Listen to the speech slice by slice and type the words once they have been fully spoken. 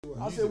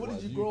I said, what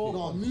did you grow up No,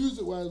 on?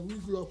 music-wise, we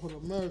grew up on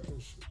American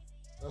shit.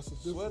 That's a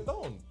Swear difference.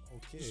 down.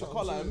 Okay. I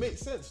can't lie, it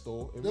makes sense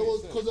though. There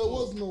was, because there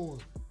was no one.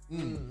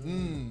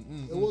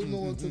 There was no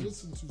one to mm.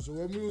 listen to. So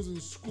when we was in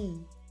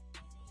school,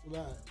 so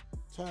like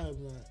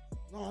time, like,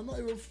 no, not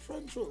even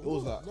French. It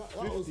was like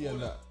 50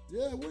 and that.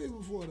 Yeah, way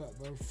before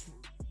that, man.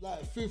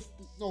 Like 50.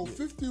 No,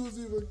 50 was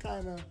even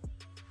kind of.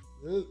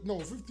 No,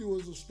 50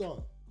 was the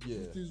start. Yeah.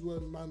 50s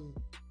when man,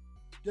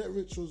 Get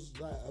Rich was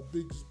like a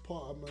big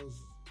part of man's,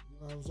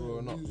 you know what I'm saying,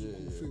 Growing up,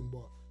 musical yeah. thing.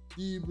 But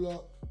D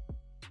Block,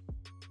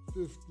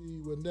 50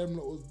 when them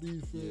lot was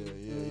beefing.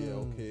 Yeah,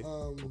 okay.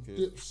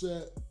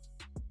 Dipset.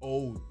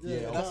 Oh,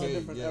 yeah, that's a okay.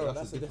 different era.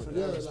 That's a different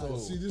Yeah, era. like, still.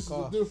 see, this is the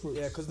Car. difference.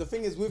 Yeah, because the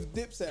thing is with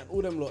Dipset and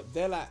all them lot,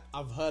 they're like,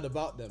 I've heard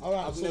about them. All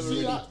right, I've so never see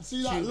really that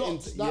tuned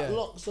Locks, into- that yeah.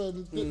 Locks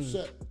and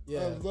Dipset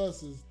Yeah.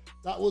 verses.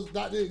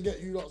 That didn't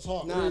get you lot's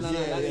heart. Nah, raised.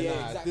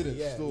 exactly. didn't,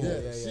 Yeah, still.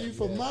 Yeah. See,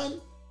 for man,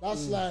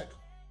 that's like,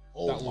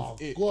 oh That my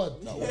was it.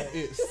 god, That was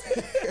it.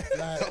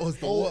 like, That was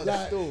the oh, one.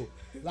 like, Still.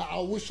 like I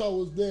wish I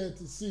was there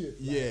to see it. Like,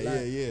 Yeah,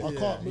 like, yeah. I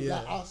can't be yeah.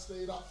 like I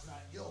stayed up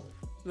like yo.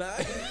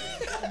 Like,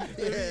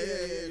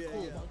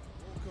 Cool.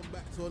 Welcome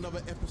back to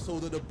another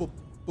episode of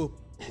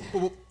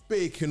the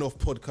Baking Off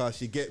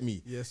podcast. You get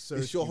me? Yes, sir.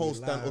 It's your Keep it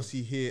host Dan live.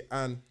 Ossie here,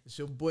 and it's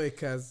your boy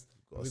Kaz.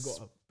 Got We a got a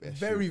special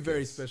very, very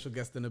guest. special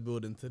guest in the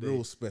building today.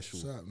 real special.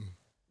 Something.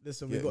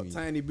 Listen, we Get got me.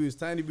 Tiny Boost.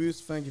 Tiny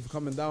Boost, thank you for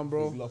coming down,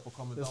 bro. Big love for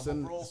coming down,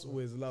 Listen, my bro. it's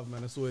always love,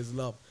 man. It's always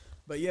love.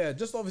 But yeah,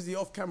 just obviously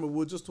off camera,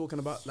 we are just talking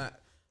about like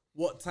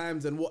what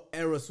times and what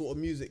era sort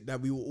of music that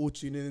we were all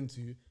tuning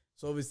into.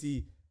 So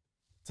obviously,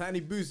 Tiny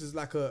Boost is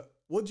like a.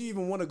 What do you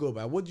even want to go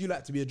by? What do you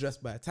like to be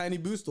addressed by? Tiny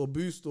Boost or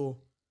Boost or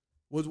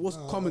what's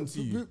common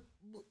to you?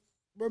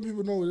 When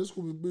people know it, it's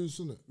called me Boost,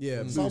 isn't it?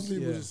 Yeah, Some Boost,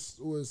 people yeah. just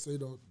always say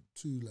that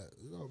too, like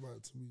it don't matter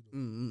to me.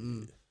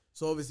 Though.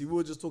 So obviously we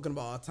were just talking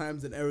about our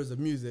times and eras of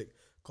music.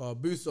 Cause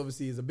Boost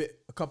obviously is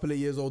a couple of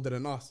years older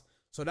than us.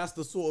 So that's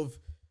the sort of,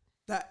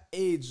 that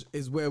age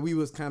is where we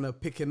was kind of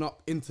picking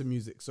up into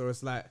music. So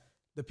it's like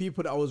the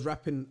people that I was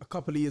rapping a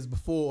couple of years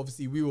before,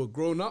 obviously we were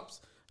grown ups.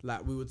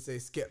 Like we would say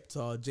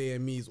Skepta,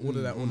 JMEs, all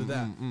of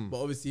that.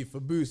 But obviously for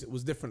Boost, it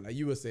was different, like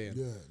you were saying.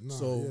 Yeah, no,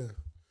 So- yeah.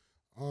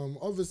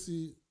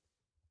 Obviously,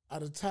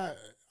 at the time,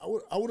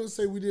 I wouldn't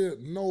say we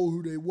didn't know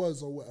who they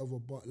was or whatever,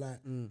 but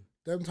like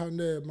them time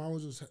there, man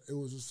it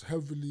was just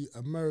heavily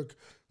American.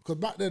 Because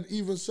back then,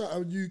 even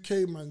certain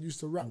UK man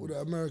used to rap with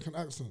an American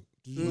accent.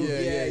 Did you know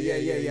that?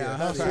 Yeah. I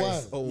heard That's it.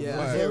 why. Oh, Yeah,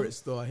 right. I hear it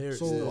still. I hear it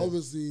So still.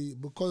 obviously,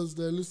 because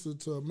they're listening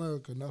to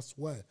American, that's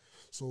why.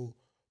 So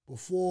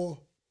before,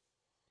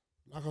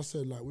 like I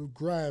said, like with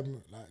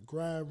grime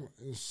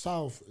in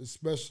South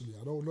especially,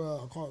 I don't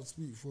know, I can't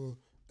speak for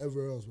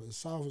everywhere else, but in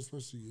South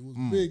especially, it was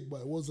big,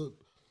 but it wasn't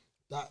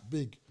that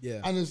big.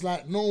 Yeah. And it's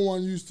like no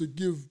one used to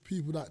give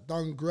people that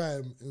done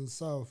grime in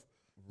South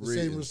the same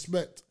Rating.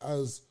 respect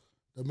as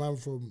the man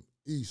from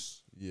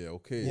East Yeah,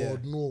 okay. or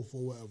North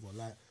or whatever.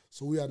 Like,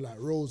 so we had like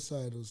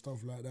Roadside and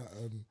stuff like that,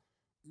 and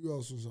who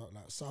else was like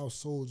South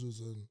Soldiers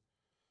and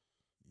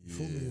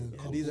feel me, and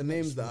Yeah, these are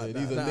names that, Yeah, that,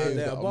 these are that names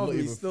they're that I'm above not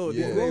me even- still.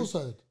 yeah. These names-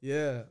 Roadside.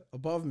 Yeah,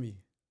 above me.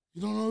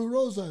 You don't know who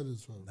Roadside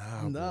is,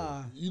 fam.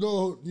 Nah. You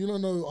don't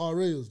know who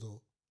RA is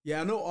though.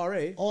 Yeah, I know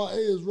RA. RA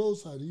is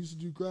Roadside. He used to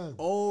do grime.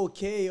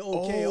 Okay.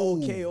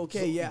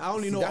 Yeah, I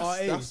only know that's-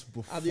 RA. that's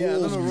before Yeah, I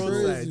don't know It's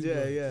Roadside. crazy, Yeah,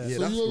 bro. yeah. Yeah,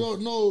 So that's you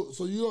don't know.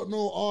 So you don't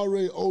know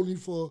RA only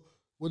for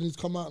when he's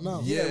come out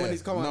now. Yeah, when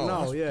he's come out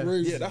now, that's yeah.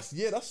 crazy.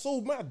 Yeah, that's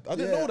so mad. I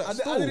didn't Yeah, know that. I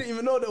still. didn't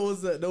even know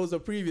there was a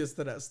previous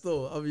to that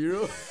still. I'll be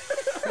real.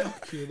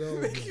 You know,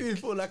 Making me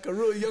feel like a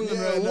real youngin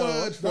Yeah, right now.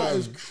 word, that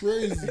is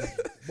crazy.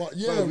 But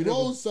yeah, Fam, we never-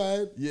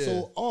 Roadside. Yeah.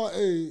 So RA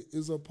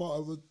is a part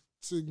of a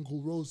thing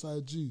called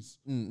Roadside G's.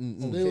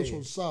 And they was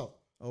from South.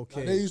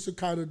 Okay. Like, they used to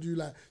kind of do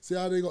like, see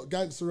how they got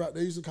gangster rap.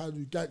 They used to kind of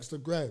do gangster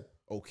grime.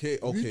 Okay.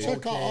 If you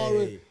check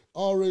Okay.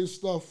 out RA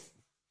stuff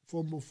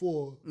from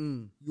before,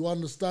 you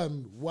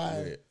understand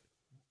why.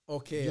 Yeah.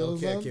 Okay, You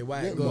understand? okay.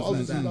 Why Yeah, it but goes like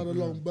obviously that. not a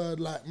long bird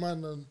like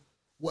man and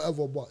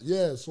whatever. But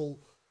yeah, so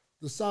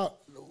the South.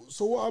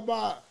 So what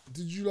about?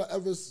 Did you like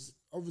ever?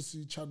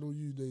 Obviously, Channel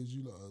U days.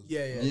 You lot.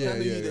 Yeah. Yeah,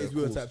 Channel yeah, U days of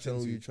we were course. tapped Channel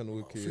into. U, Channel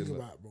UK. Think and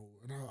about it, bro.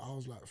 And I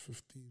was like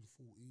 15,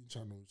 14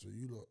 channels. So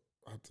you lot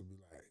had to be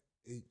like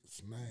 8,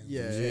 9.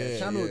 Yeah.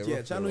 Channel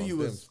roughly Channel around U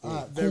them was still.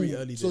 Alright, very cool.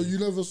 early days. So you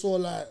never saw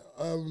like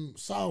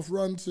South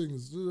Run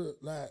things, did it?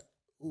 Like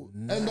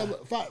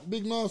fact,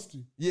 Big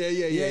Nasty. Yeah.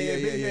 Yeah,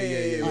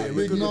 we're Big good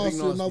with Big Nasty,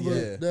 Nasty, another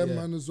yeah. them Yeah.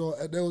 man as well.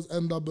 And there was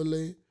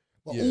NAA.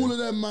 But Yeah. all of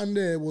them man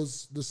there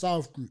was the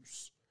South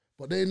groups.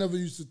 But they never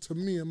used to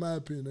me in my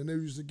opinion, they never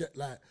used to get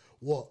like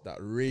what That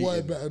rating.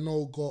 Boy Better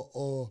Know got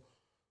or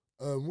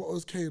what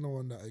was Kano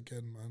on that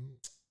again, man?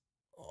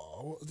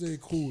 Oh, what was they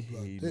called,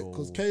 blood?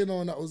 Because Kano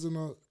on that was in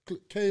a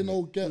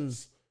Kano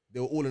gets. They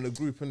were all in a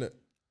group, innit?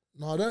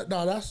 No,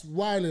 that's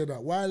Wiley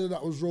that. Wiley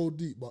that was Roll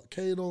Deep, but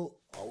Kano,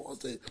 what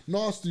was it?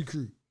 Nasty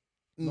Crew.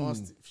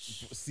 Nasty.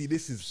 See,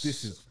 this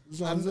is. That's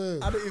what I'm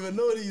saying. I don't even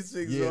know these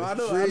things, Yeah, bro. I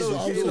know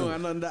crazy. Kano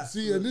and on that.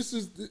 See, and this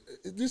is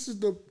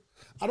the.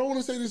 I don't want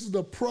to say this is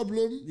the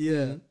problem.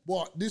 Yeah.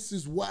 But this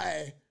is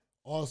why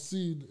our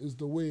scene is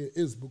the way it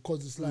is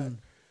because it's like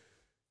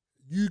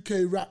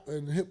UK rap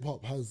and hip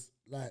hop has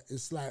like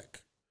it's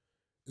like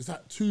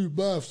two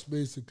births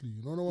basically.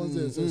 You know what I'm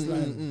saying? So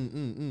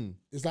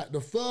it's like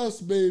the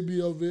first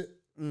baby of it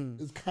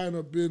is kind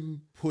of been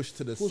pushed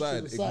to the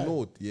side,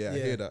 ignored. Yeah, I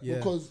hear that.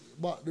 Yeah.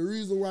 But the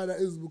reason why that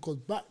is because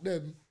back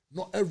then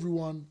not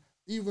everyone,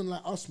 even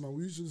like us, man,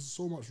 we used to listen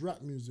to so much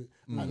rap music.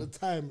 At the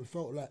time, it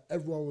felt like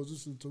everyone was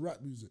listening to rap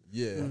music.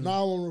 Yeah. But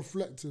now I'm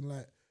reflecting,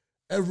 like,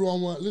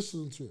 everyone weren't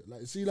listening to it.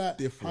 Like, see, like,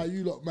 Different. how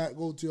you lot might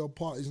go to your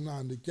parties now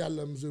and the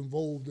gallums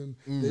involved and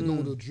they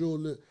know the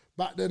drill.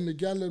 Back then, the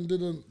gallum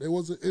they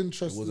wasn't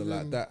interested. It wasn't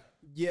like that.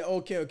 Yeah,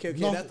 okay.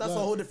 No, That's a like-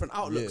 whole different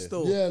outlook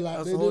still. Yeah, like,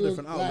 that's they a whole didn't,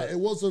 different outlook. like, it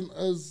wasn't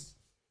as,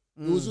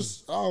 it was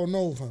just, I don't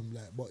know, fam,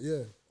 like, but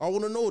yeah. I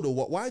want to know though,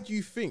 why do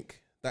you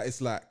think that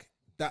it's like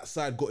that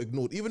side got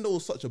ignored, even though it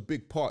was such a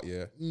big part,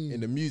 in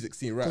the music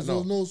scene right Because now?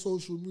 there was no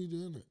social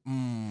media, innit?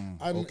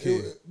 And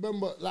okay.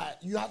 remember, like,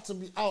 you had to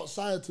be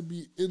outside to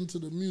be into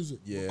the music.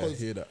 Yeah, I because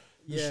hear that.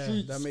 the Yeah,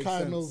 streets that makes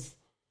kind sense. of,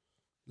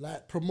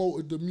 like,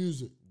 promoted the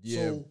music.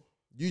 Yeah, So,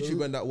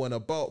 YouTube and that one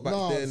about back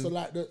then.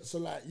 so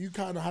like, you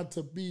kind of had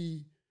to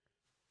be,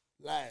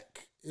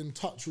 like, in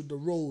touch with the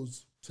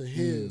roads to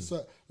hear.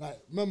 So, like,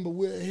 remember,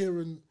 we're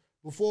hearing,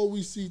 before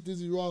we see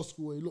Dizzy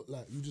Rascal, what he looked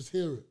like, you just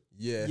hear it.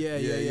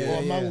 Yeah.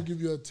 Or a man will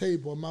give you a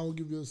tape, or a man will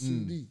give you a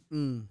CD,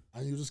 and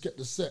you just get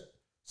the set.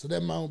 So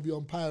then man will be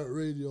on pirate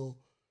radio,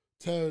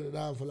 tearing it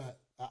down for like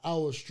an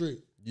hour straight.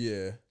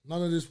 Yeah.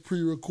 None of this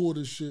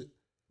pre-recorded shit.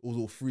 It was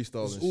all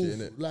freestyles and All shit,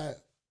 innit? like,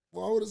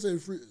 well, I wouldn't say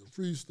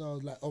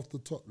freestyles like off the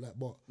top, like,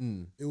 but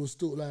it was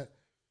still like,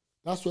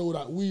 that's where all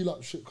that wheel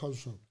up shit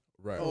comes from.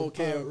 Right.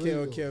 Okay. You know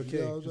what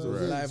I'm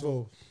saying? Live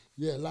So,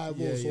 yeah, live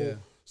Yeah, also. yeah.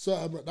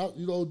 Certain, that,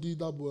 you know,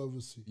 D-Double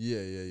obviously.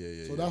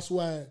 Yeah. So that's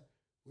why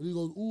when he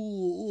goes,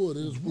 ooh,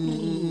 they just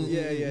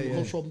Yeah.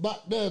 Because from back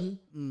then,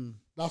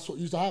 that's what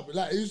used to happen.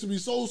 Like, it used to be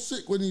so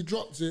sick when he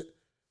dropped it,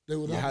 they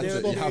would You have have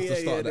to to, stop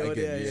it. start that yeah,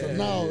 again. yeah, So Yeah,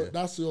 now yeah.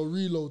 that's your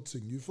reload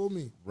thing, you feel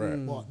me?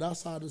 Right. But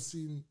that's how the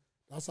scene,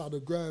 that's how the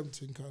gram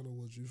thing kind of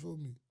was, you feel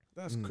me?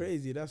 That's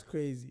crazy. That's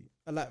crazy.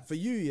 And like for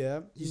you,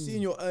 you see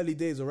in your early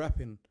days of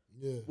rapping,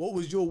 Yeah. what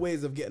was your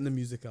ways of getting the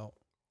music out?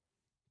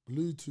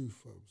 Bluetooth,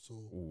 fam. So,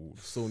 Ooh,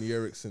 Sony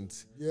Ericsson.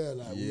 yeah,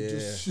 like, we Yeah.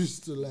 just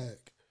used to,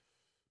 like,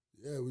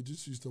 we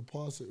just used to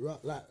pass it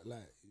right, like,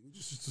 we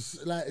just used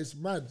to, like, it's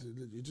mad.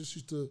 You just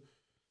used to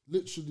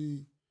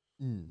literally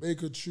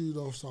make a tune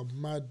off some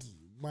mad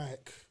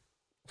mic.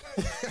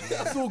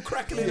 That's all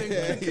crackling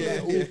and crickling.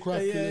 Like, all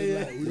cracking,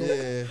 Yeah. like, we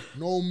don't,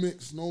 no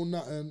mix, no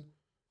nothing,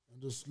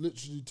 and just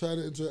literally turn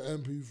it into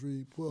an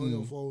MP3, put it on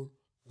your phone,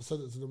 and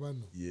send it to the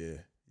man. Yeah.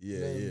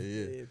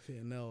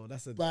 No,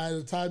 that's a By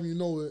the time you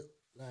know it,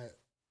 like,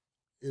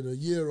 in a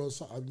year or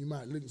something, you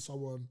might link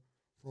someone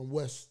from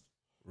West,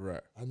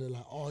 Right. and they're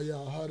like, oh yeah,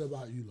 I heard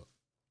about you lot.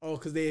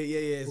 because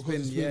it's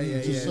Because been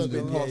you just said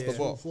been that past the so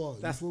bar. far,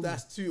 you That's feel me?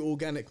 too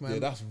organic, man. Yeah,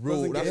 that's real.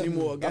 Doesn't get That's, any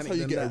more that's organic how you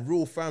than get that. a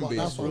real fan But base.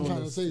 that's what I'm bro.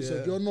 trying to say. So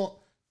if you're not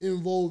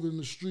involved in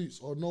the streets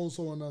or know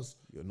someone that's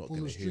You're not from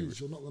gonna the hear streets, it.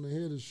 you're not gonna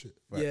hear this shit.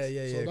 Yeah, So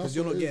because that's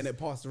you're what not it getting is. it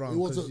passed around. It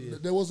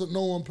wasn't. There wasn't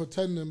no one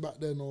pretending back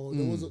then, or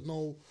there wasn't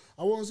no.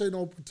 I won't say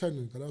no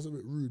pretending because that's a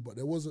bit rude, but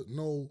there wasn't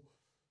no.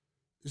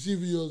 It's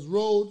either you're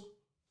road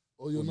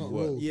or you're not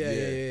weren't. road. Yeah.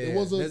 It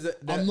wasn't. There's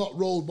I'm not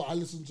road, but I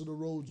listen to the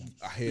road.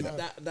 I hear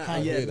that.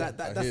 That's hear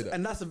that.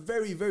 and that's a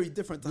very, very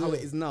different to how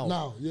it is now.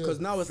 Now, yeah. Because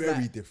now it's Very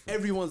like different.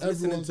 everyone's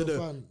listening to a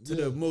fan,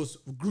 the most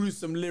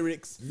gruesome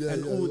lyrics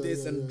and all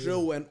this and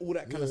drill and all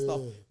that kind of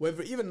stuff.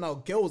 Whether even now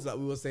girls, like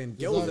we were saying,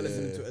 girls are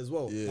listening to it as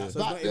well. Yeah. So it's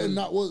Back not then, even,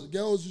 that was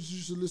girls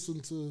used to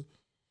listen to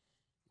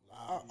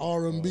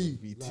R&B,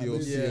 R&B, like, TLC,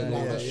 basically,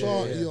 like yeah,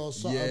 Ashanti or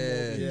something, or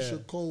Yeah.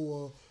 Keisha Cole,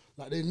 or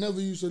like they never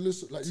used to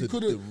listen. Like you To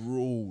couldn't. the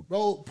road.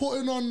 Bro,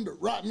 putting on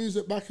rap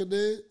music back in the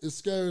day is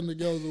scaring the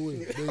girls away,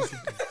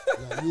 basically.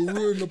 Like, you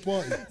ruin the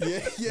party.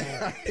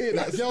 Yeah. I hear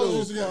that Like, girls still.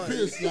 used to get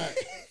pissed.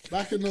 Like,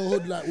 back in the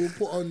hood, like, we'll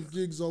put on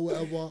gigs or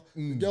whatever.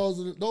 The girls,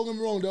 don't get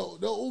me wrong, there'll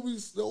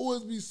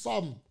always be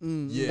some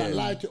that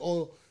like it,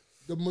 or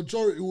the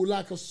majority will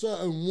like a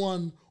certain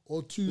one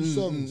or two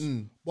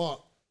songs.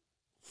 But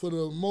for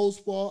the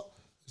most part,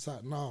 it's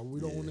like, nah, we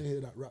don't want to hear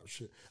that rap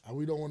shit. And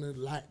we don't want to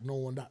like no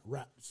one that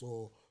raps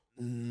or...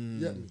 Yeah, you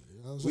know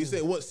what I'm We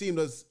saying?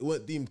 say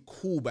what deemed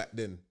cool back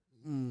then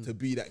to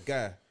be that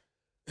guy.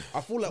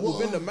 I feel like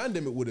within the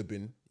mandem it would have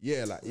been.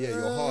 Yeah, like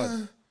you're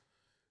hard.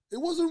 It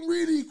wasn't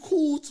really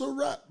cool to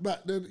rap back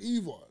then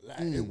either. Like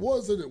it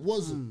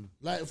wasn't.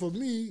 Like for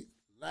me,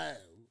 like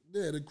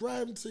the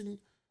grime thing,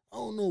 I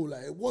don't know.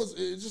 Like it was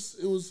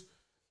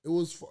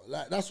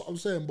like that's what I'm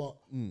saying. But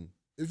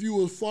if you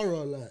was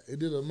thorough, like it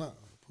didn't matter.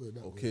 Put it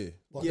that way. Okay.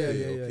 But Yeah,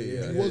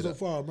 if you wasn't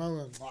thorough, man,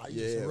 went,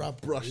 he's just a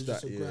rapper. brush He's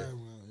just that, a yeah. grime,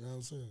 man. You know what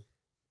I'm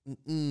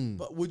saying?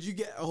 But would you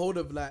get a hold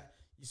of like,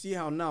 you see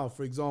how now,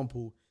 for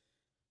example,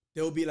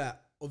 there'll be like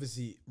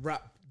obviously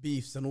rap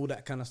beefs and all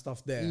that kind of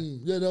stuff there.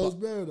 Yeah, that was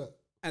better that.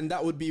 And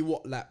that would be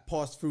what, like,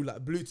 passed through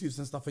like Bluetooth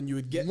and stuff, and you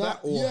would get that,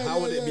 or how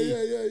would it be?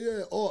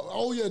 Yeah.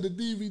 Oh yeah, the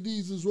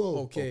DVDs as well.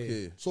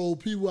 Okay. So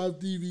people have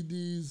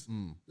DVDs.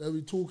 They'll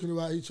be talking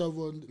about each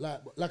other, and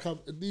like a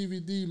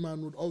DVD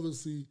man would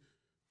obviously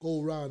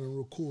go around and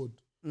record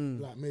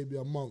like maybe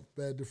a month,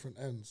 bare different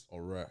ends.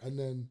 All right. And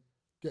then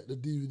get the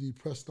DVD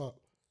pressed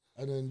up,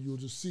 and then you'll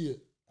just see it,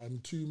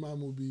 and two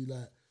man will be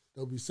like.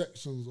 There'll be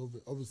sections of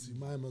it. Obviously,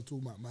 my man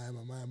talking about my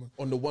man.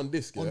 On the one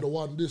disc, yeah? On the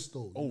one disc,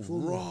 though. Oh,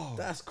 raw.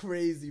 That's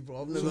crazy,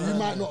 bro. I've never So heard you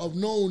might that. not have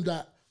known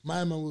that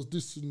my man was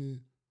dissing you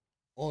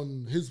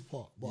on his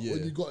part, but Yeah.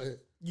 when you got it,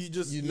 You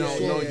just You yeah, know,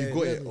 yeah, no, yeah, you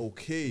got yeah. it.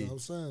 Okay. you know what I'm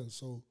saying?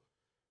 So,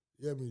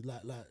 yeah, me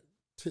like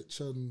Titch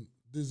and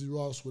Dizzy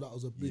Rascal, that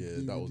was a big Yeah,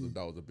 DVD.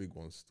 that was a big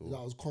one still.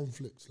 That was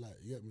Conflicts, like,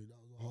 you get me? That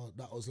was hard.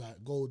 That was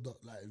like gold,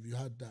 like, if you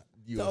had that.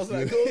 That was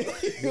like,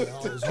 Yeah,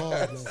 that was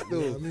hard, like, you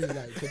know what I mean?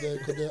 Like,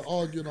 cause they're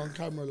arguing on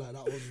camera, like,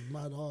 that was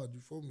mad hard, you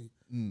feel me?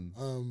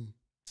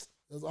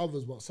 There's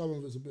others, but some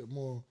of it's a bit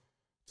more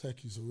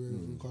techie, so we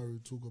can't really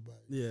talk about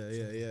it.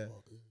 Yeah.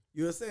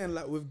 You were saying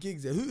like with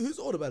gigs, yeah. Who's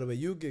older, by the way?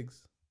 You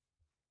gigs?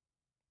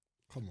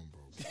 Come on,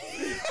 bro.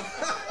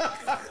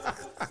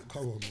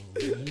 Come on,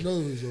 bro. You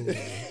know who's over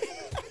there.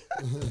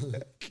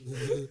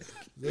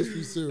 Let's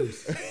be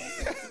serious.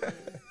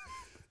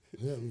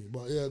 Yeah,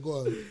 but yeah,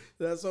 go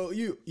on. So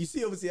you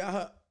see, obviously, I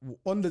heard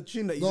on the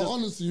tune that you No, just.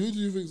 honestly, who do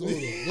you think's older?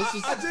 Let's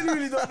just, I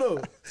genuinely don't know.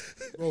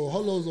 bro,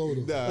 Hollow's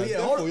older. Nah, But yeah,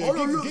 definitely. Hollow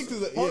Gigs- looks- Gigs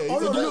is a- Hollow- yeah, he's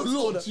Hollow a- looks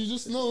older. You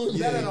just know. No,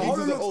 Yeah, Hollow Gigs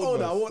is looks old,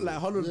 older. I man. want like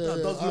Hollow does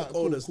look alright,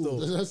 older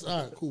cool. still. That's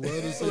alright, cool. We're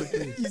on the same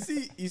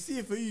page. You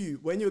see for you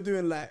when you're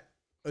doing like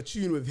a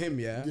tune with him,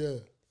 yeah. Yeah.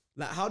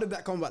 Like, how did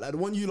that come about? Like the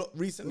one you lot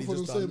recently For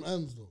the just same done.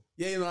 ends, though.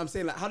 Yeah, you know what I'm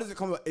saying. Like, how does it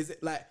come about? Is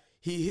it like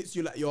he hits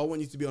you like, yo, I want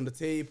you to be on the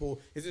tape, or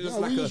is it just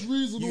Nah, like we just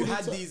reason you all the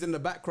had time. these in the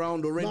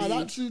background already? Nah,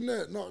 that tune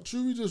there, not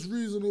true. We just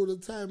reason all the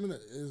time,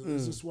 innit?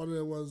 It's just one of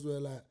the ones where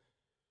like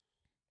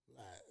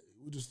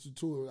we just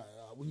talk like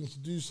we need to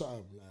do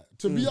something. Like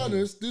to be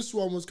honest, this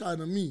one was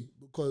kind of me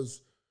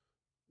because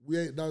we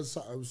ain't done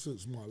something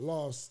since my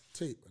last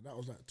tape, and that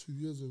was like 2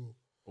 years ago.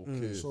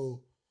 Okay.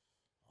 So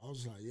I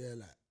was like, yeah,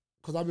 like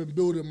because I've been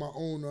building my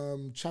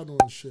own channel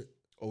and shit.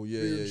 Oh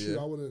yeah, Real yeah, true,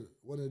 yeah. I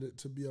wanted it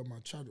to be on my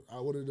channel. I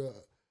wanted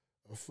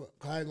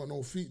I ain't got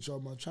no feature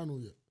on my channel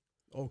yet.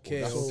 Okay,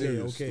 That's okay,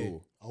 serious okay.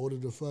 still. I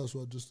wanted the first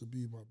one just to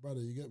be my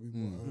brother. You get me?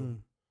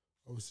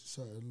 But obviously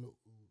certain little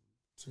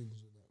things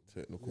and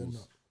that.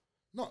 Technicals.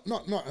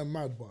 Not a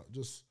mad, but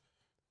just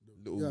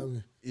Little, you know what I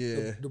mean?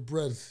 yeah. The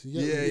bread. You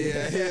get Yeah, me?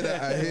 yeah, I hear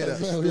that. I hear that.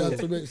 We had still.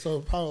 to make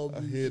some power. I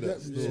beats, hear you that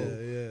get me? still. So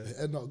Yeah. it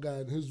end up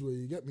going his way.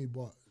 You get me?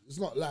 But it's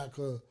not like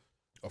A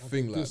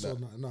thing like this or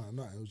that. nothing.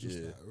 Nah. It was just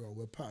Yeah. like, well,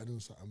 we're patterning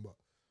something, but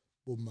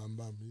boom, bam,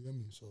 bam. You get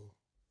me? So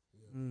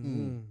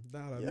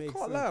That Yeah, makes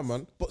can't sense. lie,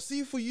 man. But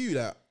see, for you,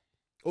 that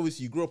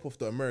obviously you grew up off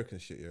the American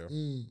shit, yeah.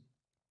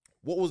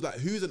 What was like?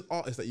 Who's an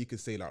artist that you could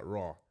say like,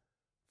 raw?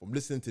 From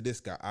listening to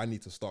this guy, I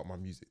need to start my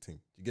music thing.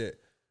 You get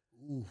it?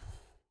 oof.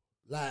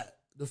 Like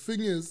the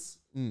thing is,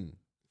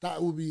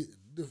 that would be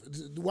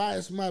why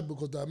it's mad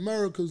because the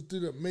Americans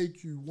didn't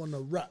make you want to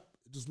rap.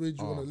 It just made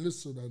you want to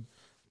listen and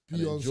be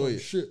And on enjoy some it.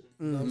 shit.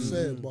 You know what I'm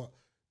saying? But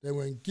then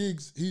when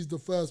Gigs, he's the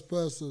first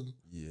person,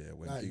 Yeah,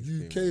 when like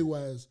gigs UK came,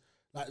 wise,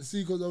 like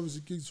see, because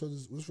obviously Gigs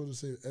was trying to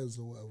say Ez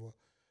or whatever.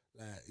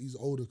 Like he's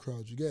older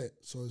crowd, you get it?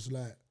 So it's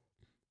like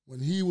when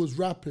he was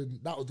rapping,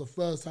 that was the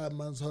first time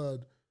man's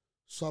heard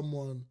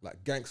someone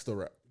like gangster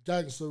rap.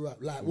 gangster rap,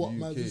 like From what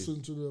man UK.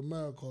 listen to the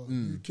America,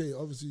 UK,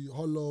 obviously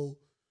Hollow,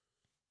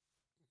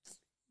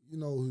 you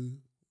know who,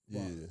 but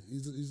Yeah.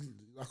 he's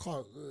I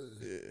can't,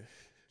 Yeah. do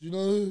you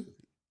know who?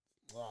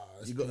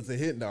 You got to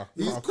hit now.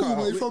 He's I cool, can't-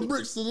 man, he's from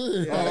Brixton,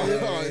 isn't he?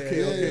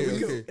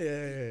 okay.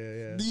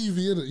 Yeah.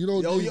 Devious, innit? You know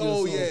Oh, Devious,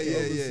 oh, yeah,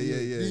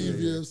 obviously, yeah.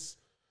 Devious,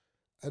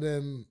 and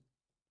then,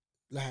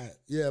 like,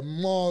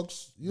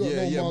 Margs, you don't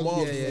Yeah, know Margs.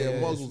 Mars, yeah,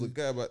 Mars was a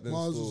guy back then.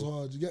 Mars still. was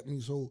hard, you get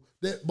me? So,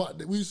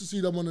 but we used to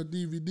see them on a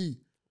DVD.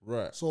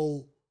 Right.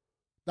 So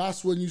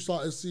that's when you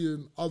started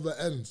seeing other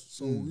ends.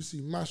 So we see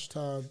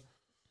Mashtown,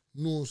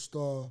 North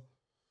Star,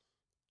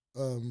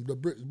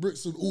 the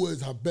Brixton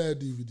always have bare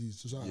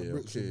DVDs, just like Yeah,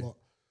 Brixton. okay. But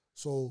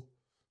so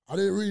I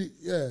didn't really,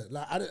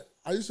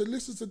 I used to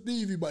listen to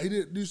DV, but he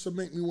didn't used to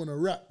make me want to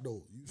rap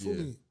though. You feel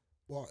Yeah. me?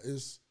 But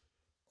it's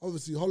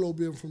obviously Hollow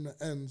being from the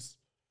ends,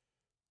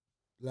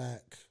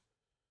 like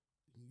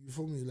you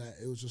feel me? Like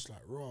it was just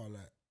like raw,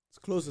 like. It's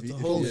closer to Yeah.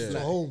 home. Yeah.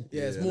 Like, home.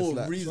 Yeah, it's Yeah, more it's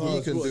like reasonable. he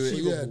it's can more do it. So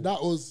achievable.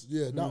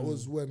 that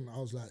was when I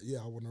was like,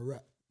 I want to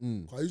rap.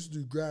 'Cause I used to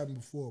do gram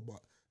before,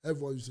 but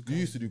everyone used to. You come.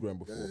 used to do Grand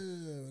before. Yeah,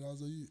 when I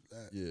was a youth,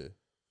 like Yeah.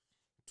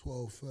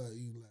 12,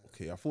 13, like.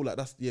 Okay, I feel like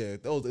that's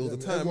it was a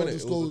time, everyone innit?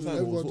 just It was goes, a time.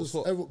 everyone It was just,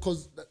 what's hot.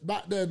 because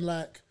back then,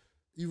 like,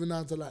 even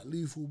down to like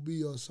Lethal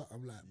B or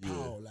something like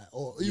Pow, like,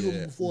 or even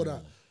Yeah. before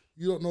that,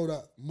 you don't know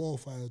that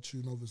Morfire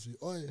tune, obviously.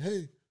 Oi,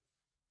 hey,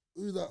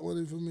 who's that one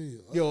in for me?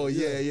 Yo, Oh,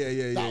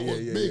 yeah. That was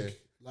big.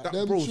 Like That,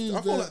 them bro, tunes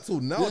I feel there- like till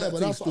now. Yeah, that but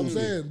thing's that's what I'm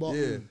still saying. big. But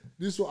yeah,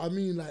 this is what I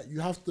mean. Like you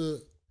have to.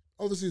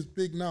 Obviously, it's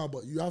big now,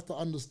 but you have to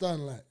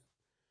understand. Like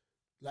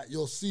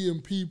you're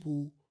seeing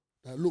people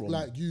that look From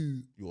like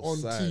you your on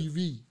side.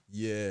 TV.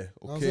 Yeah, You know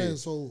what I'm okay. saying?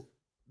 So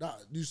that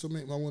used to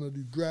make man want to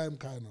do grime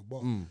kind of,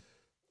 but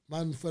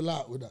man fell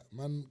out with that.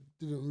 Man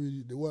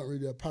they weren't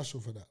really a passion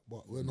for that.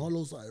 But when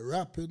Hollow started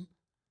rapping,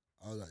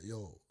 I was like,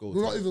 yo, Go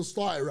not time. even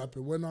started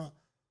rapping. When I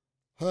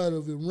heard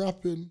of him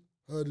rapping,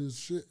 heard his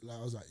shit, like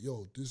I was like,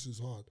 yo, this is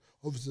hard.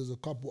 Obviously, there's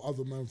a couple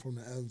other men from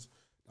the ends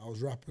that I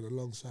was rapping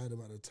alongside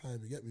him at the time,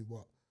 you get me?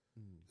 But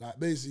like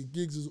basically,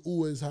 gigs has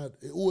always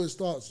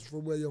starts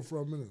from where you're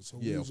from, innit? So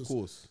Yeah, we of just,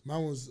 course.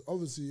 man was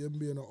obviously him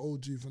being an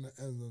OG from the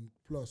ends, and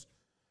plus,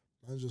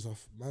 man's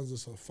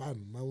just a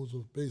fan. Man was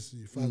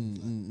basically fans.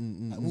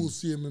 Like, we'll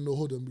see him in the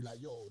hood and be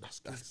like, yo, that's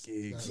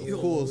Gigs. Like, Of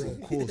course,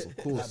 of course, of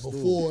course. like still.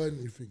 before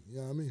anything, you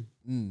know what I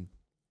mean?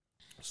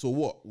 So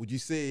what would you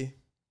say?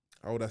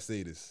 How would I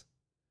say this?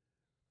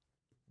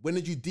 When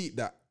did you deep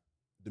that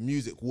the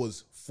music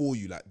was for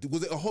you? Like,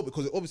 was it a hobby?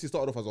 Because it obviously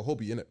started off as a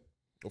hobby, innit?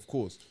 Of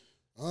course.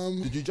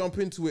 Did you jump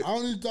into it? I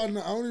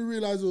only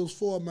realized it was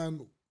for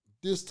man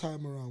this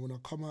time around when I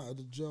come out of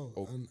the jail.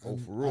 For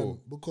real? And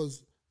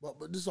because, but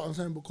this is what I'm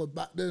saying, because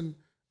back then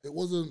it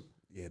wasn't.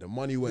 Yeah, the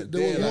money went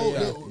There there. was like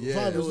no, that. fam,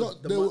 Yeah.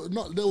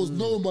 there was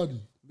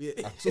nobody Yeah.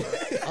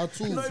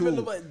 at all. Not even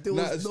nobody. There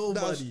Nah, was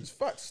nobody. It's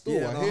facts still.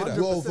 Yeah, I no, hear that.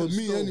 100%. Well, for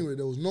me still. anyway,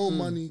 there was no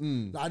money.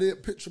 Like, I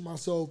didn't picture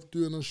myself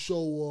doing a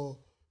show or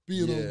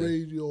being Yeah. on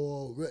radio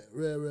or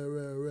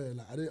rare.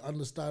 Like, I didn't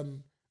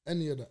understand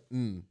any of that. You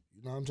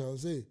know what I'm trying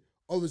to say?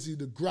 Obviously,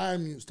 the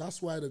grime youths,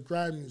 that's why the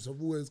grime youths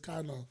have always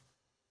kind of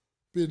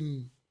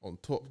been On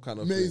top kind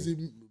of thing.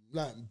 amazing,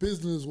 like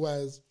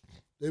business-wise.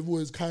 They've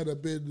always kind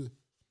of been,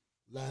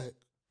 like,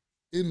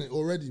 in it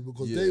already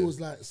because they Yeah. was,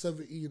 like,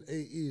 17,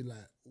 18, like,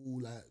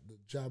 all, like, the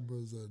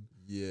jammers and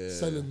Yeah.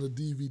 selling the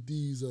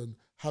DVDs and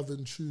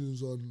having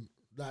tunes on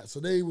that.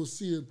 So they was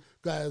seeing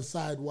guys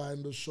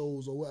sidewinder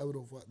shows or whatever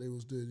the fuck they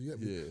was doing. You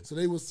get me? Yeah. So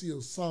they was seeing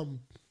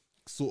some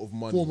Sort of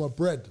money. form of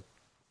bread.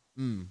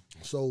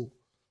 So,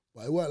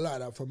 but it weren't like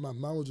that for man.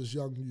 Man was just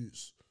young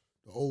youths.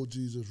 The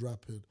OGs was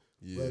rapping.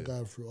 Yeah. We're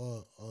going through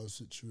our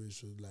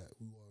situation like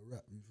we want to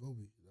rap. You feel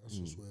me? That's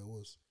just where it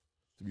was.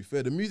 To be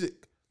fair, the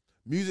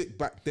music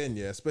back then,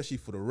 yeah, especially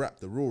for the rap,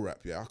 the real rap,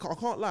 yeah. I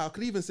can't lie. I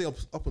could even say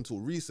up until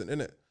recent,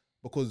 innit?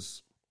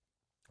 Because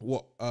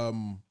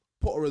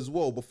Potter as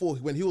well, before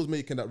when he was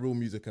making that real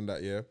music and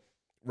that, yeah,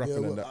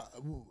 rapping and that.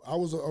 I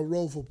was a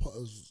role for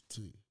Potter's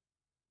too.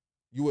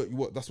 You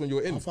were. That's when you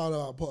were in. I found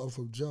out Potter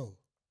from Joe.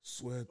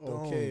 Swear down.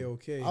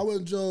 Okay. I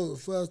went Joe the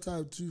first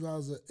time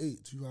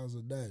 2008,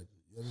 2009.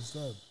 You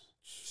understand?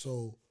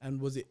 So, And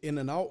was it in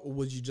and out, or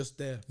was you just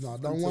there? I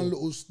done one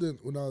little stint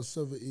when I was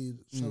 17,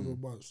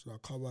 7 months. And I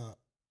come out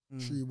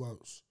 3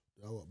 months.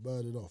 I got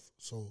birded off.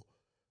 So,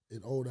 in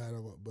 09, I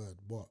got burned.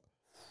 But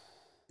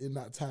in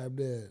that time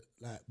there,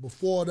 like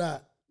before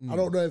that, I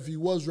don't know if he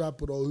was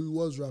rapping or who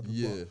was rapping.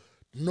 Yeah.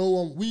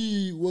 But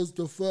we was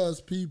the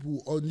first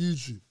people on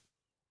YouTube.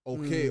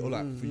 Okay, or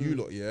like for you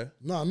lot, yeah.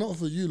 Nah, not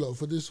for you lot,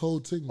 for this whole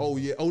thing. Oh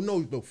man. yeah. Oh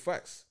no,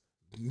 facts.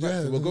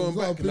 Yeah, We're going it's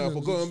not back now. opinions, If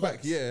we're going it's back,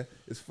 facts. yeah,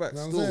 it's facts.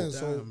 You know what I'm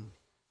Still, saying? So,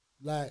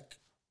 like,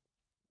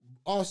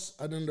 us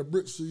and then the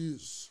Brixton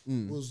Youths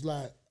was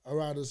like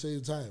around the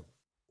same time.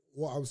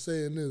 What I'm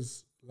saying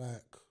is,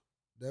 like,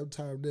 them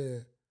time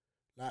there,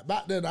 like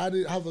back then I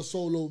didn't have a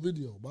solo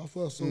video. My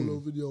first solo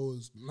video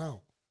was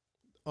now.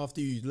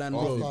 After you land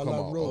After road. you After come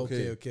Land out, Road.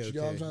 okay. Okay. You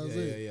get what I'm trying to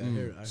say? Yeah, I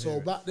hear it. I So hear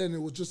it. back then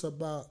it was just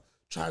about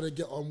trying to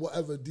get on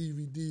whatever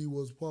DVD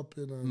was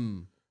popping,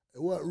 and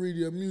it wasn't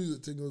really a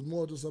music thing. It was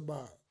more just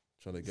about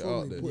trying to get feel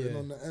out me, there. putting Yeah.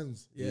 on the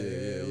ends. Yeah, Yeah,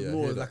 it was yeah, I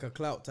more hear like a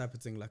clout type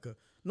of thing, like a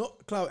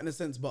not clout in a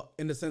sense, but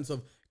in the sense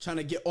of trying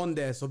to get on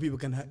there so people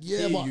can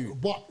Yeah, hear you,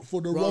 but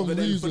for the wrong rather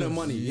than reasons. for the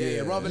money.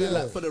 Yeah, rather than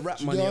like for the rap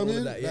Do you money know and what I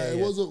all mean? of that. Yeah, Like, yeah.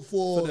 it wasn't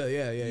for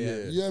Yeah.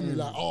 you hear me?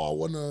 Like, oh, I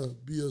want to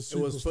be a superstar.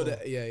 It was for the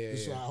yeah.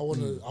 It's like I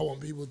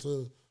want people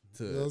to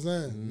you know what I'm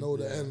saying? Know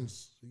the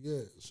ends. Yeah.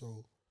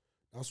 So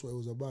that's what it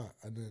was about.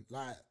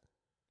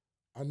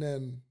 And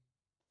then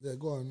yeah,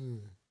 go on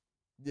anyway.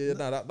 Yeah,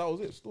 nah, that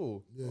was it.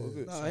 Still, Yeah. that was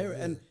it. No, I hear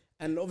it.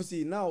 And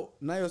obviously now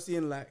you're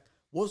seeing like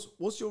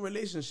what's your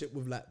relationship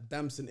with like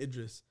Damson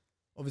Idris?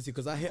 Obviously,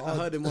 because I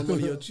heard him on one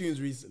of your tunes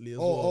recently as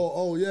well.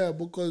 Oh yeah,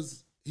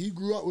 because he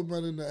grew up with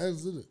man in the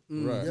ends, didn't it?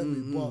 Right. You get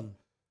me? But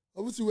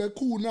obviously we're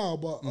cool now,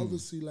 but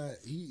obviously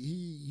like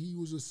he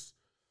was just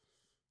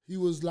he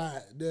was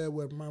like there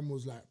when man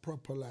was like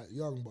proper like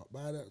young, but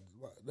by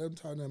that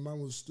time that man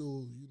was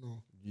still, you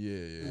know,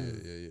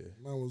 Yeah.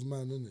 man was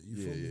man, innit? You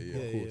feel me?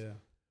 But Yeah.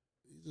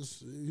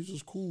 he's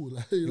just cool,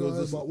 like, you know.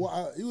 just-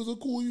 But he was a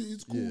cool.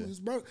 He's cool.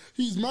 Yeah.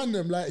 He's man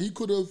them. Like he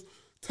could have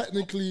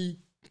technically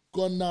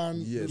gone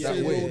down Yeah, the that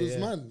same way, road as yeah.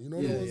 man. You know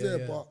Yeah, what I'm yeah, saying?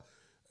 yeah. But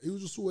he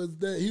was just always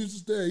there. He was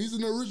just there. He's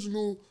an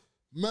original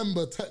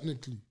member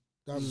technically.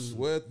 That's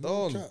Swear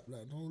no down. cap.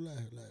 Like no lie.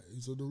 Like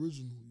he's an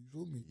original. You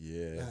feel me?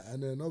 Yeah. Like,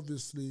 and then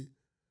obviously,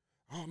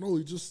 I don't know.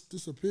 He just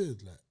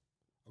disappeared. Like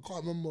I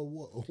can't remember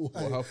why.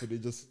 What happened? They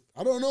just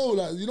I don't know.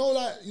 Like you know,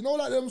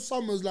 like them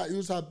summers. Like you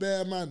just had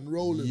bare man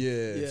rolling.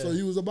 yeah. So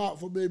he was about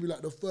for maybe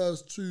like the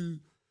first 2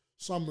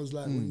 summers,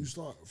 like when you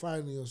start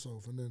finding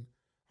yourself, and then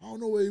I don't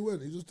know where he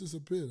went. He just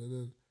disappeared, and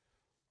then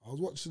I was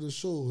watching the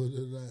show and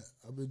then, like,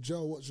 I'm in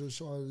jail watching the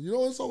show. And, you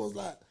know when someone's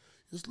like,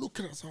 just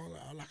looking at someone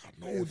like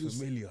I know this.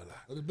 Familiar, like.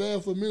 It's bare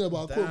familiar,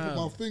 but I couldn't put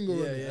my finger on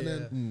it. Yeah, And yeah.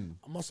 then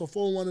I must have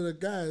phoned one of the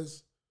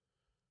guys.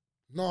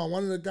 No,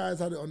 one of the guys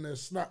had it on their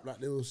snap, like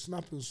they were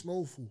snapping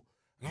Snowfall.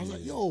 And I was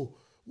like, yo,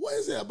 what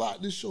is it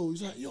about this show?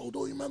 He's like, yo,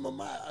 don't you remember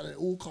my? And it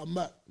all come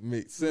back.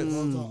 Makes sense. I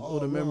was like, all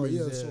the right, memories,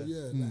 Yeah, yeah. so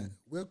yeah, like,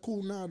 we're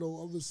cool now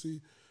though.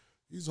 Obviously,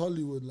 he's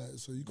Hollywood, like,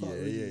 so you can't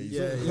really.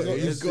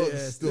 He's got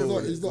still.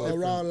 He's not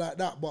around like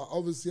that, but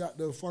obviously at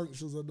the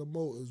functions and the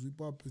motors, we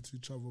bump into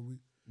each other.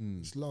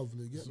 It's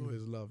lovely. Get It's me?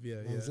 always love, yeah, You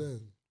know what I'm yeah.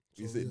 saying?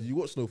 You So, said, did you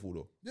watch Snowfall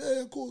though?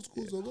 yeah, of course.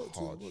 I got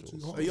hard to.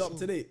 shows. Hard Are you up show.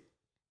 to date?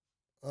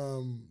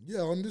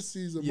 Yeah, on this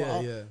season, Yeah,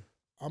 but yeah.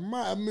 I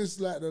might have missed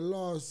like the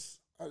last.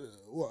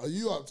 What are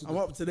you up to? I'm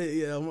up to date,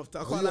 yeah. I'm up to,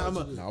 I you can't lie, up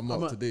to date? Nah, I'm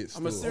not up to date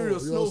I'm a still. serial Oh, you're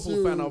a Snowfall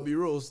fan, serial- I'll be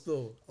real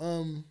still.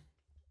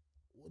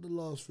 What the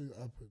last thing that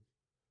happened?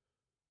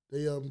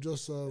 They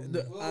just And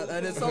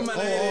there's some man.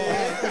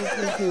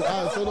 cool.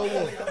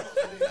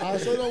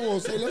 Alright, so no more.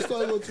 So let's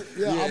not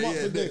even. I'm up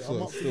to date. next I'm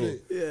one, up to still.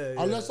 date.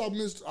 Yeah, Unless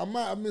I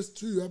might have missed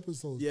 2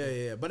 episodes.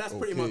 Yeah. But that's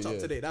pretty Okay, much up yeah.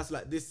 to date. That's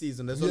like this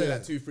season. There's only Yeah.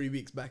 like 2-3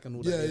 weeks back and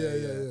all Yeah, that.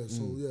 yeah.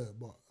 So yeah,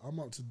 but I'm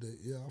up to date.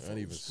 Yeah, I haven't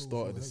even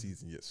started the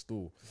season yet.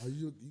 Still,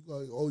 You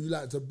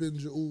like to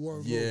binge it all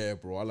one go? yeah,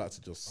 bro. I like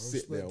to just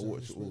sit there and respect it,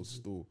 watch it all. respect it.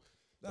 Still,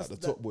 That's- like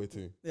the that- Top Boy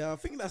thing. Yeah, I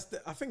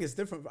think it's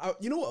different.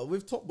 You know what?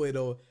 With Top Boy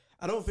though,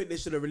 I don't think they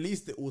should have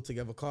released it all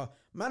together. Cause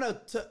man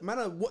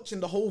are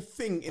watching the whole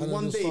thing in And then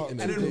one just day start and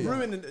to then do that.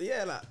 ruining it.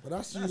 Yeah, like. But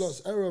that's you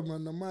lot's error,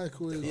 man. The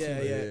microwave. Yeah,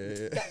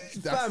 thing.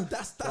 yeah. Fam,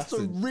 that's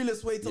the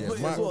realest way to put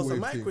it as well. It's a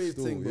microwave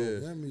thing, bro. yeah. You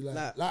know what I mean?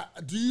 Like-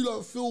 Like, do you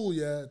lot feel,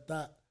 yeah,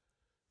 that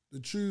the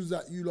tunes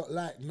that you lot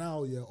like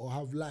now, yeah, or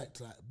have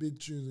liked, like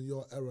big tunes in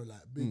your era, like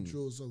big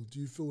drill songs,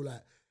 do you feel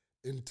like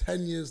in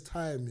 10 years'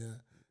 time, yeah,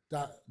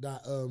 that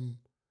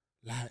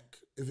like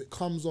if it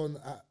comes on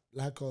at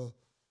like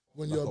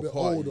when Like you're a a bit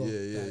party, older,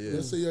 yeah, like, yeah.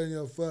 let's say you're in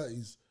your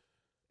 30s,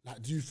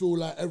 like do you feel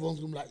like everyone's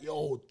gonna be like,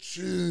 yo,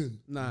 tune?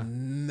 Nah.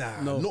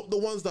 Nah, No. not the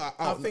ones that are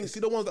out. I think- See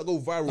the ones that go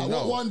viral Like, now.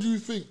 what one do you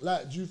think?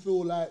 Like, do you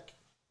feel like?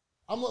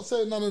 I'm not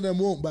saying none of them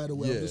won't, by the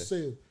way. I'm Yeah. just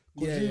saying.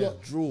 'Cause Yeah, you yeah.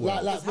 lot-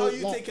 Draw. It's how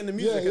you taking the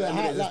music at the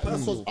minute, it's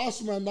personal. because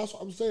us, man, that's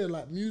what I'm saying.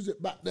 Like,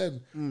 music back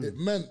then, it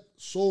meant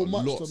so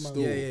much lot to man.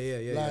 still.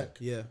 Yeah. Like,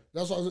 yeah.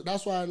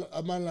 That's why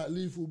a man like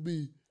Lethal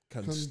B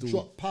Can can still-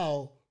 drop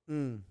pow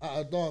at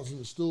a dance and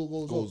it still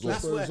goes Goes off. off.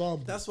 Just for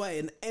example. That's why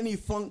in any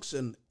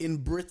function in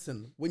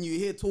Britain, when you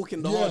hear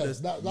talking the Yeah,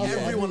 hardest, that's what I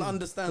everyone mean.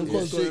 understands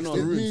Because what's going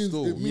it on. means,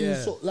 still. it means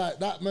Yeah. so, like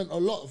that meant a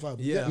lot, fam.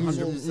 You Yeah, get me?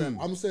 So, 100%.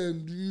 I'm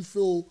saying, do you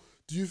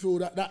feel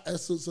that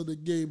essence of the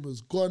game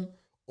is gone,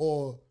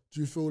 or do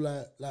you feel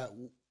like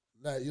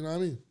you know what I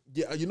mean?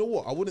 Yeah, you know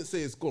what? I wouldn't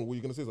say it's gone. Were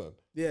you gonna say something?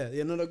 Yeah,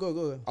 no,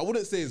 go. I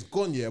wouldn't say it's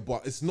gone yet,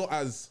 but it's not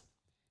as.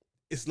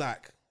 It's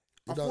like.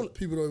 I feel like,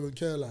 People don't even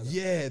care like that.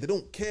 yeah, they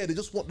don't care. They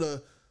just want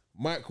the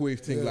microwave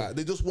thing. Yeah. Like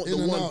they just want In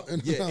the and one. out, in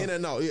and yeah, out. in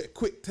and out. Yeah,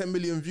 quick 10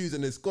 million views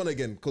and it's gone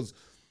again. Because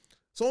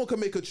someone can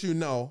make a tune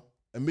now,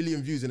 1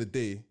 million views in a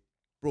day,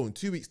 bro. In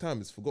 2 weeks' time,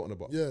 it's forgotten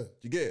about. Yeah. Do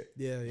you get it?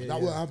 Yeah. That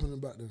wasn't happening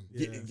back then.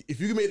 Yeah, if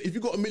you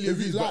got 1 million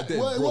views back then,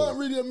 well, it bro. weren't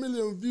really 1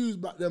 million views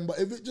back then, but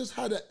if it just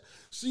had it,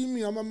 see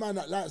me, I'm a man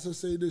that likes to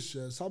say this,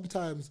 yeah.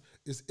 Sometimes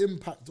it's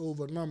impact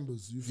over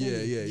numbers. You feel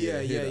me? Yeah. Yeah,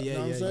 I hear that. You know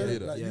what I'm yeah, saying?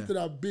 that. Like Yeah. you could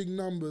have big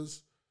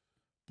numbers,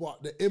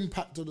 but the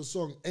impact of the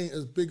song ain't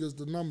as big as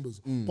the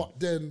numbers. But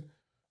then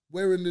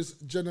we're in this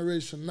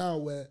generation now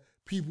where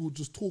people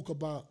just talk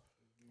about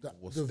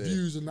What's the there?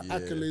 views and the Yeah.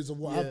 accolades of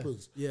what Yeah,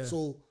 happens. yeah.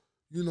 So,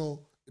 you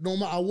know, no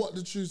matter what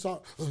the tune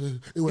sound,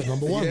 it went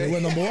number one. It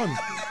went number one.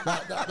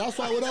 Like, that's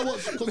why when I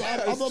watch, because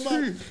I'm a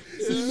man.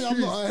 See me,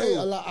 I'm not a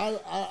hater. Like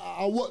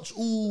I watch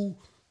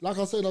all. Like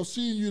I said, I've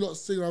seen you lot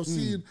sing.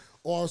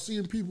 I've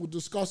seen people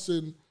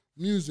discussing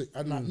music,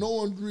 and like no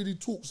one really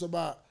talks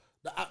about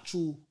the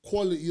actual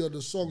quality of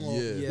the song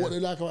or Yeah. what they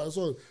like about the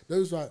song.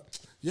 They're just like,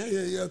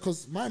 yeah,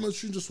 because my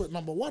tune just went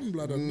number one,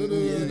 blood.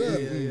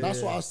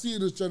 That's what I see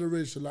in this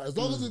generation. Like as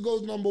long as it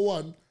goes number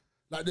one,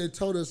 like they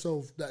tell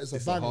themselves that it's a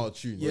It's banger. a hard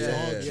tune. It's a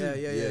hard Yeah.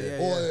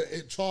 tune. Or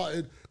it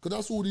charted, because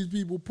that's all these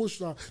people push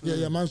now.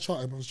 Yeah, man's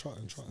charting.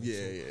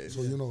 Yeah.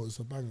 So you know, it's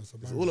a banger. It's a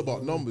banger. It's all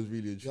about numbers,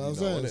 really. You know what I'm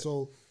saying?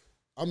 So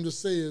I'm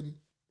just saying,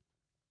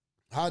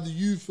 how do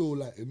you feel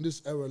like in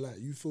this era? Like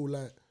you feel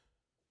like,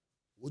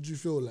 what do you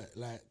feel like?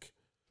 Like,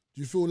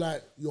 do you feel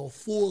like you're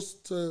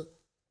forced to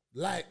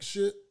like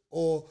shit,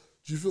 or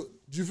do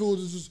you feel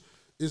this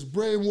is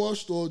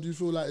brainwashed, or do you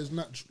feel like it's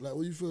natural? Like,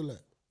 what do you feel like?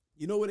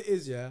 You know what it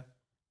is, yeah?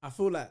 I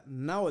feel like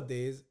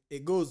nowadays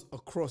it goes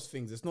across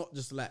things. It's not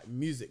just like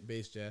music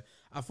based, yeah?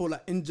 I feel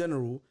like in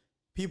general,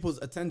 people's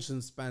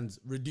attention spans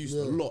reduced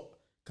a lot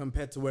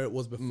compared to where it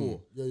was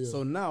before. Yeah.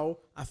 So now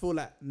I feel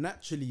like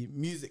naturally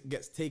music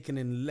gets taken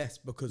in less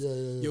because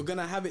you're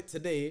gonna have it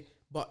today,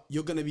 but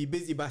you're gonna be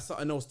busy by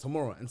something else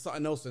tomorrow and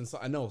something else and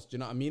something else. Do you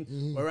know what I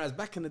mean? Whereas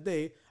back in the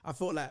day, I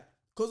felt like,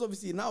 because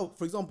obviously now,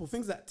 for example,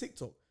 things like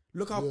TikTok,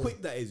 look how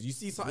quick that is. You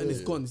see something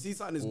is gone. You see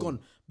something is gone.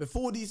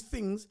 Before these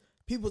things,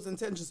 people's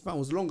attention span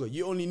was longer.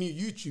 You only knew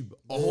YouTube,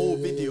 a whole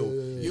video.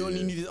 You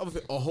only knew this other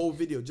thing, a whole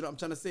video. Do you know what I'm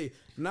trying to say?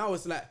 Now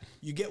it's like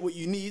you get what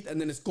you need and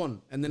then it's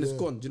gone. And then it's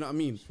gone. Do you know what I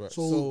mean? Right.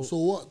 So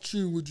what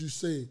tune would you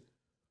say?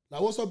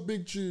 Like, what's a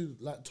big tune?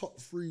 Like top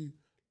three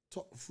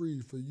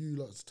for you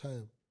lot's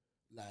time.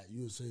 Like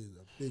you would say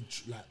a big,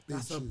 big.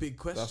 That's a tune. big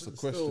question. That's the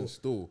question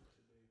still.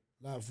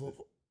 Like for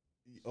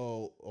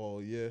Oh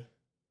yeah.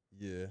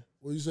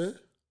 what you say?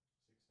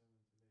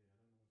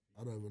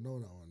 I don't even know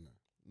that one.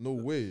 No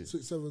way.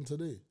 6-7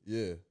 today.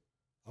 Yeah.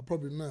 I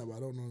probably know, but I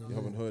don't know. The You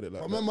haven't heard it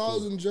like I that. remember I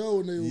was in jail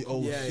when they. Yeah,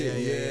 oh Yeah, shit.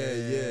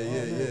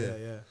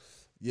 yeah.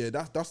 Yeah,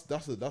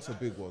 that's a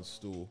big one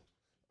still.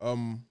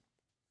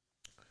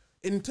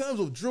 In terms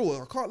of drill,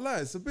 I can't lie,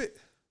 it's a bit.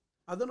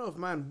 I don't know if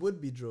mine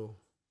would be drill.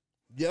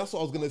 Yeah, that's what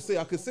I was gonna say.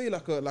 I could say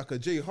like a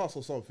J Hus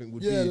or something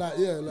would Yeah,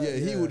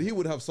 be. He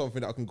would have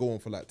something that I can go on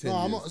for like 10 No,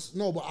 years. I'm not.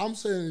 No, but I'm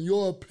saying, in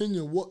your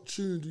opinion, what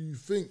tune do you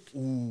think?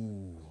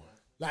 Ooh.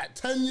 Like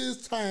 10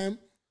 years time,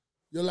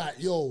 you're like,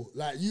 yo,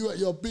 like you at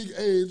your big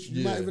age,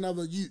 you might Yeah. even have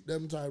a youth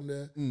them time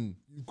there.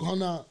 You've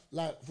gone out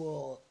like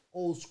for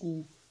old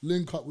school,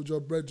 link up with your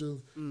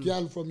brethren,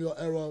 gal from your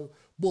era.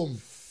 Boom,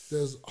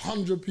 there's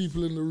 100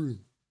 people in the room.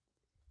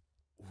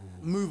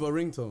 Move a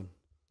ringtone.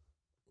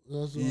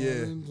 That's what Yeah.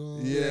 I mean, so-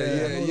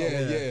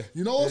 Yeah.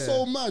 You know what's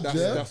so mad,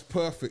 That's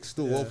perfect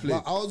still. Well played.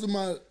 Like, I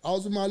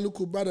was with my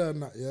little brother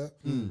and that, yeah.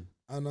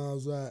 And I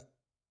was like,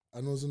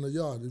 and I was in the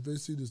yard. If they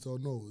see this, they'll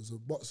know it's a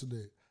Boxer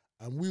Day.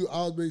 And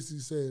I was basically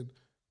saying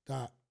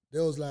that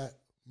there was like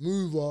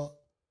Mover,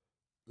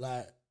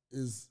 like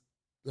is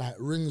like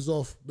rings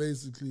off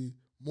basically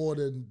more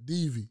than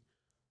DV.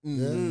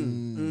 Yeah?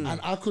 And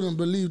I couldn't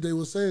believe they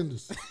were saying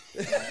this.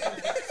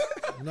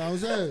 You know what I'm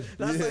saying?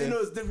 That's how you know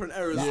it's different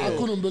eras. Like, I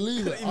couldn't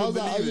believe it. Couldn't I was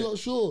even like, are believe you it. not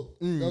sure?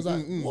 I was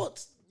like,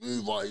 what?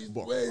 Mover, he's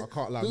But wait. I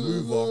can't lie,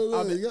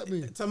 Mover. You get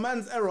me? To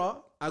man's era,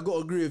 I got to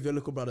agree with your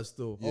little brother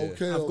still.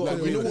 Okay, I've got to okay.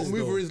 agree You know with what this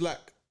Mover though. is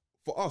like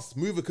for us?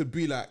 Mover could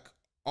be like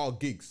our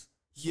gigs.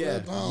 Yeah.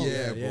 down.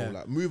 Yeah, yeah. bro.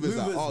 Like Mover's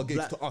like Mover's our gigs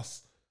black- to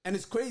us. And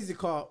it's crazy,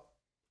 car.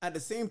 At the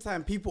same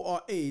time, people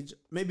our age,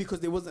 maybe because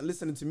they wasn't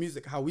listening to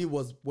music how we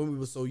was when we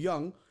were so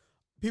young,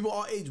 people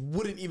our age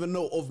wouldn't even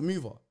know of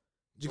Mover.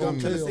 Do you get what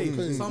I'm trying to say?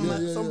 Okay. Some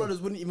Yeah. brothers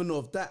wouldn't even know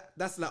of that.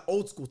 That's like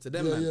old school to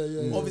them, Yeah,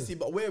 man. yeah. Obviously,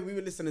 but where we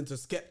were listening to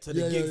Skepta,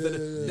 the Yeah, gigs,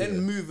 yeah, then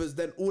Movers,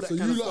 then all that So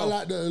kind you of lot stuff. are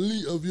like the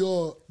elite of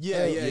your.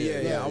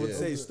 Yeah. I would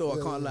say still,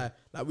 I can't lie.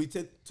 Like we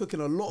took in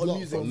a lot of Lot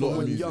music from from lot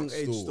a of young music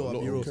age still, still, a I'll lot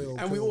be of real.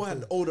 music. And we all Okay.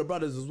 had older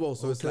brothers as well,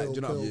 so it's Okay, like,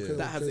 do you know, okay,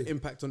 that has an okay.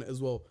 impact on it as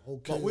well.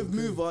 Okay, But with okay.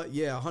 Mover,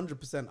 yeah,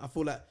 100%. I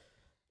feel like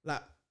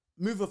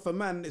Mover for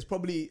man is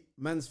probably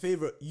man's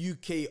favorite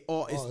UK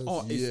artist.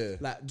 Yeah.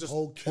 Like just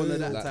Okay, on that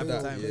Like type that,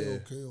 of time.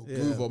 okay.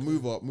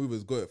 Yeah.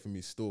 Mover's got it for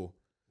me still.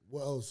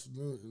 What else?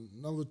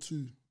 Number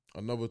two.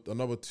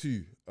 Another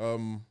two.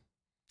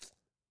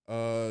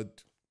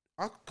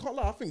 I can't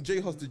lie. I think J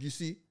Hus. Did you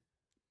see?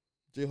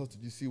 J Hus,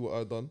 did you see what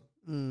I done?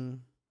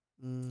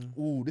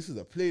 Ooh, this is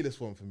a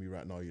playlist one for me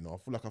right now. You know, I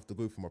feel like I have to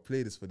go for my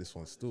playlist for this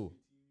one still.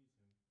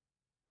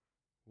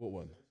 What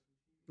one?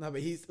 No,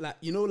 but he's like,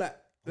 you know, like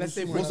let's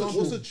say for What's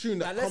example, a tune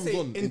that like, let's comes say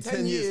on in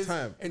 10 years'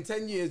 time? In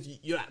 10 years,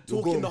 you're like You're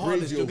talking going the hardest.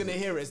 crazy You're over gonna it.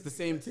 hear it. It's the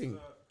same thing.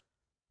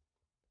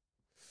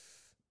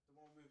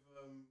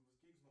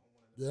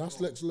 Yeah, that's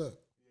Lex Lurk.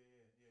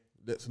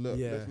 Let's look.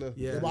 Yeah, Let's look.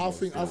 yeah. Yeah, but I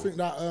think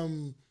that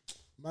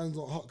Man's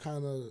Not Hot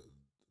kind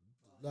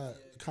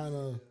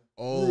of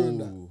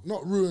ruined that.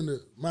 Not ruined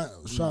it. Man,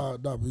 shout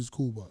out that, but he's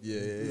cool, but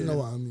Yeah. you know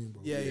what I mean,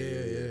 bro.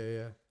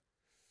 Yeah.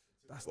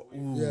 That's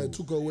Yeah, it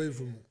took away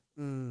from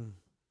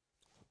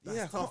it.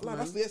 Yeah, tough, like,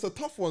 man. it's a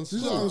tough one. This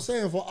is what I'm Still.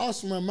 saying. For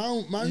us, man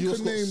You just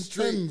can got name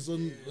straight. trends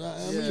and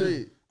I mean,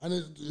 Straight. and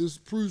it's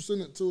proofs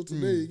in it till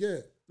today. You get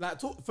it? like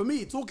for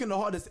me, talking the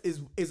hardest is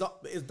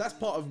that's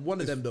part of one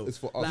of them though. it's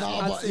for us. Like, Nah,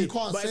 I'd but say- you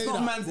can't but it's say not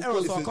that man's because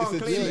error, so I it's can't a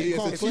claim cheat- it. it's a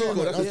can't cheat claim code.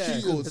 it. That's a Yeah.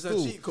 cheat code It's a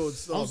still. cheat code.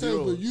 So I'm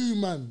saying for you,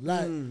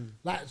 man,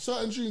 like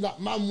certain tunes that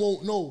man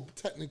won't know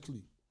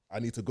technically. I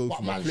need to go But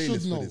for my man should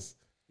playlist know. for this.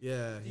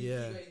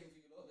 Yeah.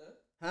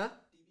 Huh?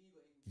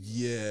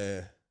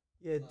 Yeah.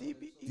 Yeah,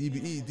 DB.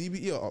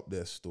 DBE are up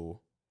there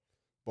still.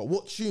 But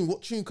what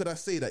tune could I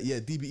say that, yeah,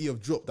 DBE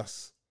have dropped?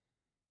 That's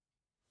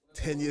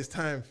 10 years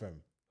time, fam.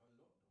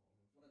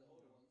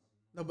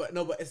 No,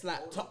 but it's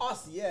like to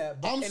us, yeah.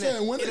 But I'm in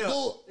saying when in it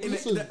go, in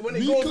listen, when it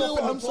be goes clear off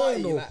what in I'm the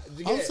saying party, though. like, do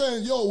you I'm get it?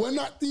 saying, yo, when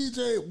that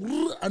DJ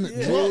and it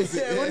Yeah, drops,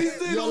 yeah, when he's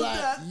doing you're all like,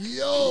 that.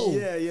 yo,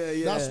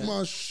 Yeah. that's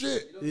my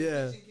shit.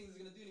 Yeah.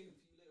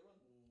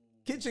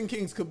 Kitchen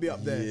Kings could be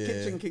up there. Yeah.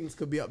 Kitchen Kings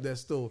could be up there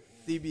still.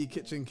 DB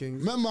Kitchen Kings.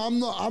 Remember, I'm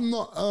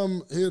not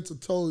here to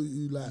tell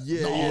you like,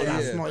 Yeah, no, yeah,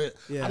 that's yeah. not it.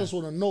 Yeah. I just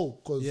want to know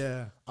because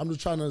Yeah. I'm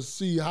just trying to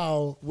see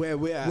how. Where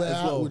we're at We're as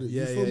at well. with it, you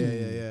Yeah, feel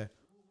me? yeah.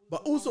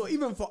 But also,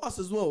 even for us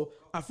as well,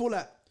 I feel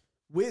like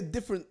we're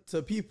different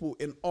to people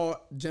in our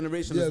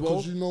generation Yeah, as well.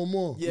 because you know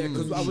more. Yeah,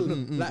 because I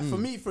would like for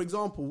me, for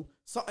example,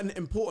 something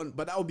important,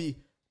 but that would be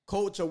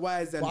culture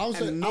wise and, But I'm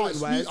saying, knowing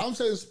wise. I'm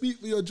saying, speak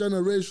for your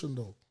generation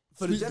though.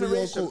 For the Speak your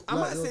generation, co- I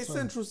like might your say time.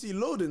 Central C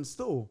Loading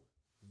still.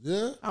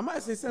 Yeah, I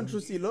might say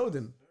Central C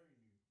Loading.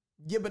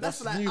 Yeah, but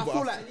that's like new, I but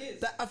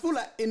feel I feel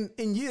like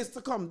in years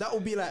to come that will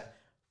be like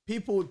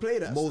people would play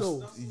that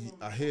still. most.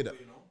 I hear that.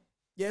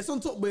 Yeah, it's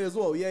on Top Boy as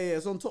well. Yeah,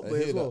 it's on Top Boy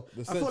hear as well.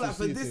 that. The I feel like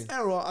for Central this City.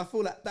 era, I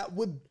feel like that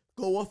would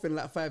go off in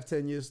like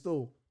 5-10 years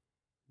still.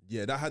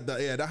 Yeah, that had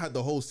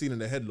the whole scene in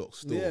the headlock.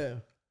 Still, Yeah,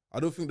 I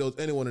don't think there was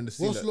anyone in the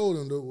scene. What's that,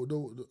 Lowland?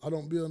 I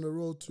don't be on the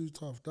road too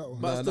tough. That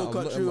one. but I still I'm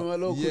cut not- through with my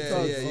local yeah,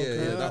 thugs.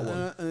 yeah, that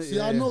one. See,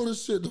 I know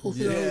this shit though.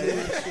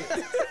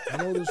 I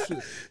know this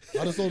shit.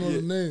 I just don't know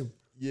the name.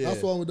 Yeah.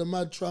 That's the one with the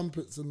mad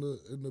trumpets in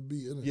the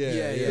beat, innit?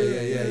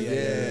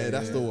 Yeah.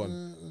 That's the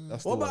one.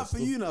 That's What the about for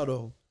one. you now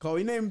though? Cause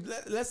we named.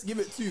 Let's give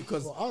it two.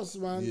 Cause For us,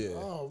 man, Yeah.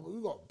 we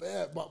got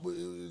bad, but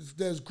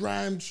there's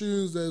grime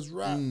tunes, there's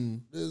rap,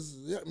 there's,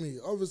 you get me?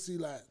 Obviously,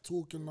 like,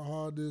 Talking the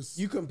Hardest,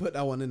 you can put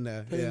that one in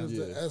there. Pain Yeah, is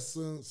the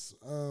Essence,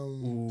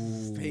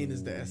 Pain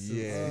is the essence.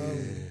 Yeah.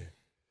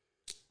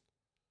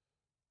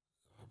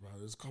 bro,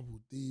 there's a couple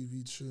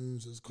DV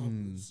tunes, there's a couple,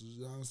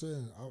 you know what I'm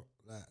saying?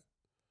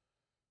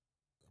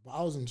 But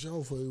I was in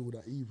jail for all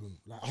that even.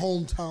 Like,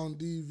 Hometown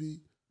DV.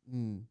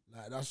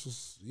 Like, that's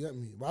just, you get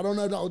me? But I don't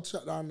know if that would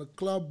check down the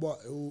club, but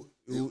it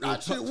would.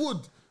 Actually, it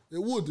would.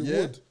 It would.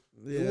 Yeah?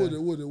 It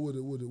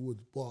would.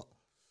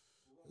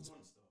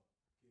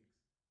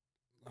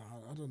 But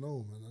I don't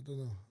know, man. I don't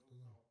know.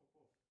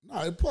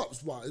 Nah, it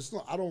pops, but it's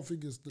not. I don't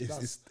think it's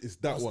It's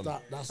that one.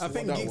 That's I the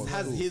think one. Giggs one,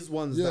 has cool. his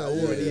ones Yeah, that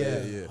already.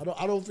 yeah.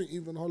 I don't think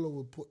even Hollow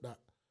would put that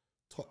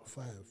top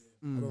 5.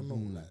 I don't know,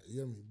 like, you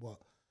hear me? But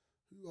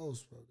who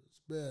else, bro? It's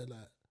bare,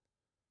 like,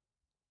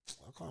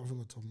 I can't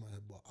think of the top of my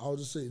head, but I'll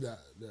just say that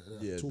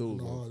Yeah, Talking those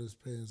the ones.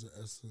 Hardest, Pain's the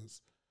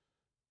Essence.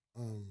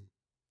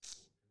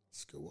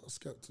 What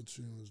Skepta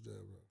tune was there,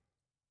 bro?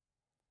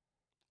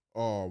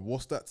 Oh,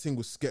 what's that thing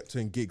with Skepta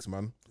and Giggs,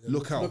 man?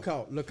 Look out. Look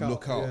out! Look out!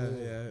 Look out.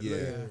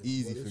 Yeah.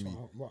 Easy But for this me.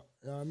 one, but,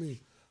 yeah, I mean,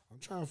 I'm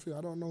trying to figure.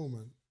 I don't know,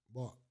 man.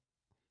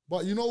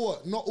 But you know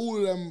what? Not all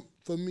of them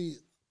for me.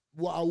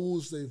 What I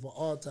will say for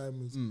our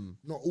time is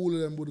not all of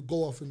them would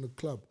go off in the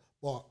club,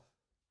 but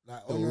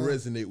like They'll on a-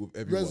 resonate with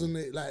everyone.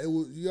 resonate. Like it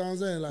will, you know what I'm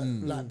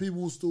saying? Like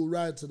people will still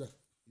ride to that.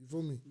 You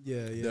feel me?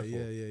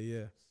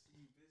 Yeah.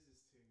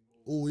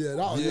 Oh yeah, that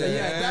was You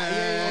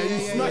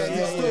smashed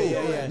it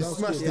still. You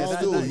smashed it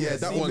still. Yeah,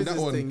 that one. That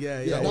one.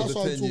 Yeah, That that's was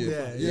what a I'm 10 year.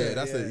 talking about. Yeah,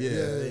 that's it.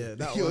 Yeah.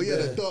 that Yo, one, yeah,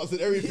 the darts and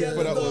everything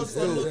for that one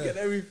still. Look at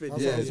everything.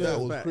 That's Yeah, what I'm that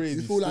saying. was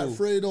crazy. You feel like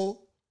still. Fredo?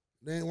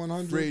 They ain't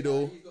 100.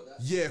 Fredo.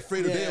 Yeah,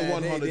 Fredo, they ain't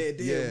 100.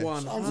 They Yeah.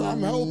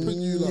 I'm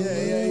helping you, like.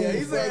 Yeah.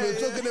 He's You're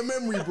jogging the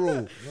memory,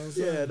 bro.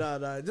 Yeah,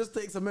 nah. It just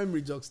takes a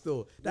memory jog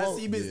still. That Well,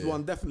 C-Biz yeah.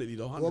 one definitely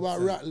though. 100%. What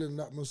about Rattling,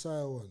 that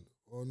Messiah one,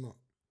 or not?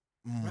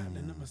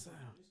 Rattling the Messiah?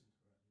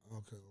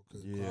 Okay.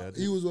 Yeah, I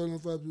He was one of the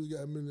first people to get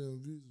 1 million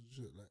views and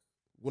shit. Like,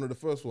 One of the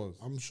first ones.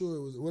 I'm sure it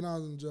was when I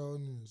was in jail.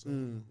 Anyway, so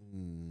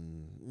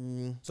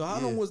So how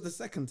long was the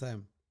second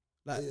time?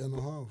 Like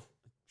 8.5.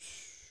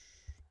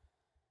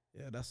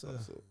 yeah, that's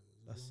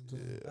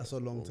a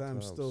long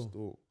time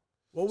still.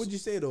 What would you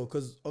say though?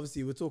 Because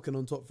obviously we're talking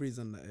on top threes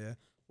and that. Yeah.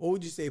 What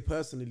would you say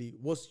personally?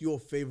 What's your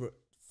favorite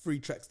 3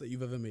 tracks that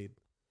you've ever made?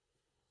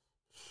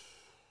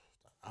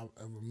 I've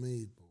ever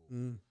made, bro.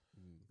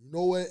 You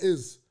know where it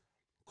is?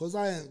 Because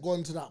I ain't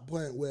gone to that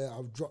point where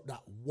I've dropped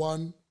that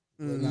one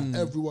that like,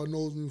 everyone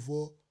knows me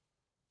for.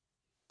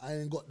 I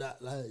ain't got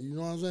that, like, you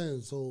know what I'm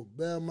saying? So,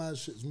 bear in mind,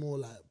 shit's more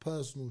like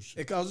personal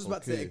shit. I was just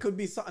about to say, it could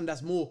be something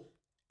that's more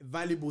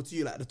valuable to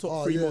you, like the top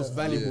Oh, 3 yeah. most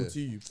valuable Yeah.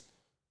 to you.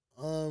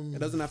 It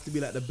doesn't have to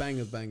be like the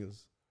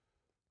bangers.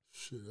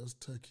 Shit, that's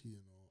techie, you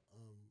know.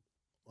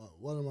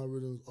 One of my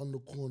rhythms, On the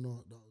Corner,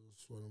 that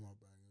was one of my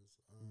bangers.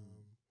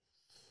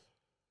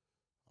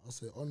 I'll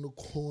say On the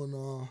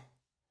Corner,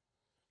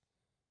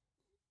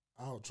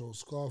 Outro,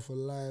 Scar for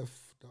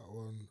Life, that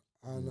one.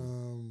 And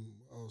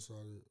what else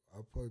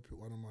I'll probably pick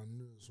one of my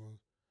newest ones.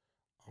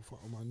 I'll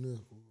fuck with my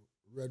newest,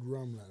 Red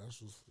Rum, like,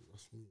 that's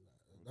me.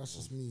 Like, that's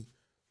just me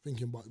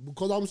thinking about it.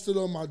 Because I'm still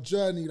on my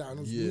journey, like, and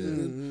I'm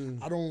moving,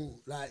 I don't,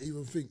 like,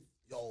 even think,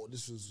 yo,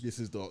 this is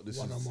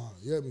one of my,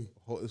 you hear me?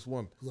 Hottest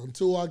one. 'Cause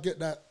until I get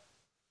that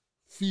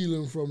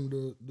feeling from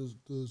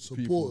the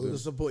supporters, The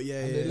support, yeah,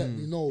 and yeah. they let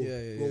me know,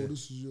 Yeah, bro, yeah.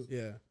 this is your.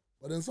 Yeah.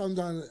 But then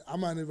sometimes I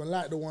might even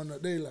like the one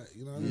that they like,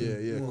 you know what I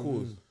mean? Yeah, of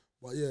course.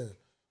 But yeah,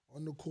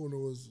 On the Corner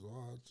was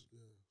hard. Yeah,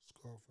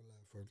 Scar for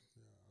Life. And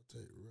yeah, I'll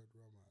take Red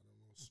Rum out of the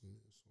most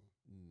newest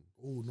one.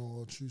 Oh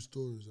no, True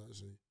Stories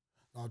actually.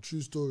 No,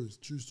 True Stories.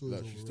 True Stories.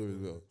 Like over True Stories Red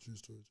as Rum, well. True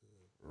Stories.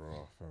 Yeah.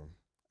 Raw, fam.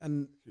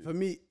 And for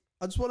me,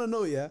 I just want to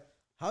know, yeah,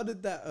 how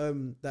did that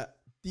that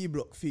D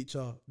Block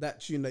feature, that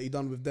tune that you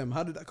done with them,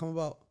 how did that come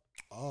about?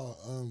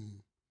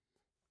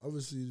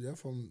 Obviously they're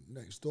from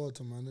next door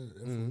to man, innit?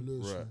 They're from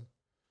Lewisham. right.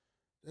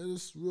 They're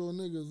just real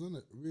niggas,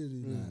 innit?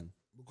 Really, like,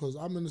 because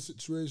I'm in a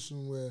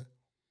situation where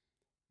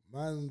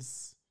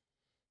man's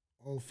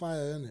on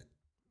fire, innit?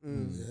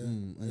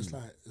 Yeah, it's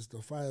like it's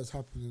the fire's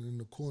happening in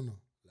the corner,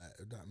 like,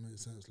 if that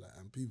makes sense. Like,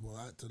 and people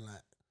are acting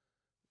like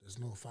there's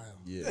no fire.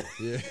 Yeah,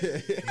 yeah.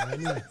 You know what I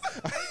mean?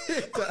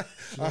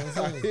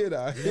 I hear that.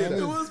 I hear The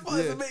that. worst part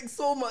is it makes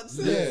so much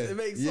sense. Yeah. It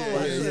makes so Yeah,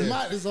 much yeah, sense. It's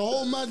mad. It's a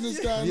whole madness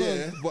going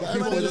Yeah, on. but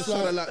people are just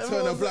trying to like turn a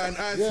everyone's blind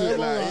eye to Yeah, it.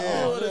 Like, everyone's like,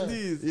 yeah, oh, One of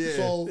these. yeah.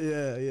 So,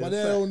 Yeah, but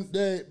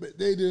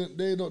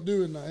they're not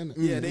doing that, innit?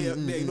 Yeah,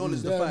 they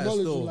acknowledge the They fire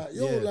acknowledge still. like,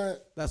 yo, Yeah.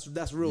 like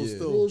That's real Yeah.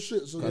 still. real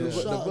shit. So And they're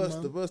the shouting, verse,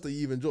 man. the verse that you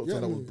even dropped Yeah,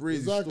 on that was man,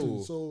 breezy exactly.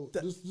 still. So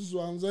this is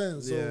what I'm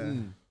saying. So, Yeah.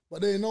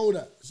 but they know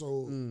that.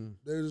 So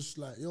they're just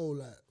like, yo,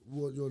 like,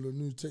 what you're the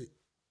new tape.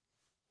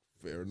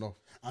 Fair enough.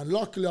 And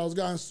luckily, I was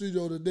going to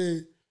studio the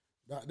day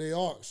that they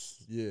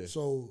asked. Yeah.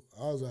 So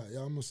I was like, yeah,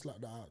 I'm gonna slap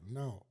that out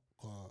now,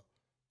 cause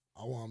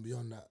I want to be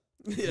on that.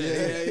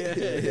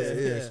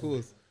 Yeah, of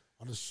course.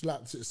 I just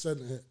slapped it, sent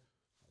it.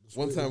 I just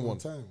One waited time, one one.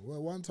 time.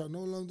 Well, one time, no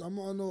long. I'm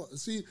not. No.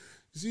 See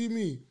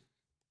me.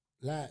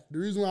 Like the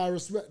reason why I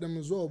respect them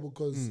as well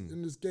because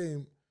in this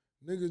game,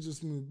 niggas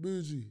just move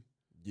bougie.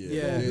 Yeah,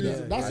 Yeah, I hear yeah.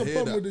 that. That's I the hear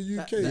problem that. with the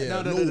UK.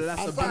 No,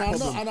 that's a And big I know,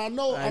 problem. and I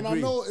know, I and I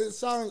agree. know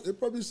it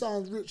probably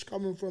sounds rich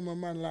coming from a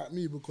man like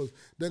me because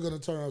they're gonna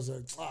turn around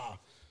and say,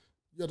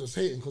 you're just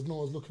hating because no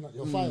one's looking at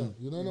your fire.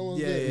 You know, no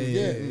one's Yeah,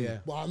 there. yeah.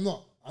 But I'm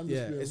not. I'm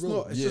just Yeah, being it's real.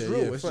 not. It's Yeah, just real.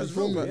 yeah, It's facts, just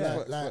real. facts, Yeah.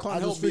 facts, facts. Can't I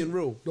help just being think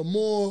real. The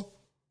more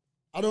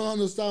I don't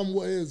understand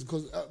what it is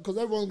because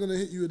everyone's gonna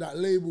hit you with that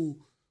label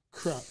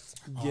crap.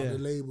 Yeah. The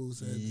label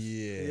said.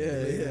 Yeah.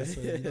 label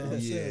said, you know what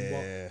I'm saying?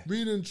 Yeah. But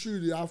really and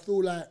truly, I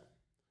feel like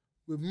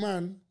with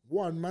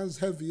man's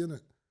heavy in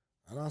it,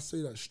 and I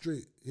say that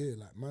straight here.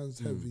 Like man's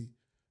heavy,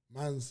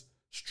 man's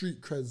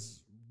street cred's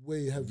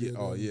way heavier. Yeah.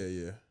 Oh, than yeah,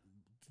 yeah.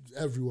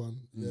 everyone,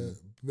 yeah,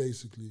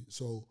 basically.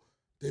 So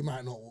they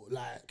might not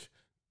like.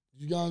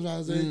 You know what I'm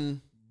trying to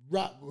say?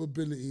 Rap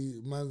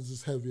ability, man's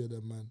just heavier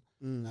than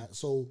man. Like,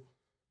 so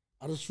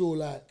I just feel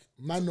like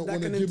man don't That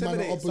want to can give man an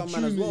intimidate some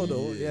man opportunity. as well,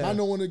 though. Yeah. Man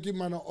don't want to give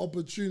man an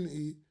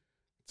opportunity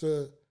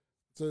to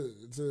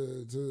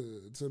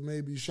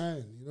maybe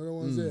shine. You know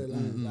what I'm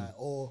saying? Like,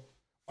 or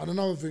and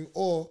another thing,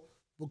 or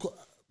because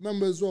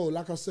remember as well,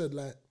 like I said,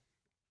 like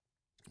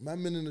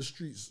man been in the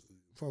streets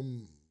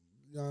from,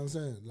 you know what I'm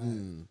saying?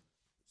 Like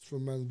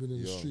from man's been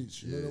in the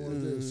streets. You know what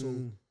I'm saying?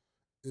 So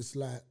it's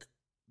like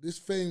this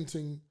fame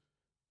thing,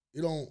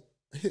 it don't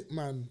hit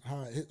man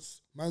how it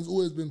hits. Man's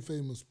always been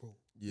famous, bro.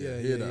 Yeah,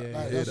 Yeah, hear yeah, that. yeah.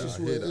 I Like, hear that's that. just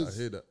I what hear it that. I is.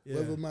 hear that. Yeah.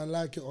 Whether man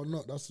like it or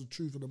not, that's the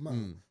truth of the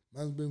matter.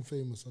 Man's been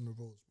famous on the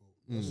roads,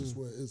 bro. That's just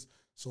what it is.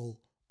 So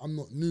I'm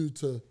not new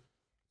to,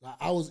 like,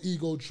 I was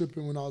ego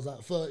tripping when I was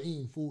like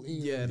 13,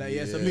 14. Yeah,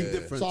 it's a big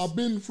difference. So I've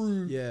been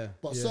through, Yeah,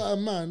 but yeah.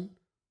 certain man,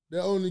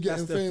 they're only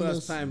getting That's their famous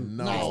first time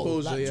now,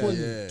 exposure, like yeah. 20,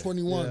 Yeah.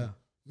 21, Yeah.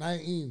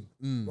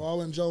 19. Bro, I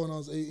went jail when I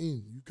was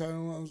 18. You carry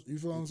on, you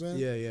feel what I'm saying?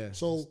 Yeah, yeah.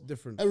 So It's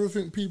different.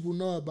 everything people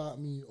know about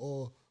me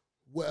or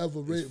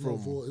whatever rate from-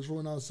 for is from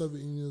when I was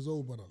 17 years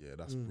old, brother. Yeah,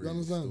 that's You pretty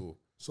understand? still.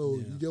 So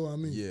you get what I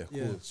mean? Yeah, of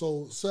Yeah. course.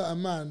 So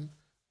certain man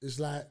is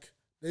like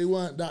they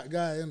weren't that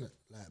guy, innit?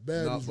 Like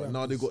bare Now, these but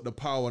now they rappers. got the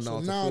power now So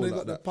to now feel they like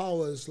got the that.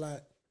 power. It's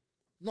like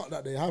not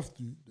that they have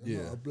to. They're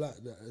Yeah. not a black.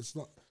 It's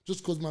not just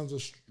because man's a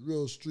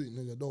real street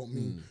nigga. Don't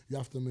mean you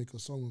have to make a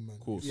song with man.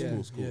 Of course, Yeah, of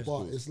course, of yeah. course. But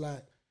of course. it's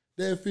like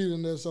they're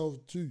feeling themselves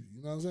too.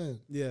 You know what I'm saying?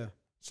 Yeah.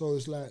 So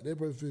it's like they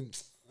probably think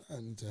I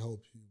need to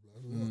help you.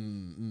 Bro. You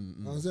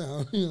know what I'm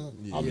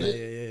saying? I'm Yeah, lit.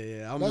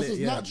 yeah. That's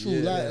just natural. Yeah,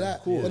 like yeah, that.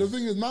 of course. But the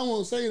thing is, man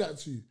won't say that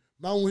to you.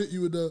 Man will hit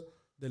you with the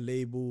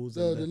labels.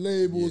 the and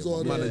labels Yeah,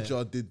 or my the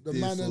manager did the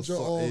this manager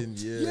or or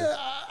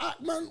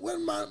something. man,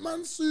 when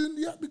man soon,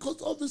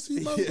 because obviously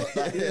man got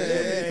that.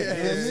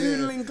 yeah.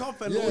 Soon link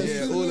up and all Yeah,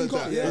 that. soon all of link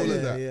up, that, yeah, all yeah.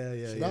 of that.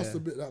 Yeah. So that's the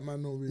bit that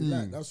man don't really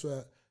like. That's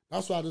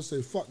why I just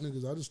say fuck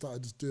niggas. I just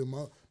started just doing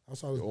my.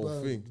 That's how I Your own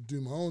was thing.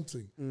 doing my own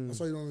thing. That's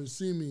why you don't really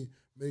see me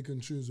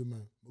making tunes with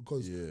man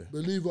because Yeah.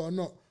 believe it or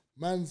not,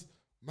 man's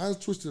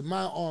twisted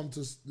my arm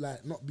to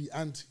like not be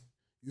anti.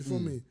 You feel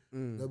me?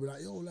 They'll be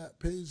like, yo, like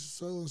page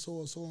so and so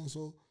or so and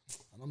so,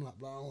 and I'm like,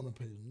 bro, I don't want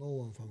to pay no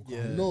one, fam. 'Cause I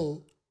Yeah.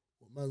 know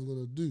what man's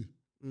gonna do.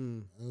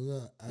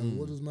 And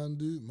what does man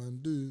do? Man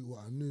do what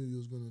I knew he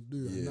was gonna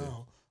do, and Yeah.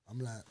 now I'm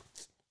like,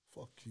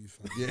 fuck you,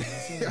 fam.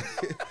 Yeah.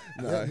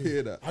 Nah, I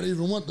hear that. I didn't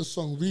even want the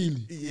song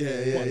really.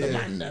 But the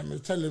man them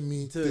is telling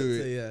me,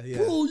 Yeah.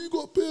 bro, you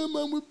got pay a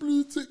man with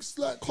blue ticks,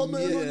 like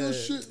commenting on your Yeah.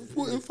 shit,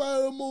 putting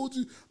fire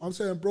emoji. I'm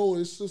saying, bro,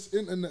 it's just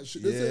internet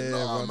shit. They say, Yeah,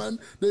 nah, man,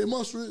 they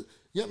must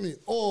get me.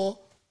 Or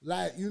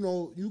like, you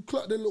know, you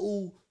clock the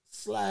little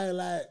sly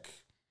like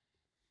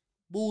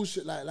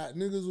bullshit, like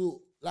niggas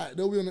will like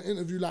they'll be on an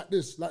interview like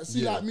this, like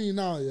see Yeah. like me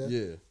now, yeah.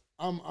 Yeah.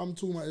 I'm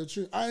talking about your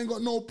tune. I ain't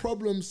got no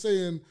problem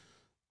saying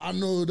I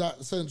know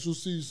that Central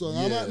C song.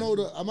 I might not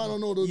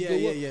know the Yeah,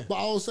 word, yeah. but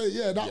I'll say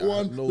Yeah, I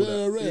one. know Rare,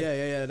 that.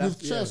 rare, Yeah. That's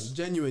with chest.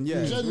 genuine. Yeah.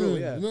 it's Genuine, real,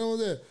 yeah. you know what I'm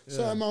saying?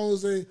 Certain man will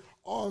say,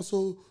 "Oh,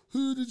 so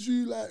who did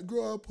you like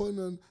grow up on?"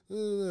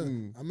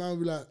 And a man will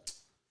be like,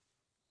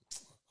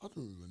 "I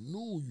don't even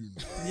know you."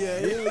 Know.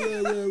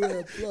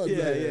 Yeah. Blood,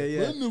 Yeah, like,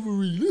 yeah. I never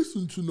really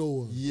listened to no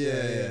one.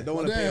 Yeah. Don't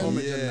want to But pay then-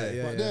 homage on Yeah. that.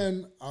 Yeah. But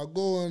then I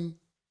go on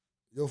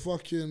your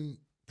fucking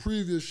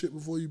previous shit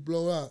before you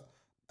blow out,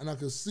 and I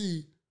can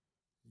see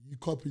you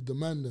copied the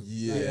man them.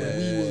 Yeah. Like when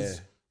we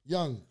was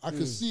young. I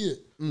could see it.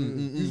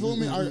 You feel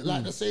me?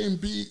 Like the same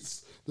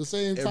beats, the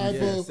same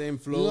type of same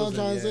You know what I'm flows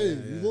trying to say?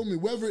 and You feel me?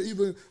 Whether it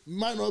even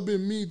might not have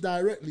been me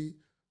directly,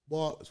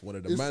 but It's one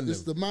of the man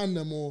it's them. the man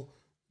them or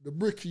the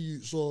bricky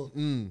youths or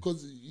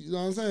because you know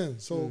what I'm saying.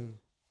 So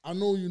I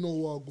know you know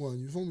what I'm going.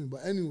 You feel me?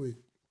 But anyway,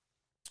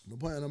 the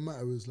point of the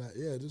matter is like,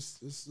 yeah,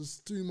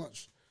 this too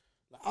much.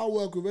 Like, I'll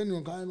work with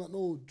anyone. 'Cause I ain't got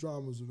no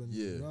dramas with anyone.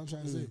 Yeah. You know what I'm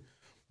trying to say?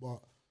 But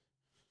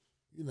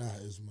you know how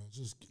it is, man.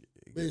 Just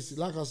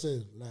basically, like I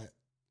said, like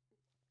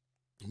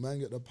man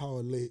get the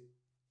power late,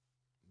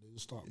 they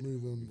just start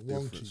moving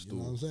wonky. You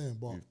know what I'm saying?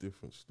 But With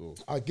different stuff.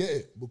 I get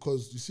it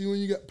because you see when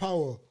you get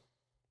power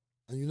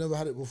and you never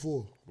had it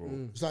before,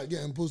 it's like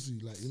getting pussy.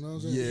 Like, you know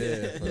what I'm saying?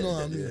 Yeah. You know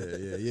what I mean?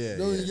 Yeah. You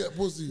know when you get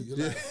pussy, you're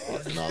like,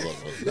 oh, you know, I got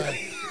some, like,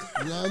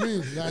 you know what I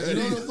mean? Like, you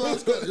know the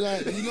first,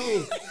 like,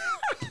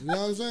 you know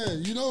what I'm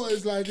saying? You know what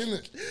it's like,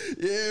 innit?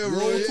 Yeah, You're bro.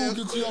 all Yeah.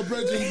 talking to your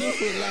brethren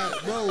different,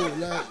 like, bro,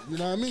 like, you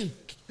know what I mean?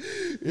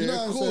 You know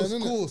Yeah, what I'm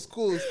saying, innit?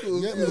 course.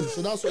 You get me?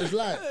 So that's what it's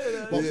like.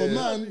 But for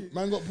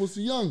man got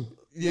pussy young.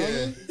 You know what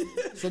I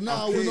mean? So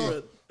now Okay.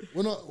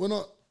 we're not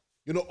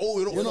You're not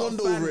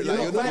fond fan- over it. you're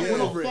Like, not fan you're we're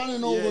not not over it.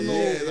 fanning over no.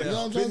 yeah, You know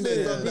what I'm trying to say? been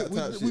there, Like,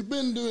 that type we've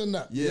been doing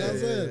that. You know what I'm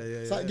saying?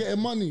 It's like getting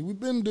money. We've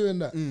been doing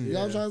that. You know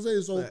what I'm trying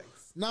to say? So Facts.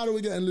 now that we're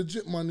getting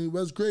legit money,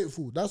 we're just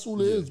grateful. That's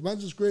all it is.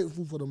 Man's just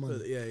grateful for the money.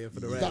 For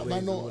the right That ways man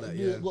and all not that,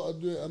 do it, gotta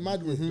do it a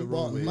mad way. But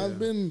wrong way, man's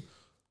been, you know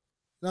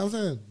what I'm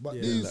saying? But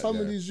these some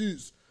of these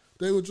youths,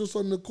 they were just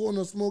on the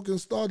corner smoking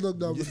Stardog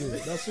the other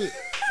day. That's it.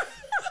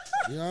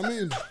 You know what I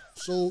mean?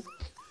 So,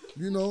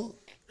 you know,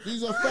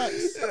 these are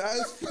facts.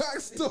 That's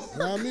facts, though. You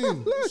know what I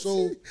mean?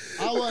 So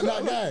I wasn't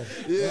that guy.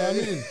 You know what I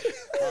mean?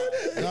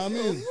 You know what I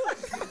mean?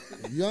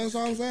 You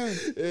understand what I'm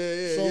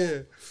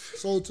saying?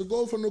 So to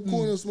go from the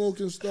corner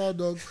smoking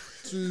Stardog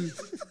to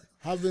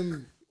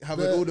having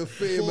All the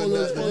fame and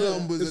followers, the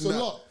numbers it's and a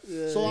that. lot.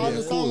 So I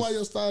understand why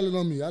you're styling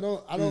on me. I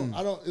don't.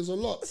 It's a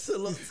lot. It's a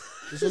lot.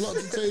 It's a lot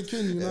to take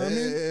in. You know what I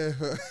mean? Yeah.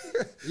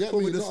 Get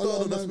Probably me? the Not a lot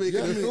Stardog of that's man- making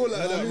get it me? feel like You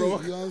know that, what I bro.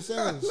 mean? You know what I'm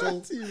saying? So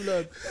Team,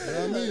 lad. you know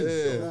what I mean?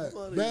 Yeah. So,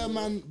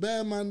 like,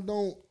 bare man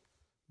don't,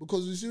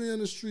 because you see me in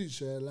the streets,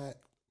 yeah, like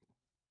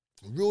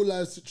real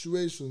life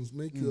situations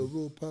make you a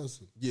real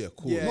person. Yeah,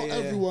 cool. Yeah. Not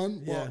everyone,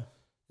 but yeah.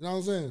 you know what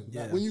I'm saying?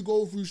 Yeah. Like when you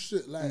go through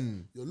shit, like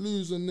you're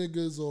losing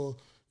niggas or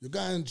you're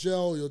going in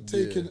jail, you're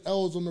taking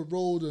L's on the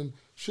road and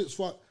shit's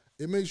fuck.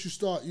 It makes you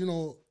start, you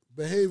know,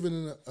 behaving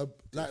in a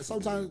like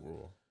sometimes.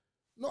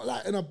 Not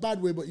like in a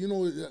bad way, but you know,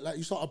 like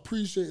you start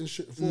appreciating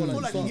shit for. I feel you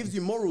like start- it gives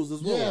you morals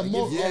as well. Yeah, It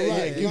more, gives you- alright,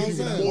 it you know gives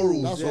what I'm you saying?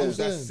 morals. That's Yeah, what I'm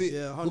that's saying. it.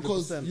 Yeah, 100%.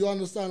 Because you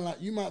understand,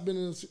 like you might have been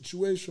in a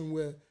situation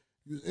where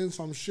you was in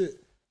some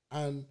shit,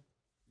 and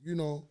you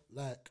know,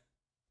 like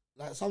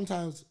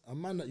sometimes a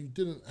man that you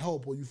didn't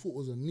help or you thought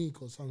was a neek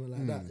or something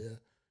like that, yeah,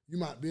 you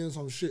might be in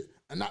some shit,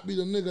 and that be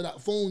the nigga that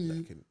phone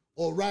you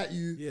or write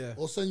you Yeah.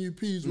 or send you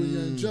peas when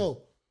you're in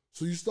jail.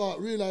 So you start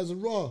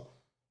realizing, raw,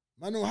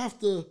 man, don't have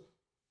to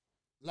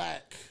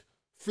like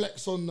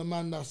flex on the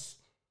man that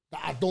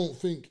I don't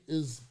think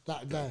is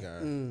that guy.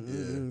 Yeah,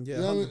 You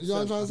know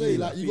what I'm trying to say?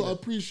 Like, you gotta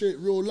appreciate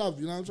real love,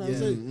 you know what I'm trying to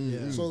say?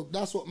 yeah. So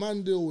that's what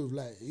man deal with.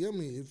 Like, you know what I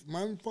mean? If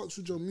man fucks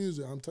with your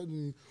music, I'm telling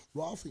you,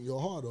 well, I think you're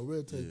hard or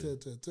rare, tear.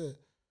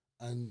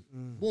 And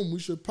boom, we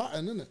should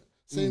pattern, innit?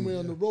 Same way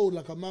on the road,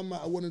 like a man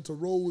might have wanted to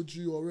roll with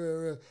you or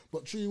rare,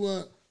 but you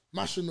weren't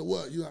mashing the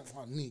work. You like,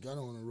 oh, Nick, I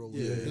don't want to roll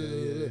with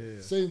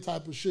you. Same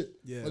type of shit.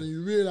 Yeah. But then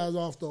you realize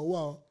after a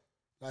while,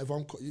 like if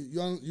I'm,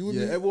 you with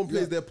me? everyone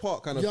plays their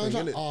part kind of You thing,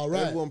 understand? innit? All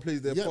right. Everyone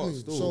plays their Get part me?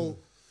 still. So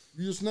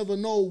you just never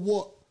know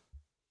what,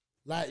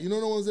 like, you know,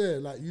 no one's there.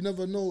 Like, you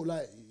never know,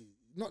 like,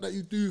 not that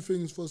you do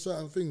things for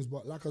certain things,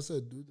 but like I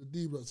said, the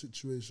D-Block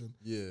situation,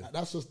 like,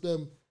 that's just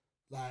them,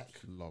 like,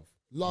 love.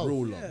 love.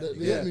 Real love.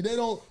 They get me? They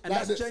don't, And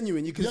that's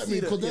genuine. You can get see me?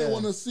 that, Because they yeah.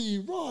 want to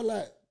see, raw,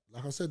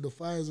 like I said, the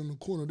fire's in the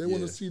corner. They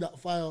want to see that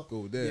fire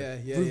Go there.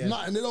 with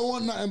nothing. They don't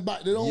want nothing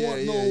back. They don't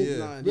want no.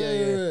 Nah,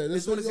 They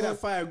just want to see that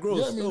fire grow.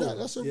 Get me? still.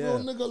 That's a Yeah. real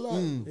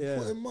nigga, like,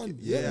 putting money.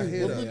 Yeah, Get me? I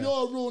hear But that. if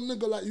you're a real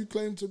nigga like you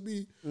claim to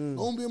be,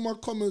 don't be in my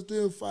comments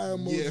doing fire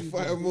emoji. Yeah,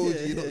 fire bro.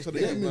 emoji. You're not trying to Get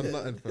get me? man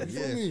nothing, fam. You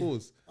Yeah, feel me? of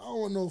course. I don't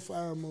want no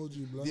fire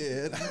emoji, blood.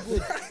 Yeah,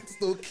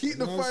 still keep the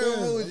You know what fire I'm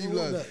saying? I emoji, don't want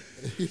blood.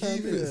 that. You know what I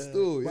Keep mean? it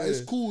still, But yeah.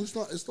 it's cool.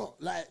 It's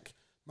not like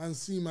man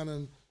see man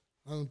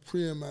and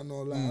pray man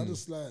or like I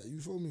just like,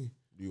 you feel me?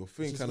 Your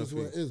thing It's kind of just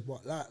what thing. it is.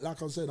 But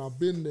like I said, I've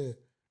been there,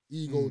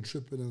 ego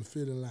tripping and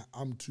feeling like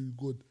I'm too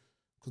good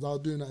because I was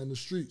doing that in the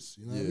streets.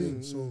 You know what I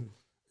mean? So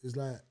it's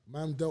like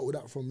man dealt with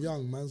that from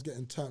young. Man's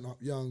getting turned up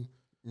young,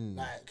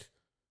 like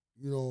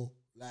you know,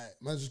 like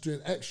man's just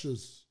doing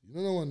extras. You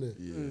know, no one there.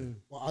 Yeah.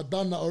 But I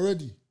done that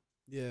already.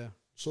 Yeah.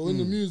 So in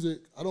the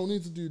music, I don't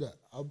need to do that.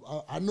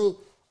 I know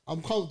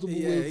I'm comfortable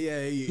with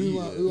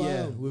who I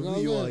am. With You know who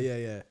what you I are, mean?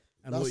 yeah.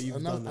 And what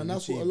you've done. and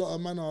that's what a lot of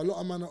men are. A lot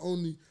of men are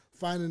only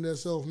finding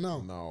themselves now.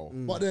 No.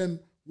 But then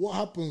what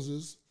happens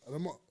is, and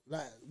I'm not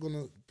like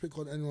gonna pick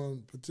on anyone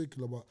in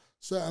particular, but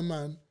certain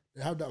man,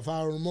 they have that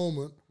viral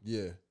moment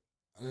Yeah.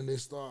 and then they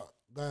start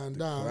going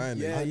down.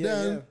 grinding. Yeah, and yeah,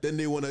 then, yeah.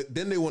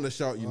 Then they wanna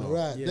shout, you know. all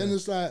right, Yeah. then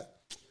it's like,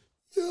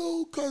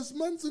 yo, cuz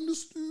man's in the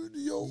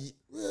studio.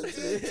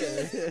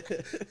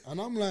 And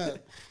I'm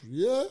like,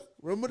 yeah.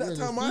 Remember You're that in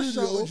the time I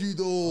studio. shouted you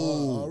though?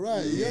 All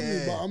right, you get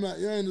me? But I'm like,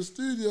 you're in the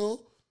studio.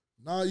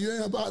 Nah, you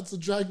ain't about to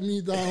drag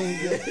me down.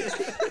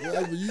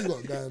 Whatever you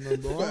got going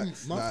on, bro.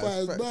 My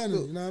fire's burning,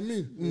 still. you know what I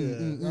mean? You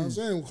know what I'm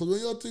saying? Because when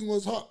your thing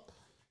was hot,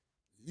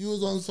 you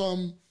was on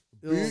some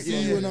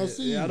see you when I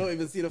see you. I don't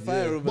even see the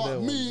fire over But there.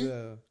 me-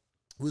 yeah.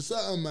 With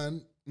certain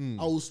man,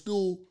 I will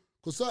still,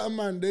 because certain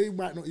man, they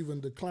might not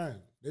even decline.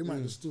 They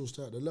might just still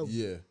stay at the level.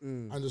 Yeah.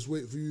 And just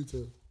wait for you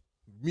to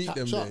Meet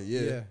them Catch up. there,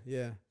 yeah. Yeah,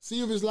 yeah,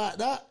 see if it's like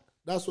that.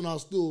 That's when I'll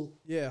still,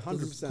 yeah, 100%.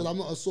 because I'm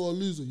not a sore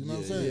loser, you know what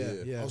I'm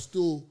saying? yeah. I'll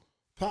still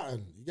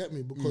pattern, you get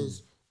me?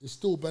 Because it's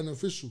still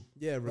beneficial.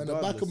 Yeah, In the back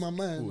regardless. of my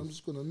mind, I'm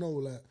just gonna know,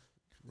 like,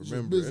 it's just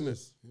Remember it,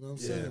 business. You know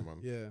what I'm Yeah, saying? man.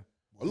 Yeah,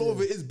 A lot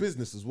of it is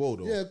business as well,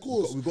 though. Yeah, of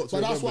course. We've got to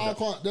but that's remember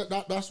why that. I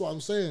can't. That's what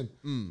I'm saying.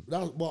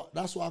 But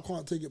that's why I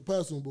can't take it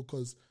personal,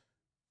 because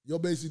you're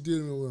basically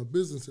dealing with a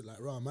business. It's like,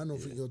 right, man, I don't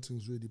think your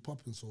thing's really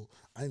popping, so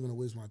I ain't gonna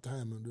waste my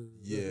time.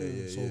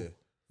 And so,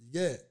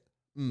 yeah.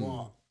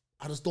 But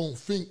I just don't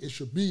think it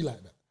should be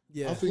like that.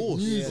 Yeah, I think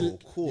course, music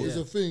of course. is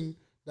a thing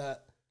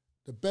that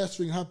the best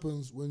thing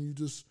happens when you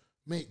just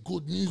make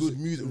good music. Good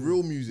music,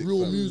 real music.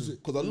 Real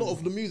music. Because a lot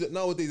of the music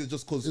nowadays is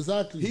just because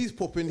Exactly. he's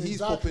popping, he's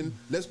Exactly. popping.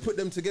 Let's put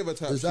them together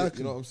type shit.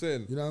 You know what I'm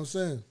saying? You know what I'm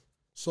saying?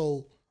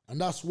 So, and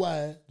that's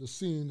why the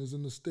scene is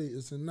in the state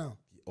it's in now.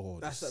 Oh,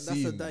 that's the that's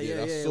scene, that's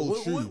that's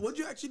so true. What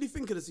do you actually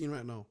think of the scene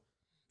right now?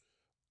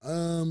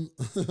 Um,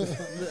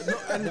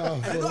 And it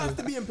don't have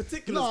to be in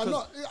particular.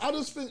 no, I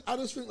just think,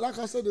 like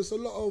I said, there's a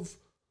lot of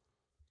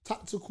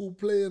tactical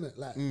play in it.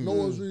 Like no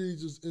one's really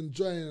just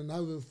enjoying and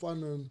having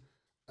fun,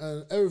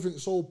 and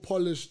everything's so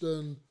polished,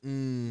 and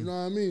you know what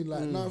I mean.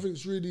 Like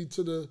nothing's really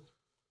to the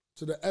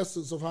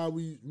essence of how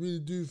we really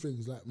do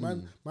things. Like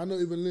man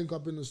don't even link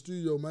up in the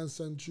studio. Man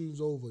send tunes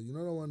over. You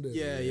know that one day.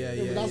 Yeah,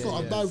 But that's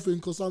not a bad thing,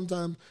 because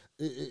sometimes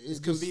it's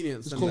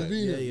convenience, It's isn't it?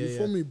 convenient. Yeah, You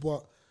feel me?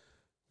 But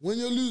when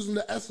you're losing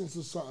the essence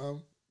of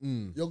something,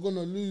 you're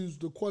gonna lose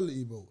the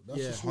quality, bro. That's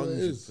Yeah, just what it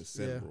is.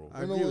 100%, bro.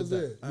 I You know agree what's with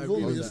there? that. I You feel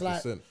agree me? with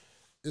that.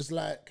 It's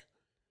like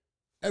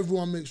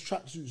everyone makes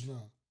tracksuits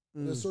now.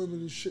 There's so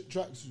many shit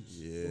tracksuits.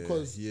 Yeah,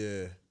 Because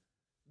yeah.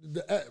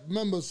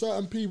 remember,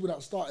 certain people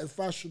that started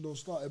fashion or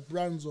started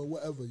brands or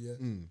whatever,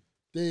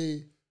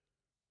 they,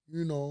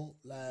 you know,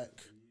 like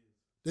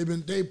they Yeah.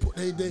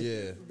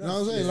 you know what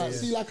I'm saying? Like,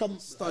 see, like a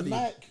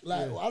Nike,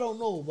 like I don't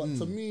know, but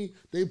to me,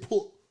 they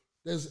put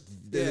there's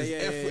effort in.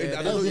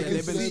 I yeah, don't know. You yeah, can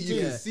yeah, see. You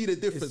yeah. can see the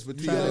difference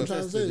between. you know what I'm them.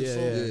 trying to say. Yeah,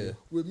 So yeah.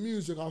 with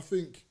music, I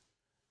think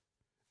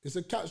it's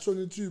a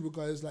catch-22,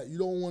 because it's like you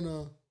don't want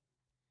to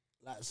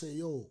like say,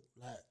 yo,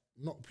 like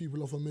knock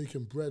people off of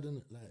making bread,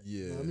 innit? Like,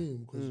 you know what I mean?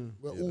 Because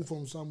we're all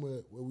from somewhere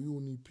where we all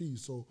need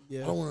peace. So I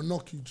don't want to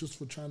knock you just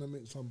for trying to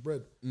make some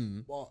bread.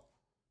 But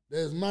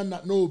there's man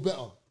that know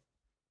better.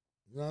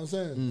 You know what I'm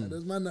saying? Like,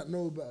 there's man that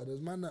know better. There's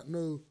man that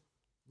know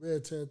where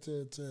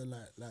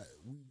like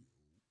we.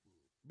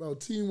 Bro,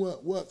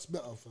 teamwork works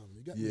better, fam.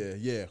 You get me?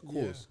 Yeah, of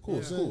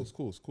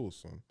course,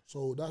 son.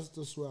 So that's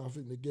just where I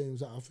think the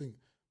game's at. I think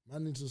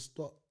man needs to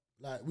stop.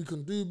 Like, we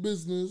can do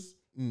business,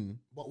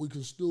 but we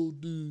can still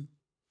do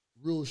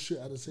real shit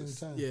at the same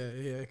time. Yeah.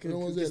 You know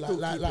what I'm saying?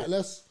 Like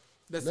let's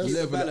keep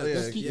the balance.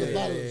 Let's keep the Yeah,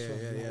 balance. yeah, fam.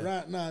 yeah, Like, yeah.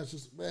 right now, it's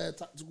just bare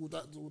tactical. You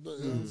know what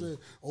I'm saying?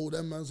 Oh,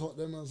 them man's hot,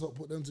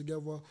 put them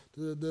together.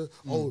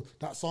 Oh,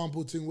 that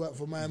sample thing worked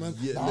for my man.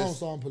 Yeah, Now I'm let's-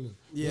 sampling.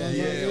 Yeah, You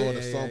know what I'm saying? All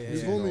the samples. You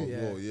feel me?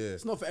 Yeah.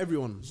 It's not for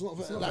everyone. It's not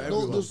for, not like, for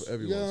don't everyone. just, For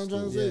everyone you know what I'm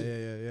trying to still.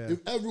 say? Yeah. If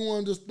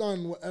everyone just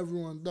done what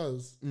everyone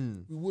does,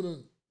 we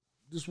wouldn't.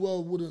 This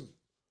world wouldn't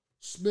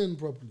spin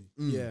properly.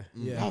 Yeah.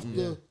 You have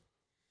to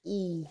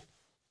all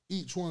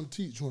each one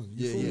teach one.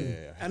 You Yeah, feel me?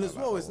 yeah. And as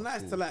well, it's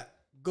nice to like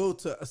go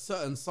to a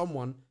certain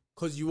someone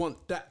because you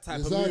want that type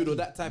of Exactly. mood or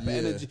that type of Yeah.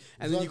 energy,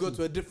 and then you go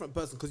Exactly. to a different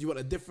person because you want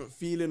a different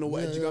feeling or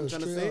whatever. Yeah, You know what I'm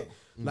yeah, trying to straight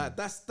say? Like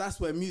that's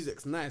where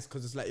music's nice,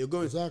 because it's like you're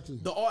going. Exactly.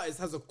 The artist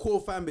has a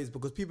core fan base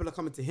because people are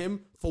coming to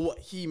him for what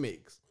he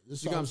makes.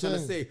 That's You know what I'm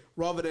trying to say?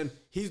 Rather than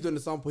he's doing the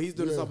sample, he's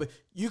doing the Yeah. sample.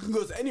 You can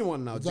go to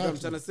anyone now. Do you know what I'm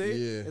trying Exactly. to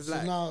say? Yeah. It's So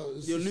like now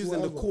it's you're just losing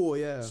the whatever. core.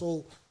 Yeah.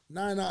 So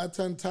 9 out of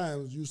 10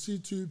 times you see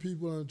two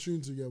people on a tune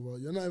together,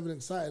 you're not even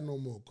excited no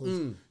more,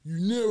 because you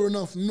near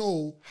enough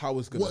know How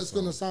it's gonna what it's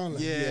gonna sound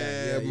like.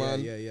 Yeah,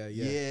 man. Yeah.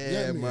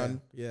 Get me?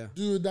 man. Yeah.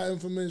 Do with that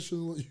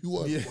information what you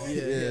want. Yeah, bro.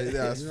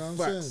 that's You know what I'm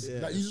facts. saying?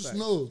 Yeah, like, you it's just facts.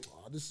 know,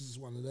 this is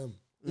one of them.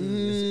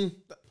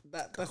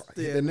 That's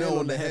Hit the nail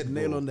on the head.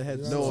 Nail on the head.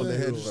 You know No, what on I'm the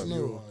saying? head, You just fam.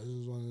 know, this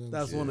is one of them.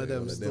 That's one of them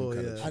one of them still.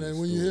 kind of Yeah. And then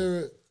when you hear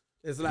it,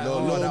 It's like Lo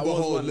and that was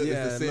behold, one. it's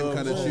Yeah, the same lo and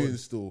kind of behold. tune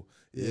still.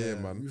 Yeah,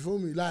 man. you feel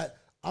me? Like,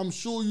 I'm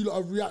sure you lot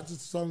have reacted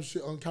to some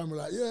shit on camera,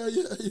 like, yeah. And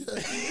then, you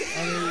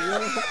know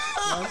what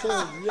I'm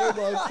saying? Yeah,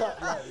 but I'm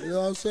tap, like, you know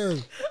what I'm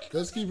saying?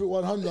 Let's keep it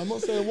 100. I'm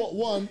not saying what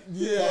one.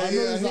 Yeah, but I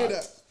know I it's hear like,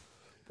 that.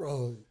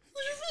 bro,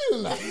 what you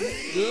feeling like? You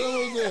know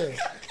what I'm saying?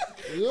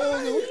 You know what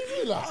I'm saying? What you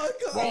feel like?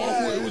 Bro, I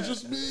thought it was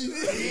just me.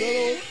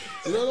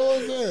 You know what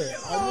I'm saying?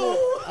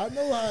 I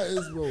know how it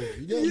is, bro.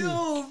 You get me?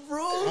 Yo,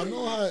 bro. I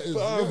know how it is. You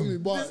get me?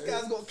 But This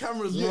guy's got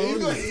cameras, Yeah,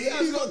 bro.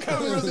 he's got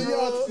cameras in your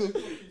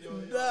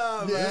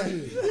Nah, Yeah,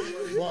 man.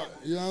 but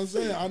you know what I'm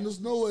saying? I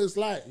just know what it's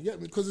like. You get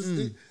me? Because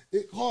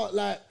it can't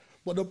like.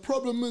 But the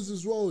problem is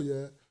as well,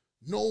 yeah.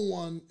 No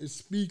one is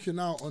speaking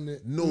out on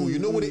it. No, you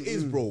know what it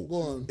is, bro? Go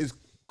on. It's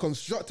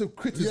constructive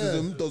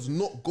criticism does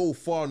not go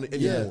far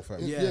anymore, fam.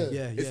 Yeah, Yeah.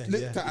 yeah, It's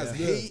looked at as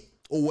hate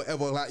or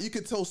whatever. Like you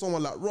could tell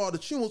someone like, "Raw, the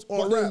tune was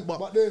alright,"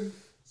 But then,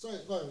 sorry,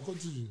 go on,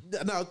 continue.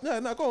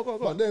 no, go on.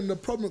 But then the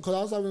problem, because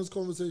I was having this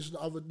conversation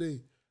the other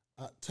day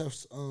at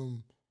Tef's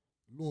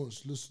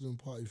launch listening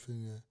party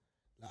thing, yeah.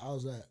 Like I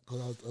was like,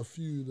 because a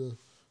few of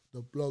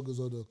the bloggers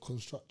or the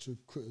constructive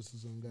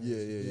criticism guys.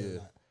 Yeah.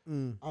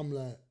 Like, I'm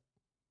like,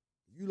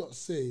 you lot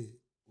say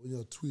when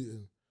you're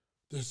tweeting,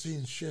 they're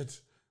seeing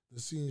shit.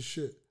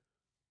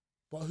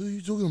 But who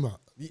you talking about?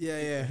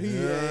 Yeah.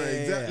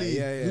 Exactly.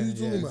 Yeah. Who you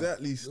talking about?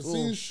 Exactly. They're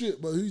seeing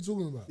shit, but who you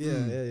talking about?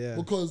 Yeah.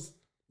 Because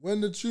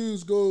when the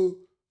tunes go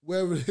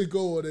wherever they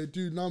go or they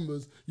do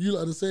numbers, you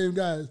lot are the same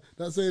guys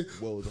that say,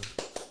 Well done.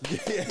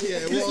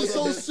 this well is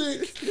so done.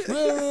 sick.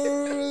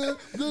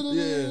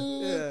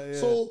 Yeah.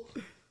 So,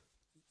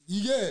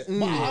 you get it.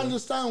 But I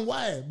understand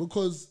why.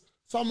 Because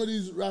some of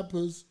these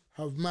rappers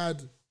have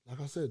mad,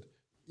 like I said,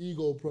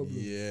 ego problems.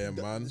 Yeah,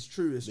 man. It's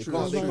true. They True.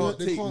 can't, they They can't can't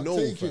take take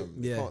no, it.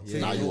 fam. They Yeah, can't yeah.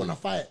 take Now no. you want to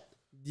fight.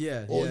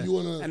 Yeah, Or yeah. you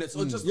wanna- and it's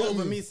just Yeah,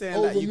 over me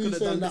saying that you could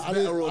have done this I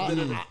better or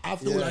didn't. I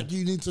feel Yeah. like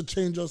you need to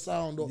change your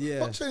sound. Or, Yeah.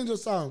 Not change your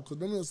sound, because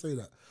let me not say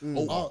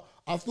that.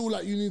 I feel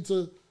like you need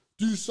to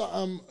do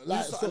something,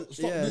 like something,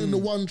 stop yeah. doing the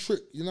one trick,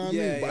 you know what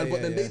Yeah, I mean? yeah.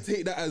 But then they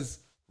take that as,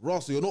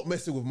 Russell, you're not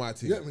messing with my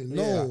team. Get me?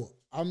 No,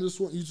 I'm just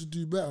want you to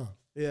do better.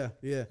 Yeah.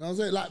 You know what I'm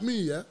saying? Like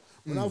me, yeah?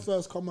 When I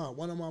first come out,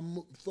 one of my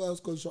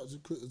first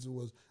constructive criticism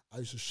was I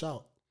used to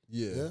shout.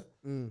 Yeah. Yeah?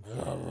 You know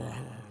what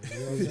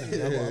I'm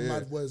saying? I got a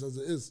mad voice as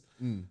it is.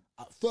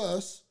 At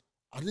first,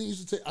 I didn't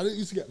used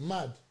to get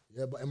mad,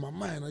 yeah, but in my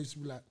mind I used to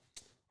be like,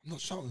 I'm not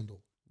shouting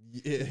though.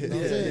 Yeah. You know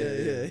what I'm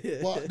saying? Yeah.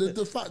 But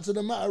the fact of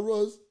the matter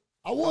was,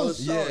 I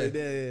was shouting, shouting.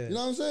 yeah. You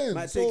know what I'm saying?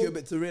 Might take you a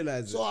bit to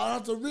realize So it. I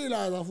had to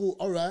realize, I thought,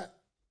 all right,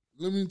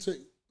 you know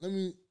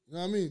what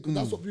I mean? Because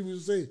that's what people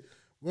say.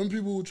 When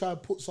people will try to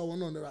put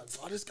someone on, they're like,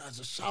 oh, this guy's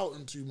just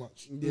shouting too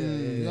much. Yeah,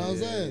 You know what I'm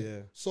saying? yeah.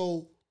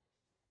 So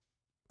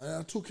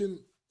I took it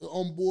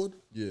on board,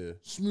 Yeah.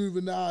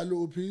 smoothing that out a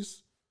little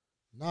piece.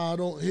 Now I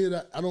don't hear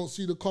that. I don't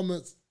see the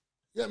comments.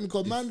 Yeah,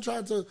 because man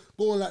try to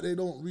go on like they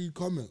don't read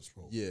comments,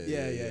 bro.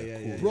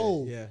 Yeah.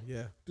 Bro.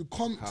 Yeah.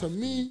 To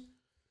me,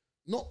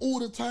 not all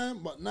the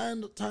time, but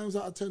 9 times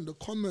out of 10, the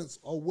comments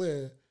are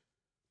where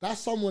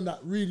that's someone that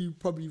really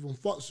probably even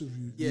fucks with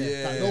you.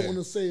 Yeah. That don't want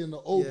to say in the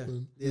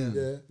open.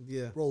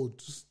 Yeah. Bro,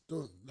 just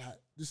don't, like,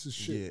 this is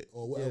shit Yeah.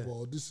 or whatever, Yeah.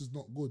 or this is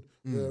not good.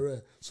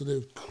 Rare. So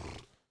they,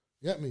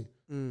 get me?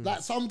 Like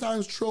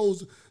sometimes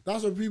trolls,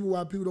 that's why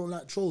people don't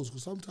like trolls,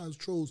 because sometimes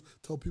trolls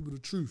tell people the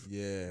truth.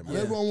 Yeah, man. And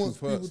everyone wants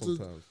Truth hurts people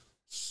to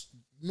sometimes.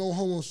 no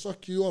homo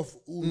suck you off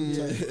all the time. You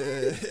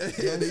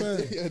know what I'm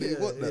saying? Yeah, they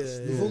want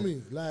that. You feel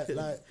me?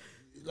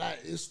 Like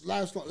it's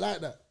life's not like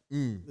that.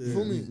 You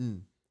feel me?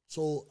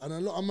 So, and a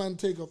lot of men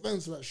take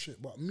offense to that shit,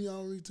 but me, I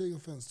don't really take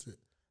offense to it.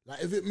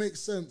 Like if it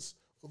makes sense,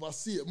 if I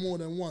see it more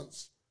than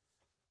once,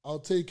 I'll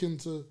take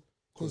into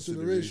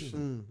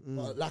consideration.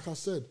 But like I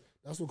said,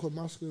 that's because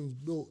masculine's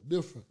built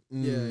different.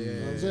 Yeah. You know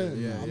what I'm saying?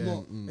 Yeah. I'm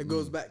not. It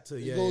goes back to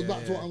It goes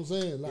back to what I'm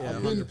saying. Like Yeah,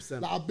 I've been,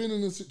 100%. I've been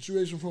in a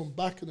situation from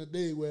back in the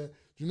day where,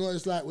 you know,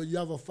 it's like when you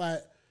have a fight,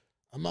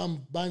 a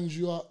man bangs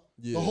you up,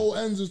 Yeah. the whole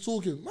ends is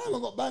talking. Man, I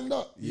got banged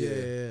up.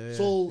 Yeah.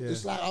 So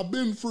it's like I've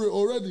been through it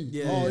already.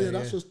 Yeah,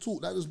 That's just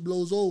talk. That just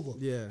blows over.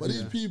 Yeah, But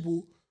these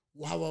people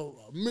will have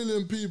a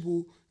million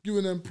people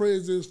giving them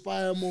praises,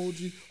 fire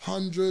emoji,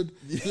 100,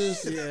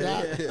 this,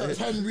 that.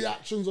 10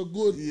 reactions are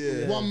good.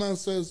 Yeah. One man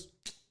says,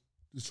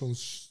 this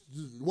one's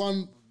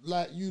one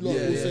like you lot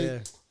will say,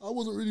 I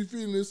wasn't really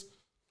feeling this.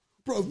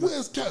 Bro,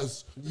 where's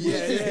Kez?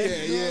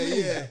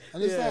 Yeah.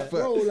 And it's like,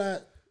 bro,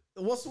 like,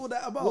 What's all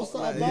that about? what's that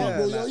Like, about,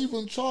 bro? like- you're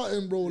even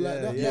charting, bro.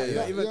 Like that. yeah. You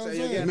know Even what I'm you're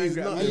saying? getting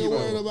angry at And me, you're bro.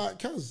 worried about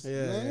Kez. you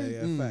know what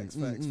I mean? Facts.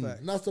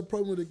 And that's the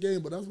problem with the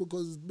game, but that's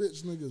because it's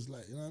bitch niggas,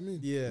 like, you know what I mean?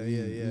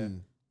 Yeah.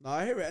 No,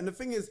 I hear it. And the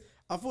thing is,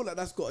 I feel like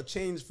that's got to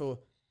change for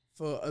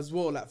as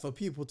well, like for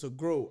people to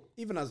grow,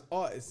 even as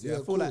artists. Yeah, Yeah, I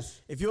of feel like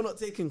course. if you're not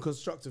taking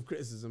constructive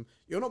criticism,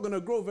 you're not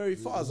gonna grow very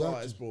far as an exactly.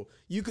 artist, bro.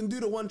 You can do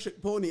the one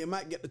trick pony, it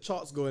might get the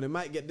charts going, it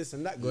might get this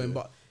and that going,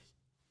 but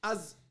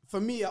as for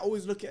me, I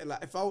always look at it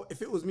like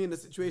if it was me in the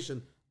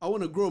situation, I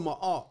want to grow my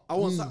art. I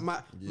want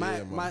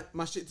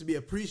my shit to be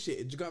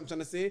appreciated. Do you get what I'm trying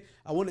to say?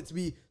 I want it to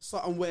be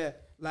something where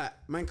like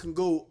man can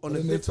go on a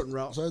Then they different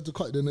route. Sorry to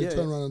cut, then they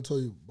turn around and tell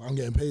you, I'm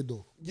getting paid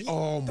though.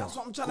 That's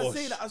what I'm trying to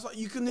say. That's what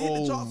you can hit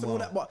the charts and all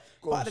that, but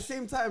at the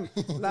same time,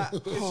 like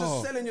it's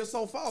just selling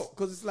yourself out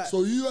because it's like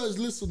So you as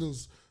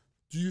listeners,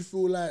 do you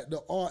feel like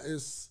the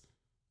artists,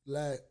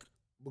 like,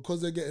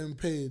 because they're getting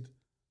paid,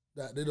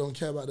 that they don't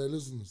care about their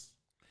listeners?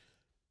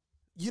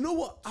 you know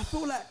what? I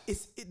feel like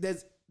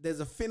there's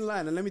a thin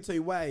line, and let me tell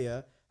you why. Yeah,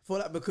 I feel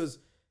like because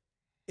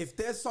if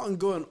there's something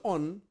going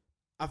on,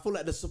 I feel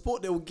like the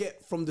support they will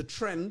get from the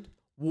trend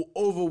will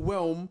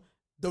overwhelm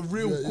the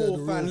real Yeah, core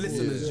the fan real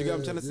listeners. core, You get what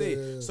I'm trying to say?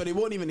 yeah. So they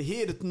won't even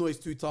hear the noise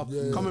too tough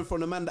coming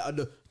from the man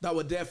that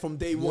were there from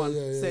day one,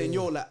 saying,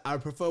 "Yo, like I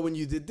prefer when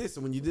you did this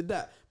and when you did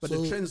that." But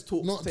So, the trends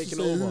talk not taking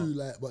to say over. Who,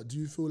 like, but do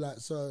you feel like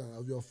certain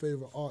of your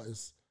favorite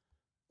artists,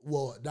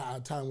 well, that at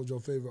a time was your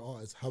favorite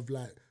artists, have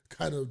like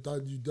kind of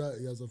done you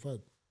dirty as a fan?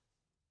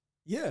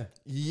 Yeah.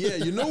 Yeah,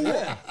 you know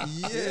what?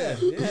 Yeah.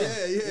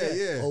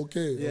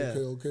 Okay.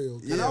 Yeah. Okay.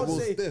 And Yeah, I would well,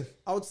 say, Steph.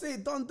 I would say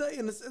done dirty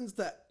in the sense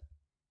that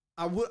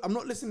I'm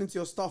not listening to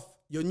your stuff,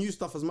 your new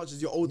stuff as much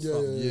as your old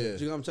stuff. yeah.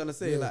 Do you know what I'm trying to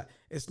say? Yeah. Like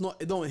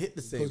it don't hit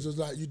the same. Because it's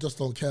like you just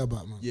don't care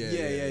about man.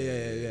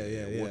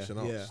 Yeah. Washing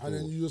up. Yeah. And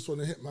then you just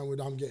want to hit man with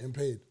I'm getting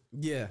paid.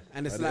 Yeah,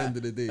 and it's At the like end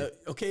of the day.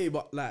 okay,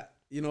 but like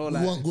you know, We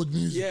like want good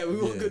music. Yeah, we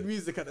want Yeah. good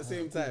music at the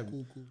same time.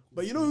 Cool.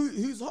 But you know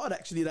who's hard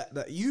actually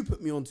that you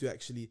put me onto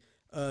actually,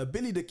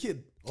 Billy the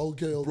Kid.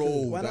 Okay.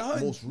 Bro, When that I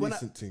heard, most when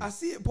recent thing. I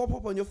see it pop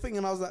up on your thing,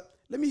 and I was like,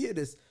 let me hear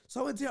this.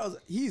 So I went to hear, I was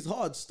like, he's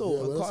hard still. Yeah,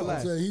 I well, that's can't what I'm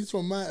lie. saying. He's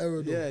from my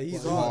era though. Yeah,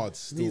 he's But hard.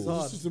 still. He's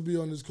hard. Just to be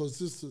on his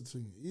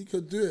consistency. He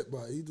could do it,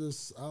 but he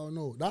just, I don't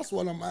know. That's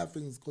one of my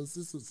things,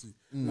 consistency.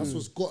 That's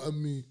what's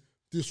gotten me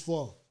this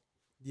far.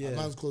 Yeah. A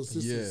man's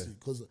consistency.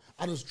 Because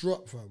I just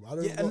dropped, fam. I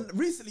don't Yeah, and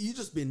recently you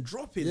just been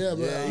dropping. Yeah, but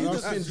you that's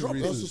just been actually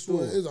dropping. That's just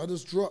what it is. I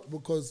just dropped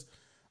because,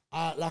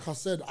 like I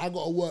said, I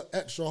got to work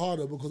extra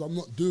harder because I'm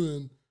not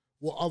doing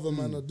what other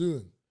men are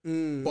doing.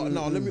 But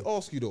now, let me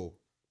ask you though.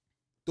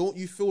 Don't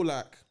you feel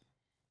like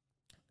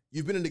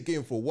you've been in the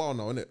game for a while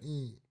now,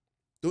 innit?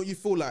 Don't you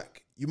feel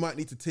like you might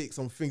need to take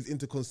some things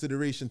into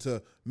consideration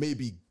to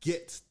maybe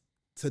get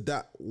to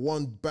that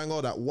one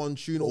banger, that one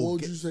tune, What or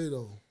would get, you say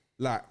though?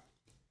 like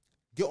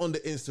get on the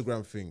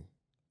Instagram thing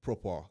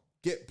proper,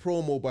 get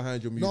promo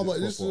behind your music. No, but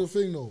proper. this is the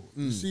thing though.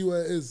 You see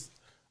where it is.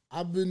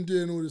 I've been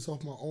doing all this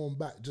off my own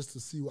back just to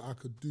see what I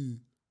could do.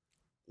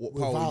 What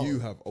power without you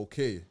it. have?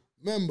 Okay,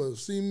 Remember,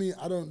 see me,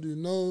 I don't do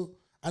no.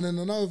 And then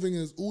another thing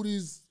is all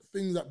these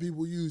things that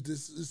people use,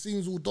 it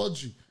seems all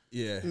dodgy.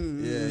 yeah.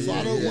 So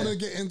I don't want to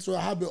get into a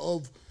habit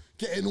of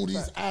getting all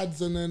these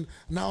ads and then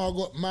now I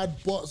got mad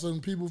bots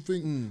and people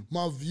think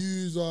my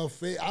views are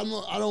fake. I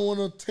don't want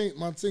to taint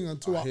my thing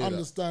until I hear that.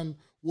 understand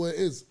what it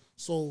is.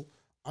 So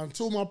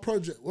until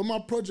when my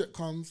project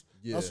comes,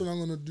 that's Yeah. when I'm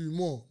gonna do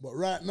more. But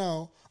right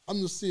now, I'm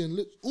just seeing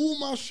all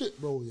my shit,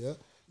 bro. Yeah,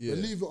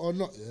 believe it or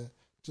not, yeah,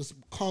 just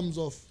comes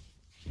off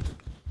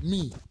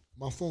me,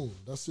 my phone.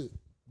 That's it.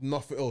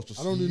 Nothing else.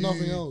 Just I don't do you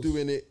nothing else.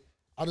 Doing it.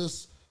 I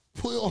just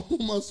put it on all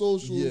my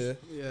socials.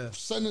 Yeah.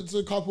 Send it to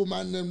a couple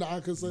man them that I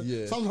can send.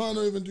 Yeah. Sometimes I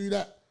don't even do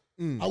that.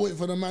 I wait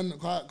for the man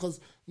because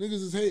niggas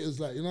is haters,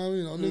 like, you know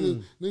what I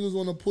mean? Or niggas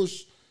want to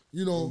push,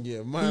 you know,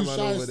 Yeah, my who's man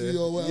over shiesty there.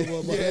 or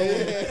whatever.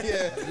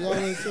 But you know what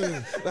I'm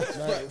saying?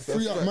 Like,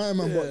 free up my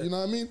man, but you know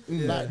what I mean?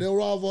 Like they'll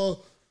rather.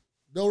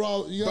 You know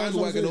what I'm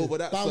Bandwagon saying? over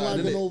that side,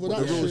 Bandwagon innit? over But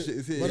that the real shit. shit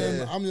is here, But then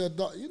yeah. I'm your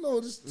dog. You know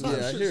this type Yeah, I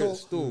of shit. hear it So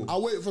still. I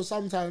wait for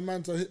sometime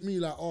man to hit me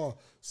like, oh,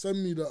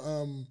 send me the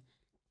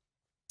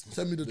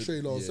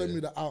trailer or send me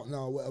the out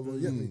now, whatever. You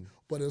get me?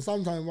 But then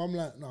sometimes I'm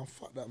like, nah,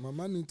 fuck that, man.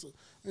 I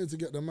need to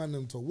get the man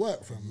them to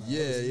work from. Like, Yeah,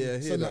 obviously, yeah, I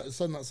hear send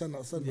that. Send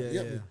that. Yeah, You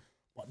get me? yeah.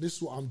 But this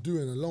is what I'm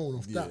doing alone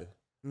off Yeah. that.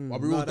 I'll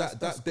be real, No, that's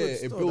that good there,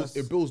 still,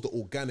 it builds the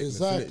organicness,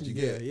 Exactly. innit? You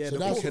get it? Yeah, So the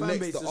that's whole fan connects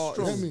base the is artist.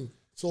 You strong. get me?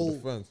 the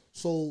fans.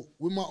 So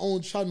with my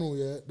own channel,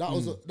 yeah, that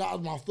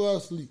was my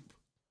first leap.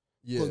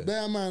 Yeah. Because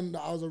Bear Man that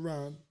I was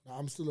around, that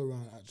I'm still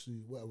around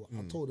actually, whatever.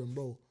 I told him,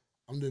 bro,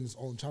 I'm doing this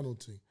own channel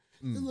thing.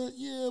 He's like,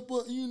 yeah,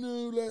 but you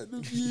know, like the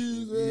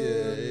views.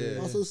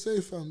 Yeah. I said,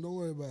 safe fam, don't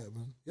worry about it,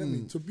 man. Get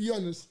me? To be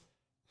honest,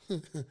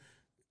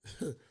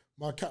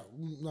 my cat,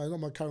 no, not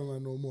my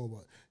cameraman no more,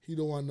 but he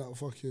the one that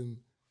fucking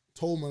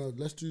told me,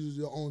 let's do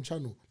your own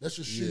channel. Let's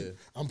just shoot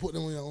and put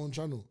them on your own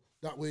channel.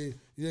 That way,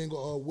 you ain't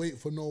got to wait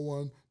for no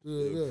one.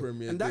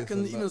 Premiere And that this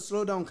can even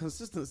slow down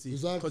consistency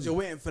Exactly. because you're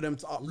waiting for them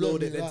to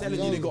upload it. They're telling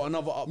you they got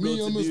another upload Me,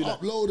 to I'm do just that.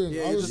 uploading.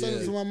 Yeah, I you just send it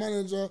yeah. to my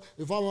manager.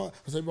 If I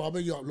say, bro, I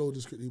beg you upload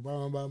this quickly. Bam,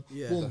 bam, bam.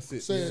 Yeah. Boom. That's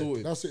it. Say it.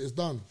 Sorted. That's it. It's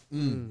done. Get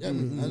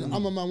me? And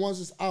I'm a man. Once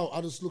it's out,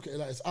 I just look at it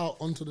like it's out.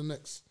 On to the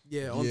next.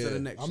 Yeah, on to Yeah. the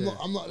next.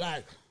 I'm not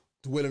like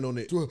Dwelling on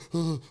it.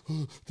 the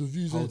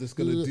views. How's this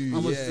gonna do?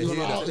 I'm Yeah, it's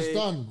hear out. that. It's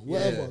done.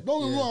 Whatever. Yeah.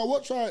 Don't get me wrong. I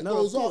watch how it No,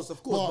 goes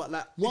of course, up. but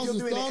like if once you're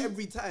it's doing done, it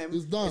every time,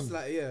 it's done. It's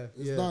like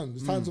It's done.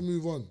 It's time to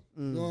move on.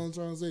 You know what I'm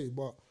trying to say?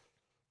 But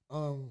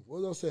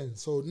what was I saying?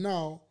 So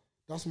now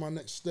that's my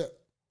next step.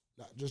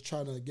 Like just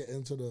trying to get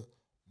into the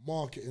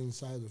marketing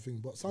side of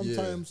things. But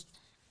sometimes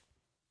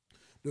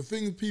the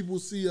things people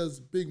see as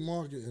big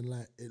marketing,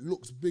 like it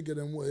looks bigger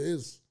than what it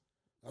is.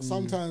 Like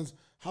sometimes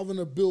having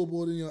a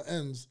billboard in your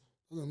ends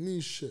doesn't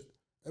mean shit.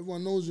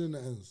 Everyone knows you in the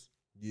ends.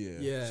 Yeah.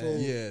 Yeah. So-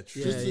 Yeah,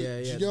 true. Yeah, Just to- yeah,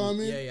 do yeah. you get what I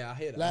mean? Yeah, I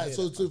hear that. Like I hear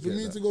so, that. for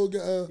me to go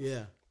get a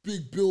Yeah.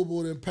 big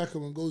billboard in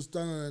Peckham and go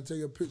stand on it and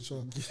take a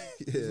picture,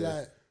 it's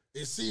like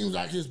it seems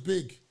like it's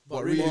big,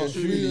 But really and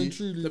really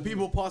truly, the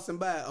people passing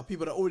by are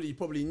people that already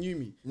probably knew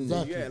me.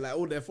 Exactly. Yeah, like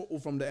all their football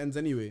from the ends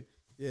anyway.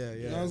 Yeah, yeah.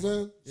 You know what I'm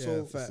saying? Yeah,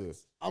 So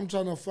facts. I'm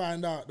trying to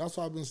find out. That's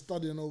why I've been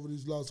studying over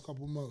these last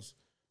couple months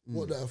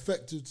what the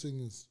effective thing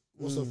is.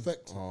 What's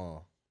effective?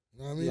 Oh. You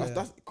know what I mean? Yeah.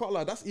 That's can't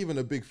lie. That's even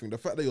a big thing. The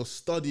fact that you're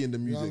studying the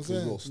You know what I'm music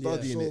as well, saying?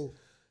 studying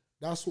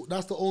it. So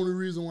that's the only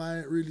reason why I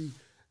ain't really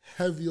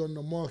heavy on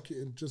the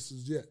marketing just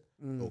as yet.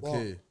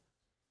 Okay.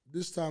 But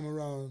this time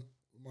around,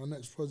 my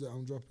next project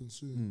I'm dropping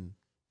soon.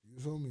 You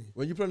feel me?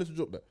 When you planning to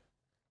drop that?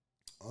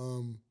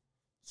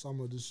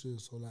 Summer this year,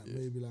 so like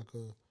maybe like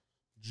a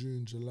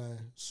June, July,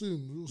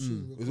 soon, real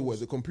soon. Is it what?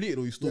 Is it completed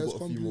or you still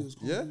got a few more? It's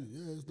Yeah. complete.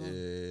 Yeah, it's done.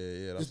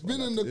 Yeah. It's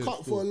been in the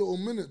cut for a little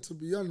minute, to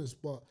be honest,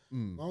 but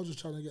I was just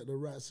trying to get the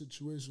right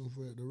situation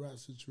for it. The right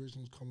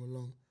situation's come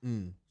along.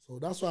 So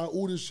that's why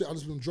all this shit I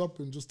just been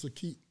dropping just to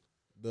keep.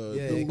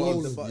 The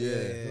rolling. buzz. You know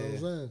what I'm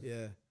saying?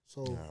 Yeah.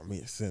 So Nah,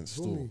 makes sense.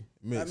 Feel Still,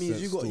 me? That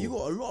means you got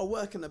a lot of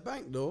work in the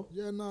bank though.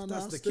 yeah, nah,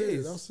 That's that's the it.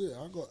 case. That's it.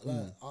 I got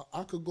like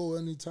I could go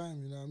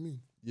anytime. You know what I mean?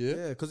 Yeah.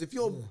 Yeah, because if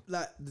you're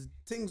like the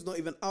thing's not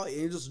even out,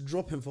 you're just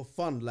dropping for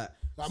fun, like.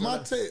 Like so my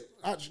that- tape.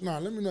 Actually, nah.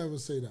 Let me not even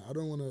say that. I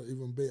don't want to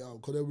even bait out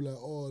because they'll be like,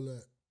 oh,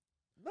 like.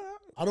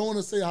 I don't want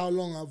to say how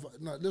long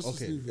I've. No, let's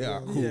just Okay. leave it. Yeah.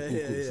 you know Cool. what I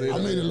mean? Cool. Yeah, Say I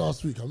that. made it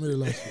last week.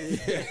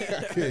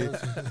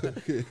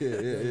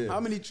 Okay. How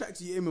many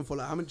tracks are you aiming for?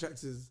 Like, how many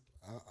tracks is?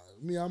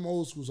 I'm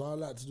old school, so I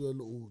like to do a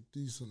little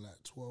decent,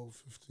 like 12,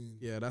 15.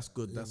 Yeah, that's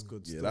good. That's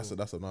good. Yeah, still.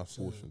 that's a nice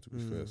portion to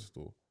be fair.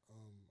 Still. I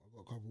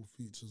got a couple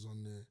features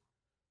on there.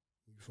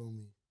 You feel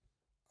me?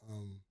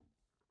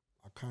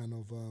 I kind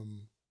of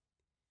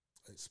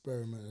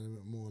experimented a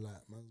bit more. Like,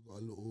 man's got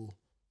a little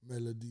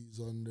melodies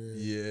on there.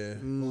 Yeah.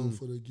 One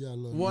for the gal.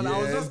 One, I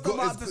was Yeah, just it's got-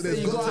 about to it's- say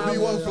there's you got to got be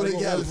one for the I got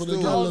gal one for the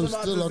still. gal. I was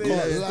about Still, to I say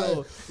can't that lie.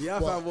 still. Yeah, I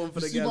But found one for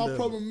you the see, my gal.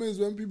 problem is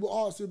when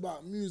people ask me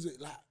about music,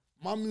 like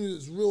my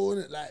music's real,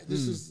 innit? Like this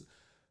is,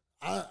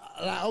 like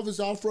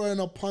obviously I'll throw in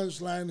a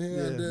punchline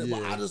here and there,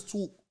 but Yeah. I just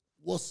talk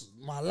what's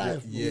my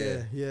life. bro.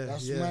 Yeah.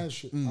 That's my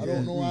shit. I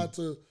don't know how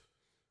to.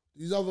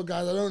 These other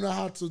guys, I don't know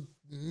how to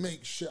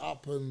make shit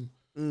up and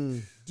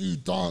do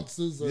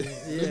dances. And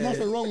there's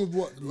nothing wrong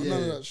with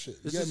none of that shit.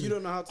 It's get just me? you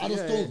don't know how to. I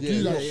just yeah, don't yeah, do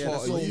yeah, that yeah, shit.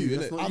 that's So not you. innit?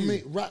 That's not I you.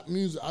 make rap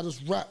music. I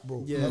just rap,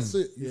 bro. Yeah. That's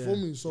it. You Yeah. feel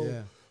me? So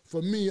Yeah.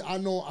 for me, I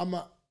know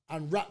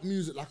and rap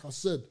music, like I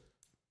said,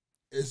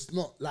 it's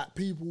not like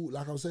people,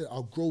 like I said,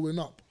 are growing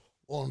up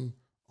on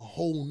a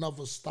whole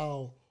nother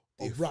style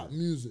of rap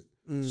music.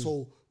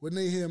 So when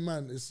they hear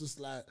man, it's just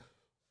like,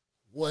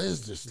 what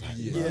is this? Like,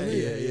 you know what I mean?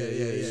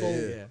 Yeah.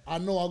 So I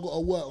know I got to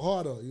work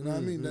harder, you know what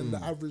I mean, than the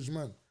average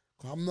man.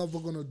 'Cause I'm never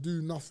gonna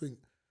do nothing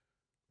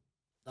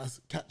that's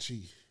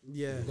catchy.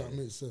 Yeah. If that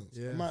makes sense.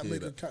 Yeah. I might Yeah,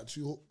 make a that-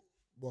 catchy hook,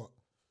 but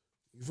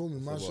you feel me?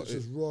 My about shit's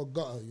just raw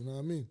gutter, you know what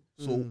I mean?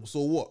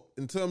 So what?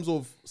 In terms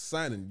of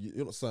signing,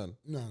 you're not signed.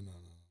 No.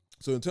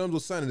 So in terms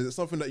of signing, is it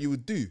something that you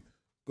would do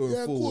going Yeah,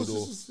 of forward?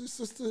 course. It's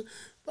just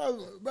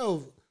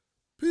bro,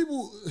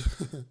 people.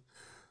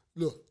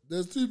 Look,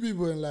 there's two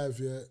people in life.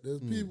 Yeah,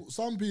 there's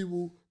some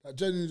people that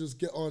genuinely just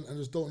get on and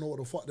just don't know what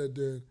the fuck they're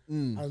doing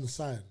and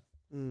sign.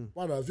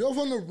 Brother, if you're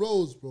from the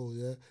roads, bro,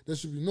 yeah, there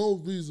should be no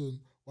reason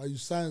why you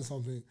sign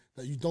something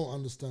that you don't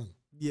understand.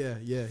 Yeah.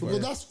 Because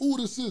that's all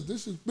this is.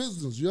 This is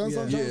business. You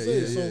understand what I'm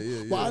trying to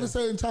say? But at the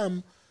same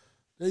time,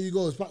 there you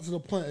go. It's back to the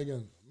point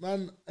again.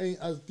 Man ain't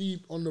as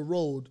deep on the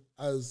road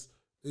as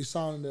they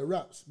sound in their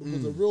raps.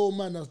 Because a real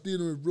man that's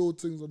dealing with real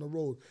things on the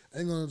road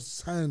ain't gonna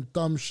sign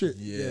dumb shit.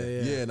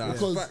 Yeah. Nah,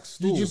 Because facts.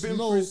 you Still. just been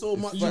know through so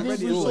much you've been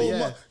already, through though, so yeah.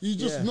 much. You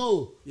just Yeah.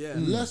 know. Yeah.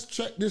 Let's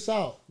check this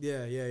out.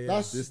 Yeah.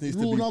 That's This needs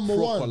rule to be number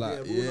proper, one.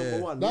 like, rule number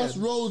one. That's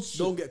yeah. road shit.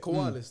 Don't get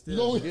koalas. You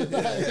don't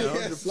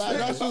like,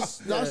 that's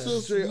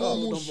just Straight up.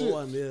 normal number shit.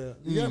 one. Yeah.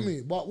 You get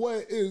me? But what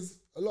it is,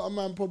 a lot of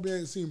man probably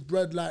ain't seen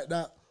bread like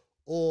that,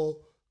 or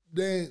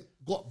they ain't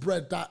got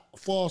bread that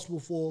fast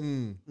before.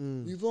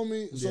 You feel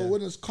me? So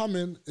when it's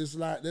coming, it's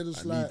like they're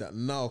just I like, need that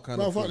now kind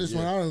bro, of fuck thing. this yeah.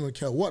 one. I don't even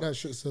care what that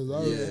shit says.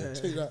 I don't even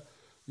take that.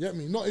 You get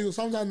me? Not even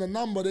sometimes the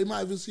number they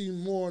might even see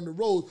more on the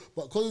road,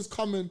 but because it's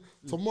coming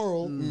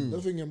tomorrow, they're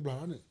thinking, bro,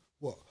 I need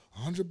what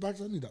 100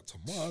 bags? I need that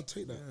tomorrow. I'll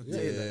take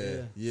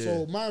that. Yeah.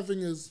 So my thing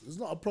is, it's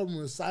not a problem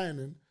with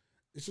signing.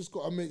 It's just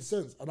got to make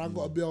sense, and I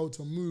got to be able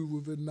to move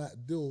within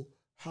that deal.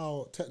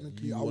 How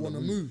technically I want to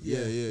move.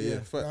 Yeah. You know what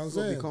I'm Facts. Gotta be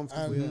saying?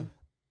 comfortable, And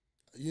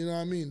you know what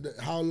I mean?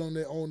 How long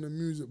they own the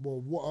music, but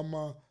what are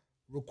my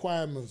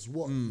requirements?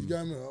 What you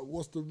get me?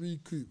 What's the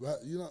recoup?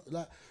 You know,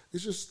 like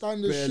it's just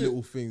standard Bare shit.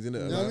 little things,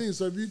 innit? You know what I mean?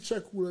 So if you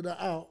check all of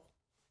that out,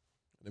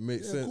 It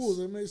makes yeah, sense. of course,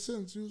 it makes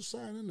sense. You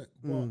sign in it,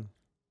 but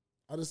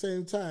at the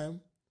same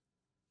time,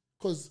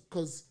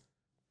 because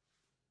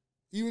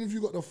even if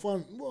you got the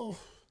fund, well,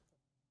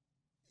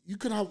 you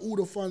can have all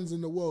the funds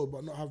in the world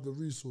but not have the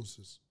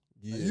resources.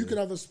 Yeah. Like, you could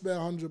have a spare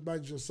 100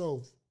 bags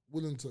yourself,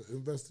 willing to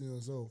invest in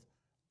yourself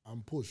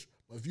and push.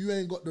 But if you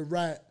ain't got the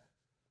right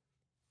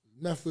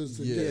methods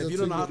to Yeah, get If your you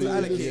don't know how thing to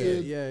allocate listed,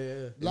 it,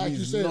 yeah. like you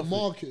means said, nothing.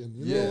 marketing.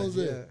 You Yeah, know what I'm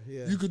saying?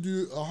 yeah. You could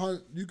do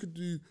 100. You could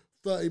do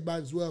 30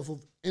 bags worth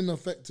of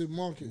ineffective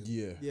marketing.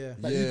 Yeah. Yeah.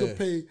 Like you could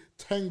pay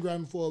 10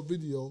 grand for a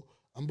video,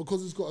 and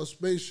because it's got a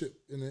spaceship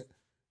in it,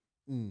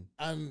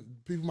 and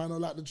people might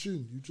not like the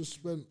tune, you just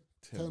spent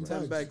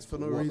 10 bags for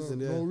no One- reason,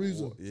 yeah. No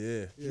reason.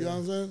 Yeah. You know what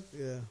I'm saying?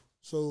 Yeah.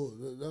 So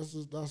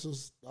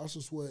that's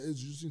just what it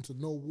is. You just need to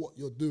know what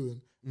you're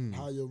doing,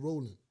 how you're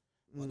rolling.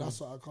 But that's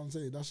what I can't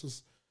say. That's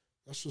just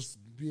that's just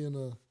being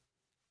a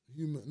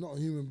human, not a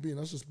human being.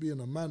 That's just being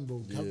a man,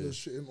 bro. Have your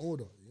shit in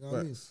order. You know what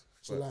I mean?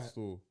 So like,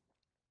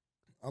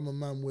 I'm a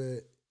man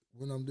where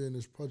when I'm doing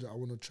this project, I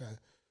want to try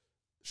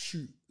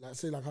shoot. Like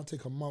say, like I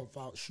take a month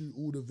out, shoot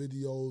all the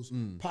videos,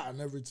 pattern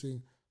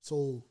everything.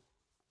 So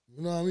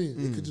you know what I mean?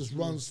 It could just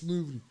run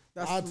smoothly.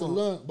 I had to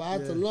learn, but I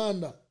had to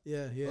learn that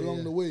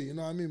along the way. You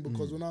know what I mean?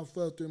 Because when I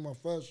first doing my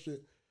first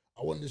shit,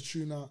 I want this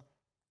tune out.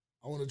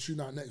 I want to tune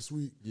out next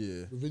week.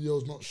 Yeah, the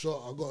video's not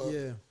shot. I got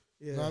to,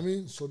 you know what I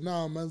mean? So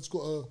now man's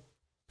got to.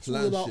 It's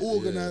all about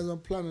organising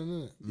and planning,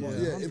 isn't it? Yeah,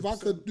 but if I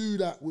could do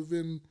that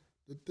within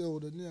the deal,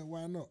 then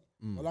why not?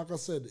 But like I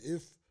said,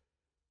 if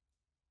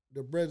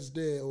the bread's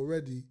there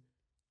already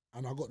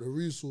and I got the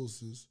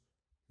reresources,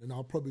 then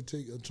I'll probably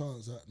take a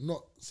chance at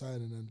not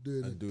signing and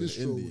doing it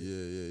distro.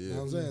 You know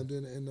what I'm saying?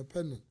 Doing it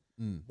independent.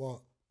 But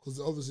because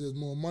obviously there's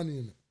more money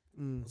in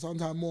it.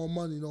 Sometimes more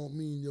money don't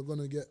mean you're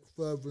gonna get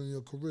further in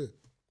your career.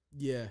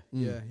 You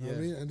know what I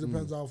mean? And it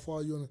depends how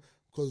far you wanna.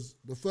 Because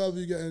the further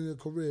you get in your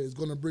career, it's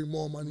gonna bring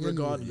more money.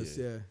 Regardless,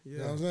 anyway. You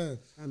know what I'm saying?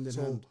 Hand in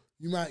so hand.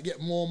 you might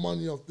get more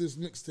money off this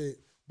mixtape,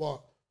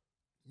 but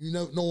you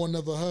know no one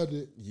never heard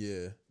it.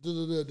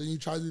 Then you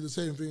try to do the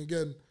same thing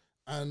again,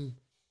 and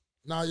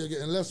now you're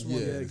getting less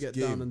money. Get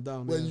down and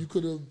down. When you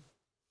could have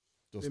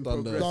just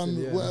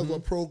done whatever,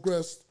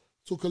 progressed,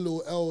 took a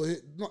little L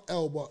hit, not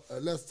L, but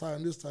less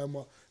time this time,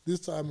 but this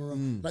time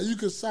around. Like you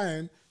could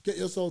sign, get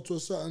yourself to a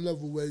certain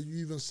level where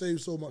you even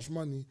save so much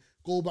money,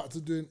 go back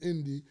to doing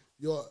indie.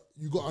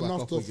 You got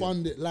enough to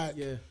fund it, like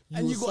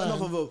and you got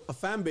enough of a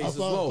fan base as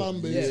well.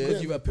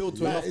 Because you appeal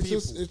to enough people.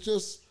 It's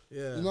just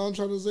you know what I'm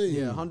trying to say.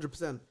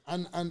 100%.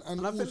 And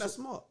I think that's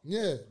smart.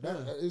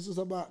 It's just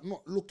about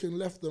not looking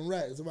left and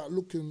right. It's about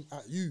looking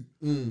at you.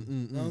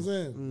 You know what I'm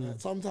saying? Like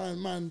sometimes,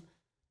 man,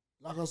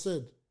 like I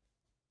said,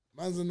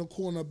 man's in the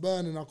corner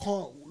burning. I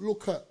can't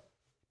look at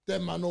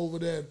them man over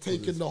there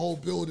taking the whole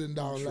building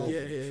down.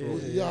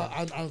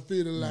 Like, I'm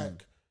feeling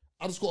like.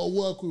 I just got to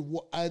work with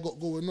what I got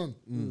going on.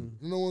 You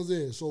know what I'm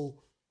saying? So,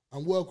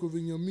 and work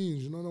within your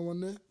means. You know what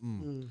I'm there?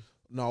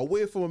 Now,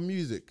 away from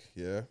music,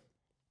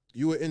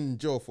 you were in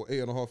jail for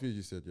 8.5 years,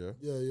 you said,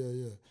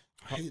 Yeah.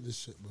 I hate this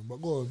shit, man. But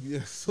go on. Yeah,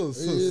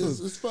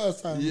 it's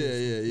first time.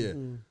 Yeah.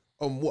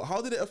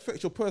 How did it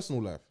affect your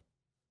personal life?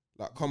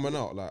 Like, coming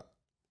out, like...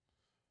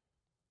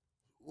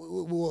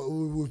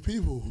 With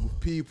people?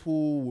 With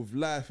people, with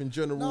life in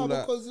general. No,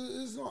 like, because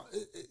it's not...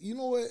 you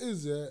know what it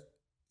is,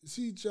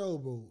 See, jail,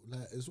 bro,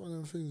 like, it's one of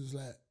them things,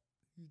 like,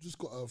 you just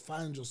got to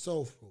find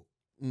yourself, bro.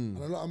 And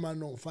a lot of men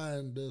don't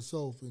find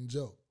themselves in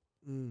jail.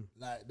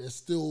 Like, they're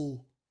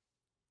still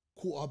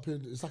caught up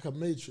in, it's like a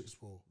matrix,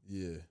 bro.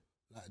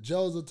 Like,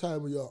 jail's a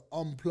time where you're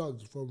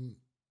unplugged from,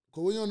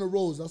 because when you're on the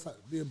roads, that's like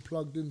being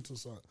plugged into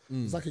something.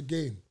 It's like a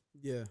game.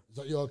 It's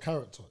like you're a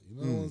character, you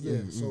know what I'm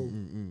saying? So,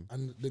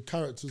 and the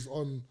character's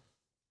on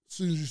as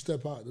soon as you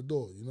step out the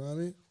door, you know what I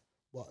mean?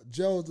 But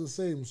jail's the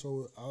same,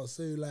 so I'll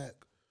say, like,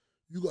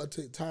 you got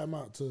to take time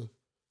out to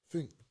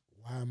think,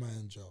 why am I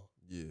in jail?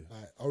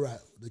 Like, all right,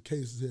 the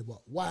case is here,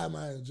 but why am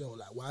I in jail?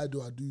 Like, why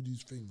do I do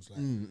these things?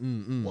 Like,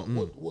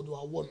 what do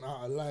I want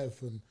out of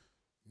life? And,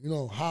 you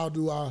know, how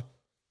do I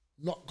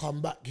not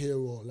come back here?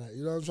 Or, like,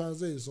 you know what I'm trying to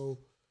say? So,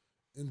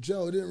 in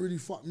jail, it didn't really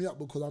fuck me up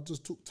because I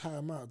just took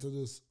time out to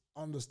just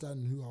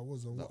understand who I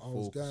was and what I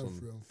was going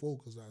through and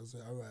focus. Like, I say,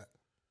 all right.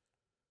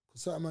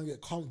 Because certain men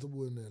get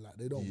comfortable in there. Like,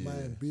 they don't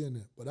mind being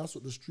there. But that's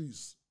what the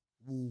streets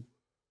will...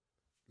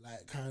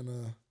 like, kind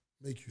of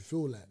make you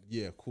feel like.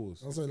 Yeah, of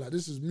course. I'm saying, like,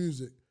 this is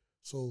music,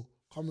 so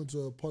coming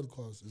to a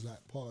podcast is,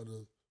 like, part of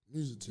the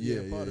music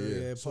team. Part of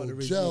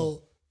the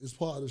jail is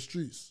part of the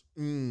streets.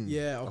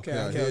 Okay.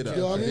 I hear that.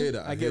 You know what I mean?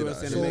 I get what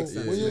you're saying. It makes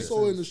sense. When you're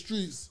so in the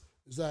streets,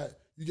 it's like,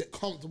 you get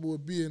comfortable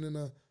with being in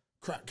a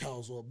crack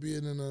house or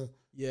being in a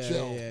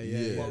jail.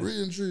 But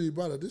really and truly,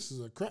 brother, this is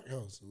a crack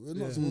house. We're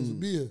not supposed to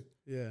be here.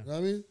 You know what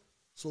I mean?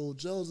 So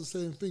jail's the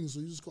same thing,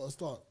 so you just got to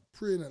start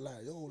praying it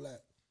like, yo, like,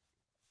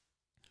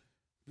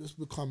 just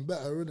become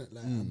better, innit?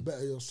 Like, and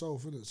better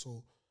yourself, innit?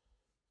 So,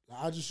 like,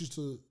 I just used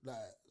to, like,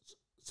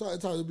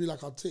 sometimes it'd be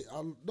like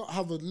I'll not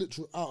have a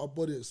literal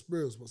out-of-body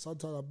experience, but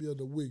sometimes I'll be on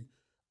the wing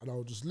and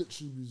I'll just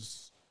literally be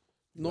just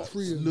not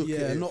free and look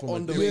at it not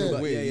on the wing,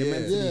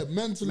 but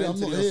mentally I'm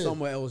not here.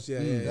 Somewhere else, You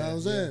know what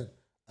I'm saying?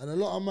 And a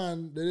lot of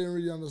man, they didn't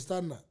really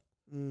understand that.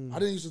 I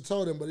didn't used to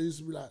tell them, but they used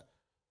to be like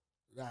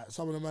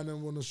some of the man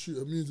then want to shoot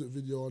a music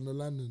video on the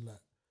landing, like,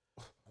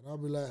 and I'll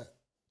be like,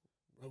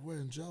 we're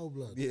in jail,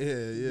 blood.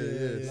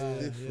 It's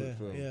different,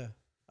 bro.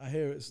 I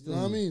hear it still. You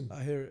know what I mean?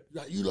 I hear it.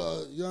 Like, you know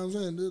what I'm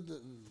saying? You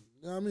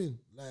know what I mean?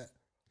 Like,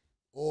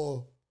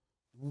 or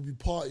we'll be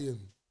partying.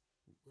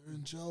 We're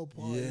in jail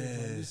partying.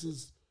 Like, this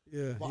is...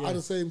 But at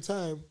the same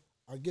time,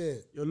 I get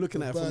it. You're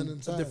looking at it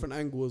from a different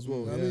angle as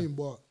well. You know what I mean?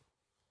 But,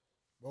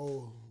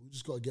 bro, we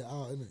just got to get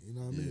out, innit? You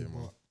know what I mean?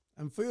 But,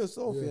 and for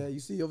yourself, you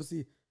see,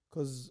 obviously,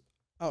 because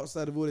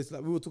outside of all this,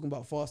 like, we were talking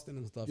about fasting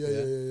and stuff.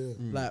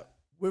 Like,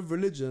 with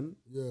religion,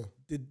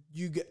 did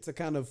you get to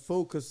kind of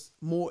focus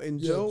more in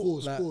jail?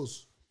 Of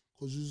course.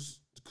 Because you just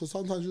because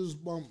sometimes you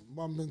just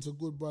bump into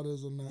good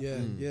brothers and that. Yeah,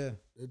 yeah.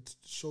 They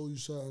show you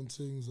certain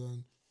things,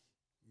 and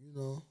you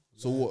know.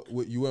 So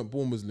what? You weren't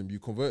born Muslim. You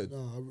converted.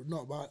 No,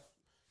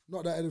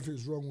 not that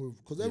anything's wrong with,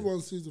 because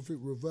everyone seems to think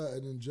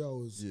reverting in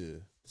jail is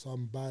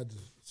some bad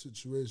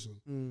situation.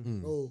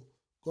 No,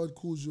 God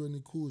calls you and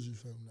He calls you,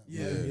 fam.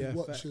 Like,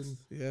 watching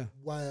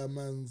why a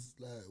man's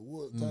like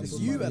what type It's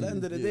of you man at the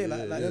end of the day.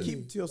 Like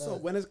keep to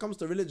yourself. When it comes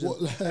to religion,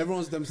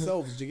 everyone's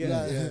themselves. Do you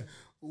get it?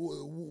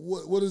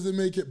 What does it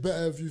make it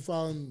better if you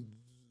found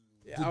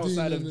the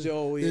outside dean of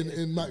jail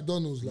in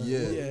McDonald's? Like, Yeah.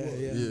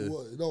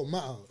 It don't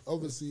matter.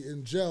 Obviously,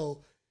 in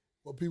jail,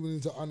 what people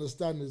need to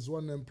understand is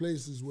one of them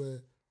places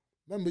where,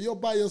 remember, you're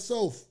by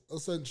yourself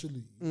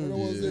essentially. You know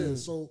what's there.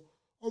 So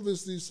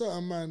obviously,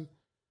 certain men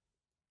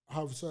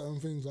have certain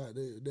things like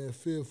they're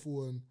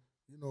fearful, and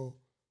you know,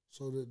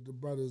 so that the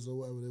brothers or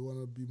whatever, they want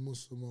to be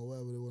Muslim or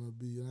whatever they want to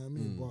be. You know what I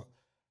mean? But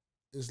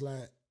it's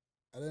like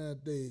at the end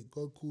of the day,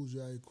 God calls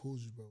you how He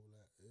calls you, bro.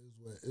 Like it is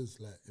what it is.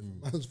 Like if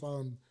a man's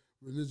found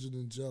religion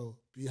in jail,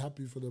 be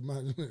happy for the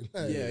man.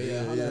 Like,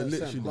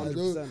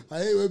 literally. I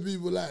hate when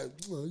people like,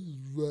 oh, you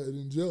reverted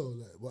in jail.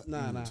 Like,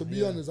 but to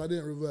be honest, I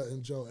didn't revert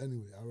in jail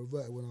anyway. I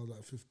reverted when I was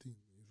like 15.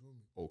 You feel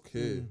me?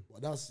 Okay.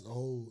 But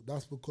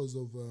that's because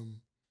of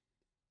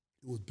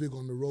it was big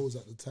on the roads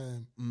at the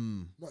time.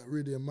 Not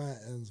really in my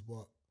ends,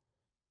 but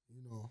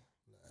you know,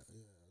 like,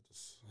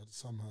 I just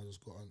somehow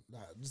just got on.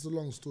 Like, it's a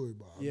long story,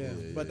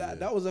 but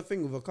that was a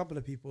thing with a couple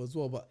of people as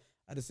well. But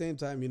at the same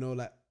time, you know,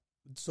 like,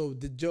 so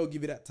did Joe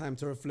give you that time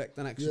to reflect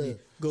and actually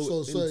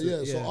go?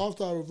 So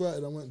after I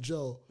reverted, I went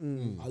jail.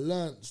 I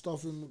learned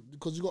stuff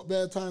because you got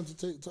bare time to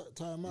take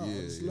time out. I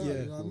just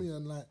learned, you know what I mean?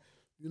 And like,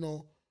 you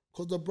know,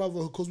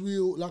 because we,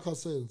 like I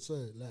said,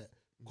 like,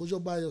 because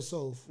you're by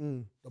yourself,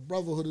 the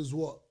brotherhood is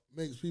what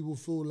makes people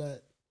feel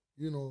like,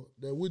 you know,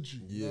 they're with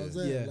you. You know what I'm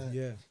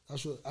saying?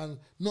 That's what, and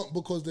not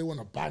because they want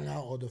to bang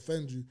out or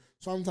defend you.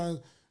 Sometimes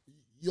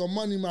your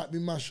money might be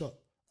mashed up.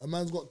 A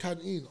man's got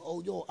canteen.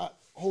 Oh, yo,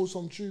 hold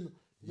some tuna.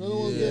 You know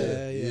what's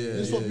there?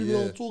 This is what people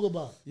don't talk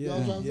about. You know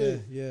what I'm trying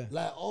to say?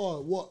 Like,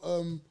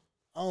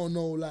 I don't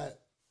know, like,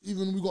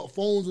 even we got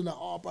phones and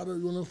that, brother,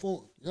 you want a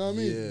phone? You know what I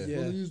mean? You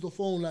want to use the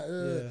phone, like,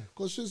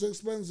 because shit's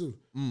expensive.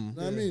 You know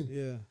what I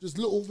mean? Just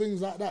little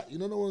things like that. You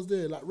know what's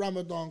there? Like,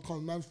 Ramadan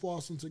comes, man's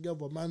fasting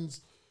together,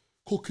 man's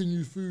cooking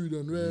you food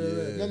and You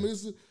know what I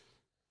mean?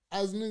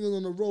 As niggas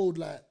on the road,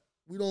 like,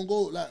 we don't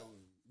go, like,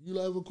 you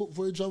like ever cook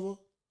for each other?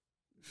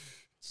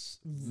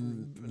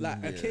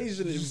 Like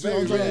occasionally,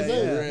 very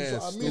rare.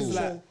 I mean,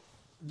 like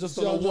just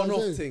on a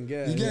one-off thing. You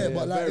get it,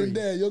 but like in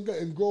there, you're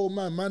getting grown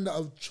man that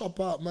have chop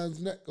out man's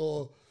neck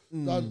or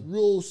done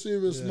real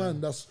serious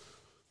man that's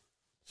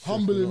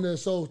humbling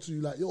themselves to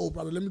you. Like, yo,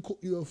 brother, let me cook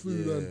you a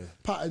food and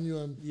patting you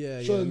and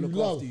showing you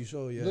love.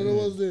 You know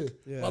what's there,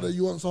 brother?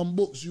 You want some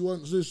books? You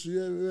want this?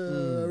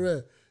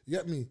 You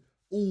get me?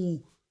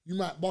 Ooh, you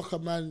might buck a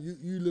man.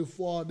 You live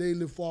far, they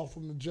live far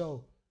from the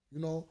jail.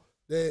 You know.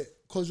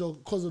 Because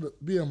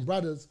of being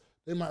brothers,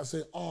 they might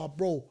say,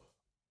 bro,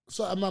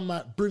 certain man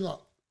might bring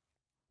up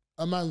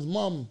a man's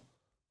mum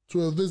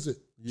to a visit.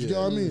 You get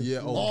what I mean?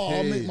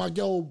 I'll make my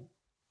girl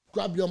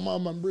grab your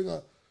mum and bring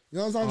her. You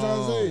know what I'm trying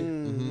to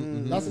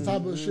say? That's the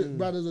type of shit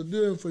brothers are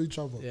doing for each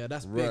other. Yeah,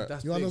 that's big.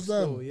 That's you big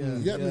understand? Still,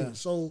 You get me?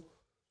 So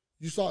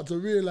you start to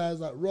realize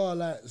that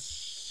like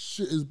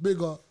shit is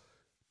bigger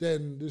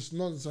than this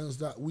nonsense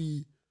that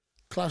we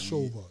clash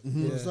over.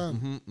 You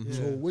understand?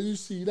 So when you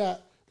see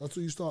that, that's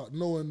when you start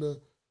knowing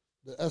the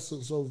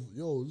essence of,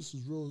 yo, this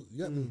is real. You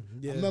get me?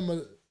 I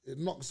remember it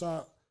knocks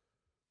out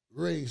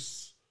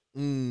race,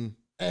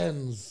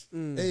 ends,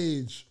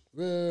 age.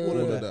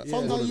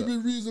 Sometimes you be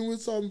reasoning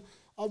with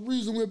I've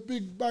reasoned with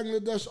big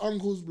Bangladesh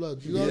uncles,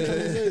 blood. You know what I'm trying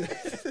to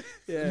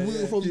say?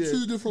 We're from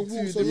two different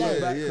walks of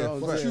life.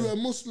 But you a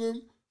Muslim,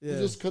 you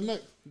just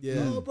connect.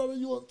 Oh, brother,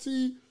 you want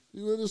tea?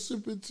 You want a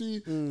sipping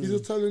tea? He's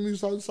just telling me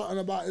something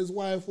about his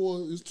wife or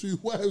his two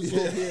wives. You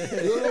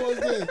know what's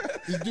there?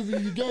 He's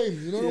giving you game.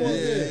 You know what's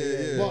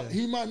there? But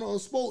he might not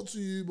have spoke to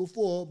you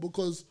before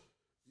because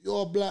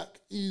you're black,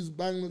 he's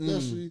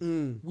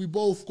Bangladeshi. We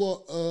both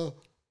got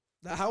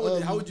how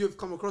would you have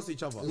come across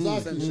each other?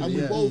 Exactly. And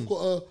we both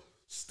got a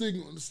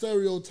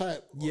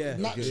stereotype.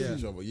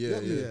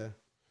 Naturally.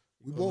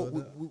 We both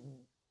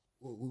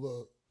we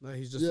got. No,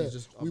 he's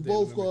just we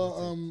both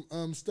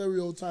got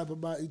stereotype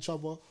about each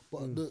other,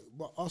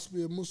 but us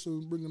being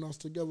Muslims bringing us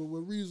together,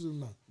 we're reason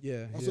now.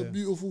 That's a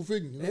beautiful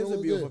thing. You know It's a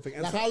beautiful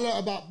thing. Like I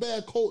learned about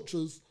bare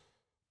cultures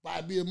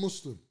by being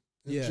Muslim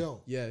in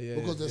jail.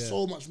 Because there's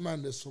so much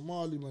man. There's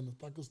Somali man,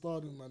 there's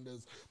Pakistani man,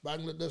 there's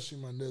Bangladeshi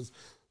man,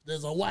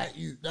 there's a white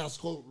youth that's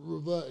called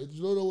reverted.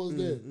 You know what's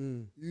there?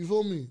 You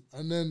feel me?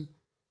 And then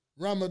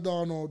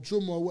Ramadan or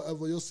Jummah or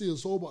whatever, you're seeing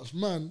so much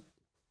man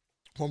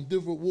from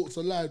different walks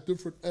of life,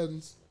 different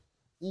ends,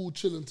 all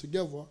chilling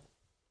together.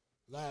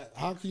 Like,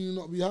 how can you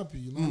not be happy?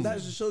 You know, and that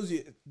just shows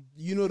you.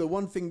 You know, the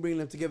one thing bringing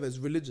them together is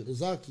religion.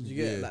 Exactly. You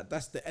get it? Like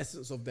that's the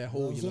essence of their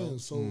whole. You know.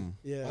 So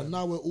and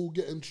now we're all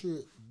getting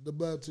through the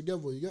bird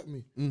together. You get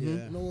me?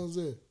 You know what I'm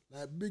saying?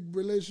 Like big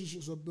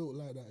relationships are built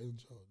like that in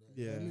jail.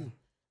 You know what I mean?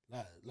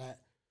 Like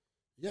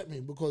You get me?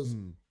 Because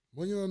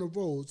when you're on the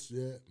roads,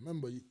 yeah,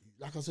 remember,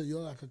 like I said,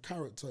 you're like a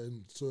character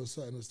to a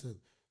certain extent.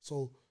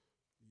 So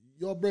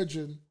your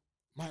brethren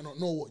might not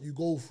know what you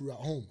go through at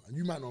home, and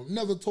you might not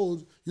never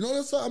told. You know,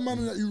 there's certain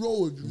man that you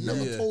roll with, you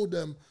never told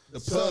them The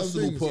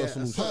certain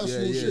personal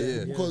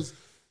shit because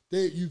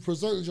you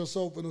presented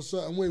yourself in a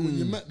certain way when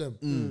you met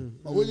them.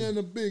 But when you're in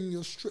a bing,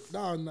 you're stripped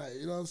down, like,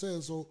 you know what I'm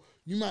saying? So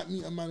you might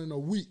meet a man in a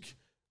week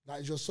that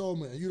is your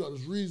soulmate, and you got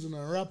this reason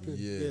and rapping,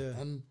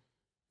 and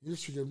you're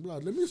just thinking,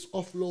 blood, let me just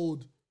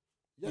offload.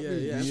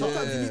 Yeah.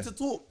 Sometimes you need to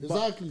talk.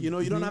 Exactly.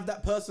 But, you don't have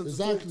that person to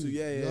talk to.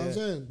 Yeah. You know what I'm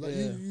saying? Like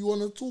you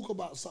want to talk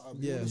about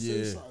something. You want to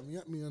say something. You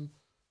get me? And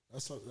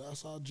that's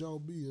how jail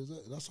be. Is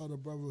it? That's how the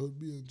brotherhood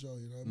be in jail.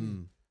 You know what I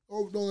mean?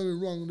 Oh, don't get me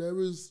wrong. There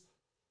is,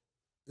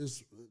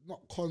 it's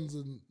not cons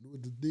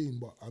with the dean,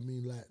 but I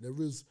mean, like, there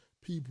is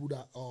people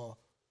that are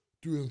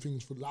doing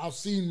things for. Like, I've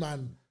seen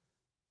man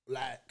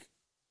like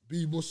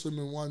be Muslim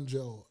in one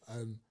jail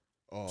and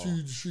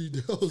 2-3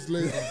 days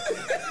later.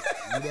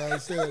 You know what I'm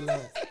saying?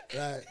 Like,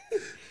 I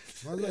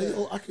was like,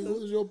 yo,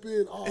 what's your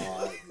beard?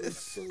 Oh, it's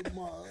so much.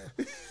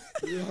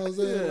 You know what I'm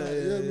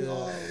saying?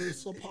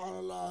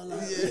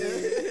 SubhanAllah.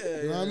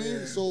 You know what I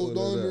mean? So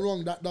don't get me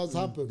wrong, that does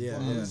happen. But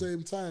at the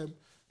same time,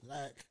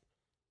 like,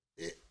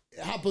 it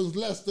happens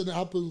less than it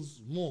happens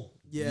more.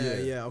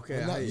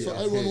 Okay. So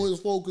everyone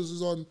always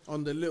focuses on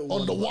the little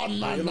on the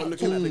one man. You're not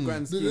looking at the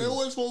grand scheme. They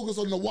always focus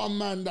on the one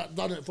man that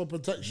done it for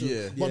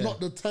protection, but not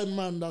the 10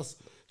 man that's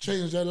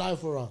changed their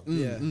life around.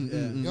 You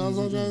know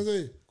what I'm trying to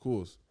say? Of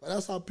course. But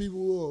that's how people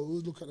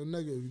always look at the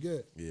negative. You get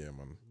it? Yeah,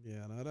 man.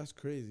 Yeah, no, that's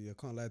crazy. I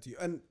can't lie to you.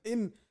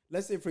 And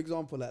let's say, for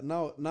example, like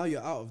now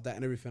you're out of that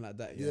and everything like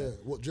that. Yeah.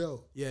 What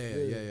jail?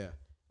 Yeah.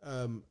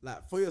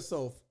 Like for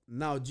yourself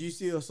now, do you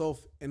see yourself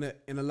in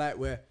a light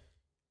where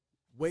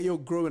you're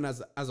growing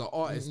as an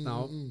artist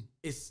now?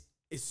 It's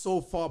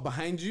so far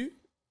behind you.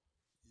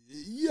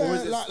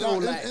 Yeah, like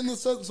in the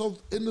sense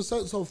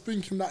of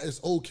thinking that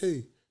it's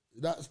okay.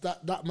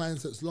 That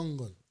mindset's long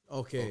gone.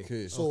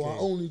 Okay. So I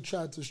only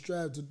try to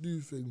strive to do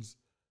things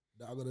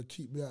that are gonna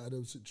keep me out of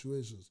those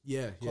situations.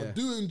 Yeah.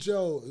 Doing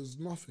jail is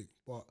nothing,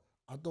 but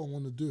I don't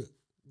want to do it.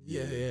 I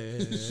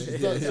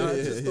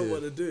just don't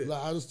want to do it.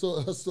 Like I just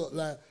thought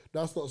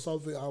that's not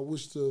something I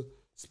wish to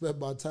spend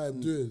my time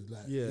doing.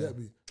 Like, you get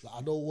me? Like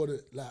I don't want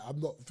it. Like I'm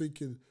not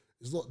thinking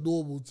it's not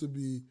normal to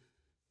be.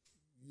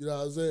 You know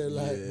what I'm saying?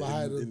 Like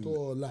behind the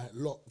door, like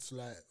locked,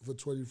 like for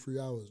 23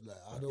 hours. Like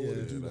I don't want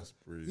to do that.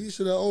 You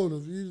should have owned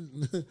if you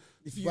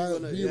be my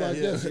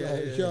guest. You know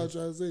what I'm trying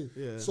to say?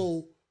 Yeah.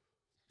 So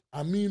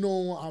I mean,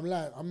 on what I'm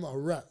like, I'm not a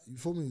rat. You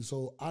feel me?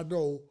 So I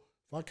know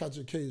if I catch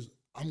a case,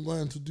 I'm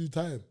going to do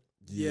time.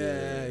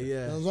 Yeah. You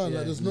know what I'm saying?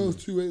 Like there's no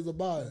two ways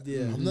about it.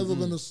 Yeah. I'm never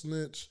gonna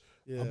snitch.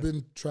 Yeah. I've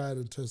been tried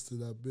and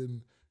tested. I've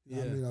been.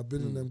 I mean, I've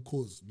been in them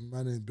courts.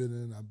 Man ain't been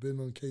in. I've been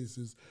on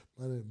cases.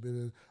 Man ain't been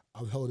in.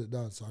 I've held it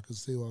down so I can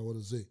say what I want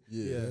to say.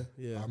 Yeah.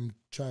 I'm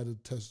trying to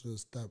test the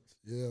steps.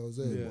 You know what I'm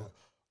saying? Yeah. But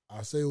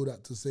I say all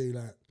that to say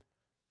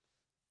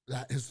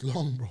like it's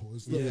long, bro.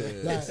 It's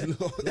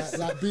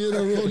like being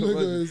a real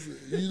nigga is,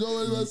 you know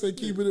when I say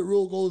keeping it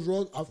real goes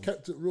wrong? I've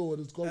kept it real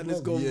and it's gone wrong.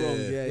 It's gone wrong.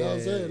 You know what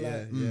I'm saying?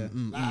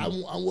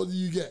 And what do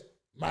you get?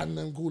 Man,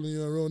 them calling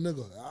you a real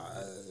nigga.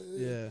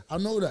 I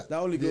know that. That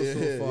only goes so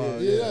far.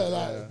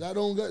 That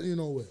don't get you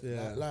nowhere.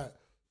 Like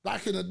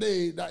back in the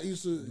day, that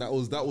used to. That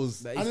was.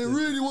 And it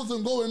really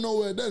wasn't going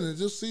nowhere then. It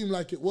just seemed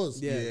like it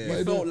was. Yeah.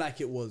 It felt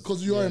like it was.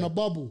 Because you are in a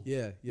bubble.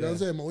 Yeah. You know what I'm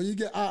saying? But when you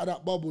get out of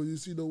that bubble, you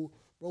see bro,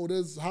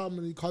 there's how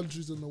many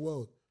countries in the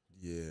world?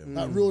 Yeah.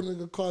 That real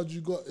nigga card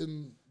you got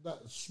in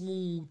that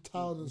small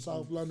town in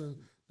South London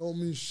don't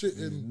mean shit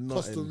in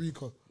Costa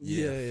Rica.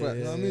 You know what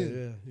I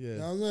mean? You know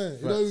what I'm saying?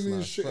 It don't even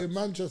mean shit in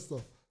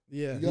Manchester.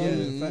 Yeah. You know what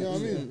I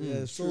mean?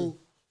 Yeah, so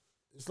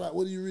it's like,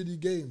 what do you really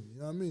gain? You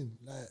know what I mean?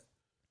 Like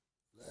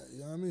you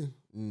know what I mean?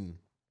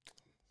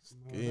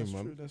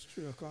 That's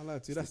true. I can't lie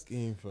to you. That's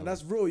game, and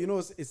that's real. You know,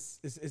 it's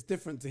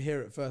different to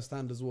hear it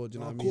firsthand as well. Do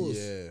you know what I mean?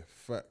 Yeah,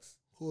 facts.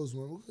 Of course,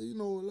 man. You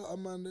know, a lot of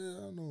man,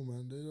 I know,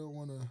 man. They don't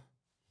want to.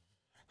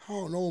 I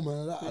don't know,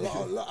 man. A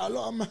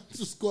lot of man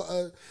just got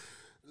a.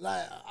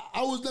 Like,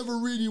 I was never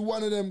really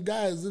one of them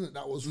guys, innit,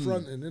 that was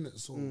fronting, innit?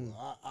 So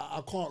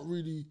I can't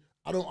really.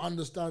 I don't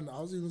understand. I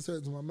was even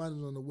saying to my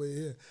manager on the way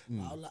here,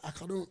 I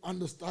don't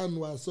understand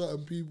why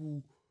certain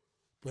people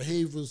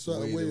behave a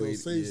certain way or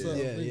say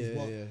certain things.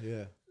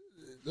 Yeah.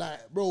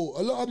 Like, bro,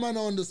 a lot of men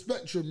are on the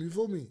spectrum, you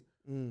feel me?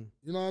 You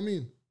know what I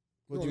mean?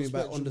 What do you mean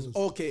by on the...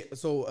 Okay,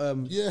 so...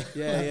 Yeah.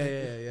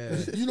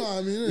 You know what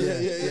I mean?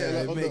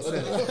 Yeah, it makes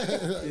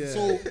sense.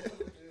 So,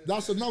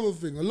 that's another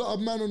thing. A lot of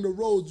men on the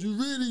roads, you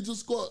really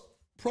just got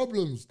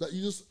problems that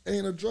you just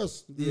ain't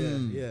addressed.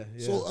 Yeah.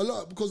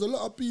 So because a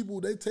lot of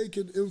people, they take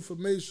in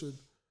information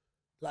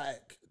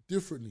like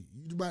differently.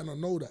 You might not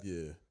know that.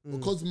 Yeah.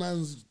 Because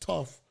man's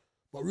tough,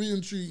 but really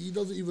and truly, he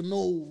doesn't even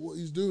know what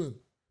he's doing.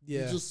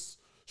 Yeah. He's just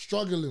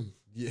struggling.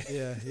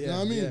 Yeah. You know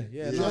what I mean?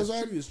 Yeah.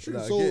 It's true.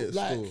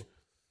 So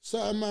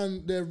certain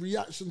man, their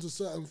reaction to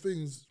certain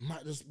things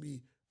might just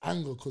be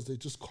anger because they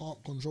just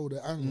can't control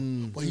their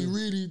anger. But he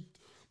really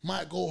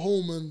might go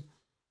home and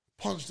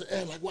punch the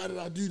air, like, why did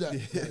I do that?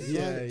 Like,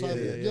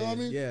 you know what I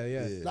mean?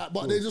 Yeah. Like,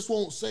 but they just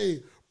won't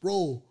say,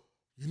 bro,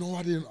 you know,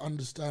 I didn't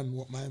understand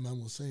what my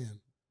man was saying.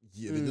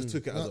 Yeah, they just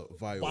took it as a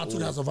vial. But I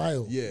took it as a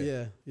vial.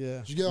 Yeah.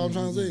 Yeah. Do you get what I'm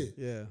trying to say?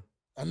 Yeah.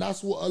 And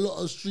that's what a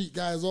lot of street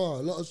guys are.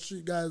 A lot of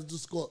street guys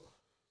just got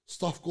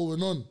stuff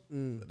going on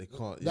That they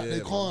can't. that they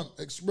can't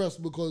express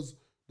because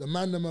the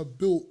man them have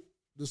built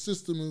the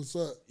system in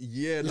certain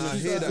Yeah, nah, I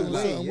system hear in that. a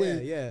Like, certain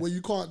way yeah. where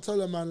you can't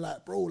tell a man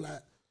like, bro,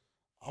 like,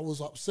 I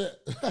was upset.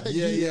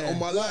 yeah, on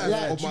my life,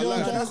 like, on do my you know what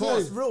life. I'm You trying to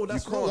can't. say? real.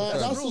 That's You real. can't, Like,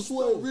 fam. that's just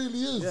what it really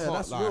is. Yeah,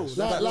 that's lie. real.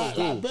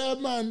 Like bare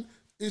man,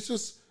 it's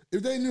just,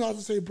 if they knew how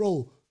to say,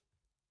 bro,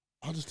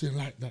 I just didn't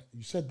like that.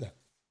 You said that.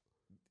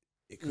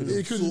 It could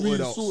It could really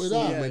sorted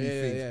out. many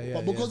Yeah, things. yeah,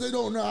 But because they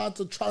don't know how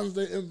to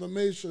translate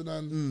information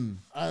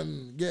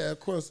and get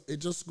across, it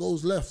just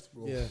goes left,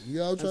 bro. Yeah. You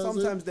know what I'm And trying to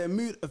say? sometimes their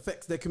mood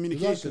affects their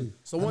communication. Exactly.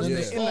 So And once then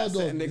they're the in that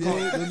stardom, setting, they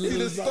yeah, can't. there's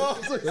The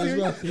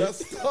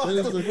stars,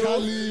 There's the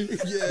Cali,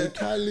 the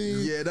Cali,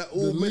 Yeah, that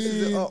all the messes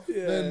it lean, up.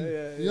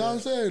 then, you know what I'm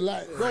saying?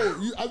 Like, bro,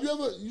 have you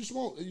ever, you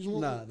smoke?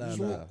 Nah, you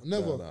smoke?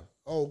 Never. nah.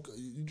 Oh, okay,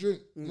 you drink?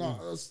 Nah,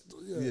 that's,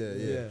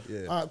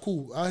 Yeah. All right,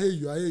 cool. I hear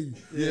you. I hear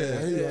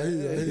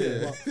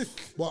you.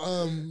 But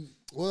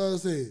what I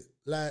say,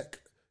 like,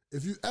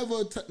 if you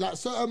ever like,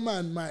 certain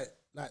man might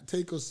like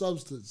take a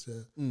substance,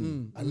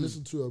 and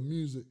listen to a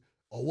music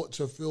or watch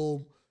a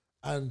film,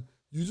 and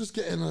you just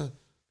get in a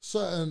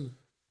certain.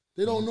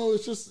 They don't know.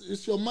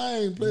 It's your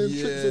mind playing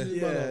tricks on you,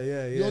 brother.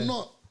 yeah.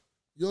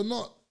 You're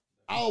not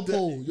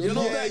Alpo. You're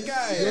not that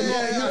guy. You're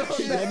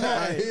not.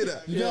 I hear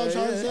that. You know what I'm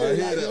trying to say? I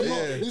hear Like, that, you're not,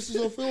 yeah. this is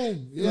a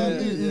film. You know what I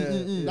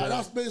mean? Like,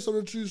 that's based on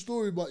a true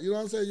story, but you know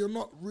what I'm saying? You're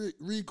not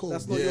Rico.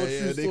 That's not Yeah, your yeah.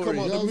 true They story. come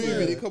out You know the what I'm movie.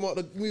 saying? They come out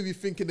the movie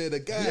thinking they're the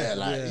guy. Yeah,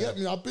 like, you get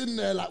me? I've been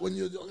there, like, when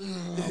you're, you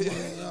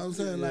know what I'm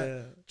saying? Like,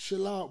 Yeah.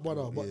 chill out,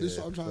 brother. But this is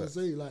what I'm trying to facts.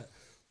 say. Like,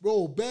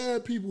 bro, bare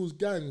people's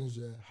gangs,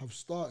 have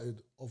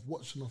started off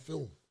watching a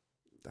film.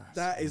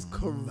 That is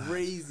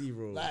crazy,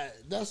 bro. Like,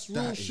 that's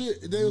real That is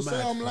shit. They'll say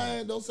mad, I'm fam.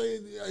 lying. They'll say,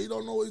 yeah, you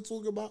don't know what you're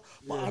talking about.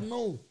 But I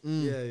know.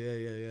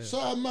 Yeah.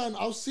 Certain man,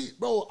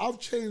 I've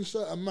changed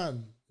certain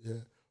man,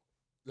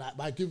 like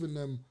by giving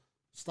them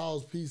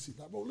Styles PC.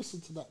 Like, bro,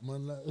 listen to that,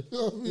 man. Like, you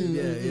know what I mean?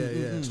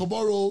 Yeah.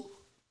 Tomorrow,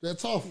 they're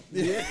tough.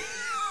 Yeah.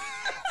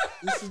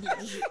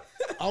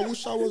 I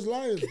wish I was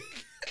lying.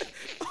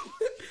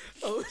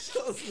 I wish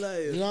I was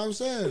lying. You know what I'm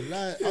saying?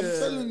 Like, I'm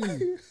telling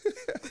you.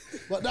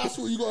 But that's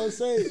what you gotta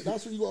say.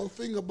 That's what you gotta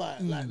think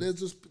about. Like,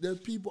 there's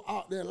people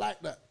out there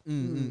like that. You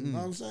know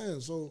what I'm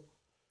saying? So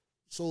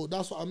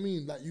that's what I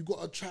mean. Like, you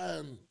gotta try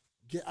and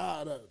get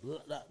out of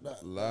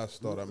that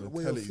Lifestyle, that way of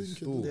mentality thinking.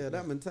 still. Yeah,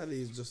 that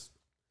mentality is just,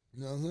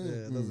 You know what I'm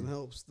saying? it doesn't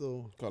help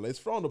still. Like, it's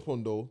frowned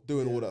upon though,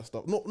 doing all that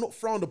stuff. Not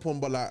frowned upon,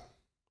 but like,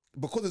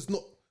 because it's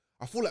not.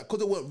 I feel like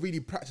because it weren't really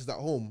practiced at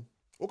home.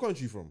 What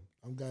country you from?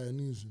 I'm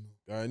Guyanese, you know.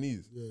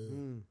 Guyanese.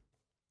 Yeah.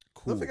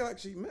 I don't think I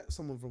actually met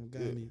someone from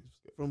Guyana.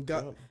 From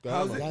Guyana.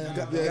 how's it?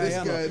 Guyana.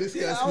 Yeah, this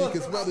guy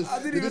speaking Spanish. I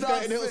didn't Did even this guy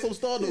know inherit how to some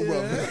stardom,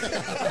 bro?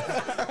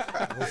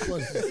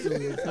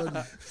 You're funny.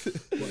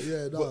 But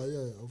yeah,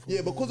 I'm from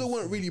Yeah, because Guyanese. it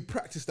weren't really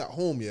practiced at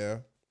home. Yeah,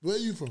 Where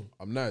you from?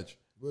 I'm Nige.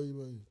 Where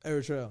you?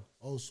 Eritrea.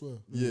 Oh, swear.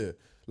 Yeah,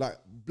 like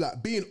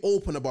being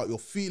open about your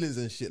feelings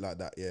and shit like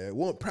that. Yeah, it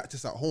won't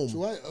practice at home. So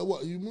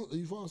what? Are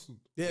you fasting?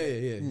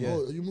 Yeah.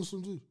 Oh, are you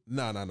Muslim too?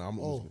 Nah, I'm not Oh,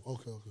 Muslim.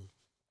 okay.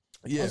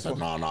 Yeah, I said,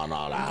 no.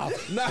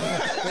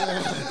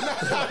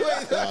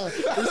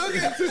 Don't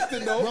get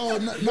twisted though. Bro,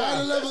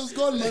 9/11's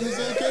gone, man.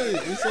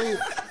 It's okay.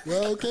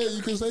 Well, okay.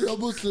 You can say you're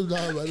Muslim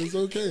now, man. It's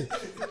okay.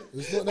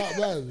 It's not that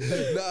bad.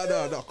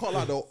 No, I can't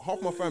lie though.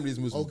 Half my family is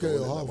Muslim. Okay,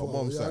 though, half. my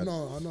mom's Yeah, I side.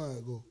 know how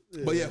it go.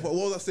 But yeah, what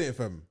was I saying,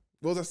 fam?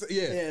 What was I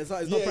saying? Yeah, Yeah, it's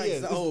like it's not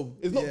practiced at home.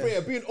 It's not Yeah.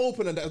 being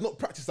open and that. It's not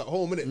practiced at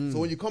home, innit? So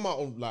when you come out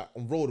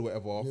on road or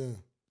whatever, Yeah.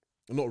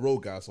 I'm not road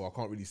guy, so I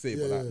can't really say.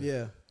 But like,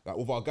 Yeah. like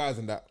with our guys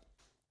and that,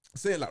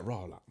 saying like,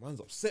 "Rah, like man's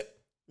upset."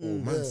 Or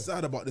man's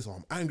sad about this, or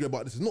I'm angry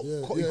about this. It's not.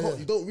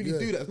 You don't really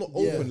do that. It's not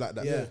open like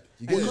that. Yeah.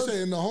 You What get you it?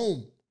 say in the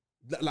home?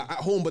 Like at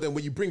home, but then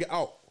when you bring it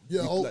out,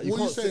 Yeah. you, What you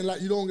can't saying? say-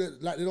 Like you don't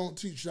get like they don't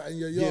teach that in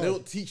your yard. Yeah, they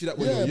don't teach you that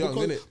when you're young,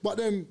 because, innit? But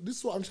then this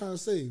is what I'm trying to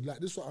say. Like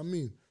this is what I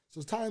mean.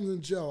 So times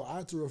in jail, I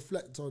had to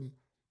reflect on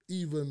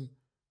even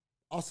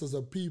us as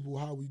a people,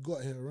 how we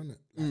got here, innit?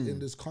 Like in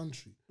this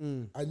country.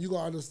 And you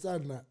gotta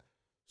understand that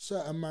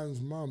certain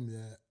man's mum,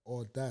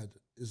 or dad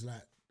is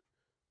like,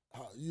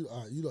 you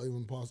don't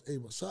even pass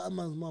 8, but certain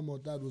man's mum or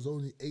dad was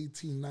only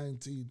 18,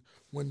 19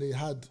 when they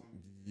had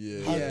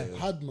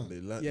man.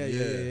 They like- Yeah.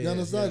 You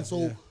understand? yeah, So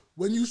yeah.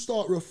 when you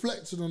start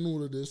reflecting on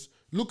all of this,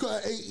 look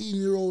at an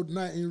 18-year-old,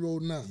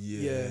 19-year-old now.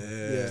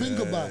 Yeah. Think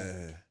about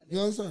it. You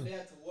understand? They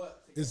had to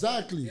work together.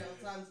 Exactly. They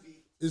have time to be.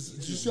 Do you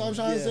see what I'm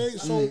trying to say?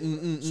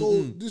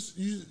 So,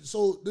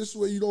 this is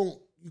where you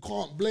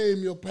can't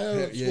blame your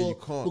parents Yeah, you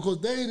can't. because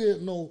they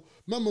didn't know.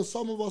 Remember,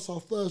 some of us are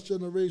first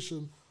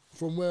generation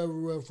from wherever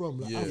we're from.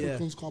 Like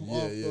Africans come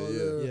after.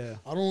 Yeah.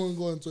 I don't want to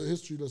go into a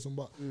history lesson,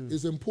 but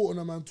it's important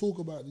that man talk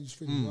about these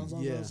things. You know what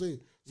I'm trying to say?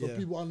 So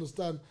people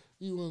understand.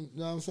 Even, you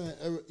know what I'm saying,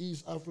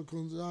 East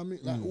Africans, you know what I mean?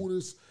 Like all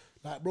this,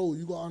 Like, bro,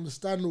 you gotta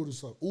understand all this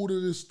stuff. All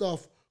of this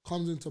stuff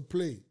comes into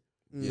play.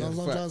 You know what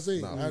I'm trying to say?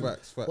 Nah, And-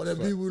 facts, but then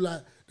facts. people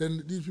like,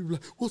 then these people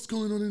like, what's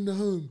going on in the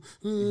home?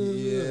 But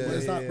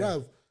it's like,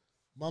 bruv,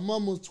 my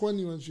mum was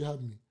 20 when she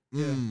had me.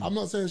 I'm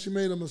not saying she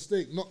made a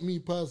mistake, not me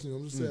personally.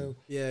 I'm just saying,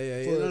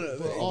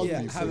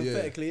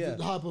 hypothetically,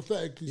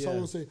 hypothetically,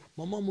 someone say,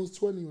 my mum was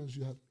 20 when she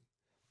had me.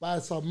 By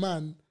some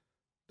man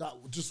that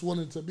just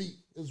wanted to beat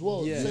as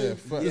well.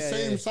 The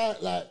same side,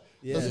 like,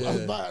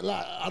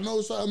 like, I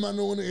know certain man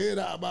don't want to hear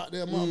that about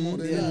their mum or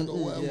their dad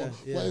or whatever,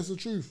 but it's the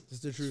truth.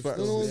 It's the truth. Facts.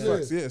 You know what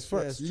I'm saying? It's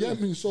facts. You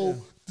get me? So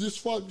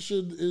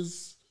dysfunction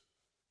is,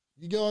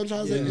 you get what I'm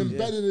trying to say,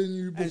 embedded in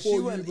you And before she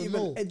you wasn't even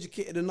even know.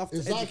 educated enough to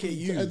Exactly, educate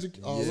you. to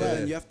educate. So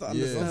then you have to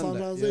understand That's what I'm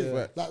trying to that. say.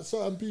 Right. Like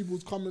certain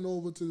people's coming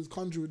over to this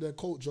country with their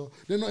culture,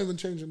 they're not even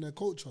changing their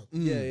culture.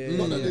 Yeah.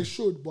 Not that they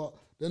should, but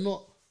they're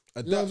not.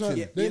 Adapting. You know what I'm saying?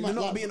 Yeah, they're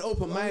not being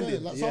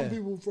open-minded. Like Yeah. some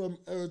people from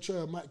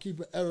Eritrea might keep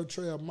an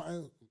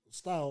Eritrea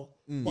style,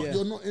 but Yeah.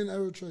 you're not in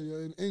Eritrea,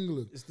 you're in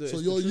England. It's So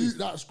the your truth. youth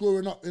that's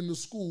growing up in the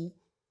school,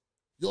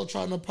 you're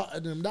trying to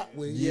pattern them that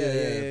way.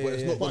 But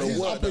it's not But gonna he's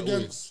work up that way.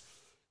 against,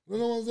 you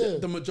know what I'm saying?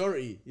 The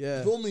majority.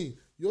 Yeah. Feel me?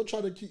 You're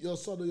trying to keep your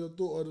son or your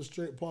daughter on the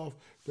straight path.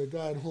 They're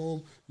going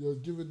home. You're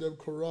giving them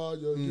Quran.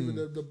 You're giving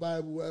them the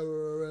Bible,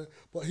 whatever.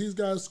 But he's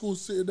going to school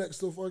sitting next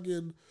to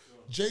fucking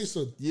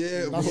Jason.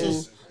 Yeah,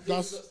 that's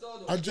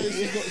bro. and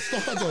Jason got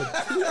started.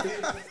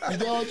 You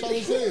get what I'm trying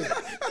to say?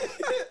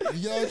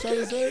 You get what I'm trying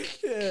to say?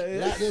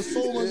 Yeah. Like there's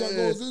so much that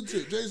goes into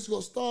it. Jason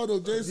got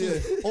started.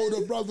 Jason's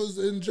older brother's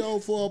in jail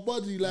for a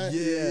body. Like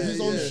he's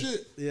on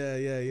shit.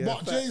 Yeah.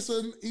 But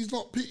Jason, he's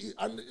not pity,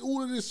 and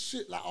all of this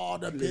shit like, oh,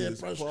 the peer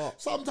pressure.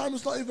 Sometimes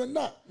it's not even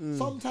that.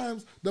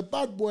 Sometimes the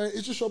bad boy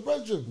is just your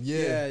brethren.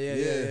 Yeah.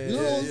 You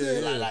know what I'm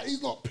saying? Like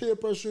he's not peer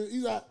pressure.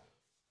 He's like,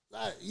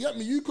 you get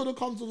me? You could have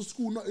come to the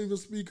school not even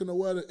speaking a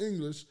word of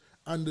English,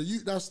 and the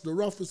youth that's the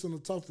roughest and the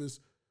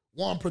toughest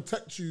want to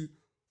protect you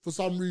for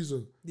some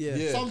reason.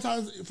 Yeah.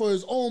 Sometimes for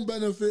his own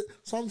benefit.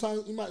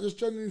 Sometimes he might just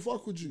genuinely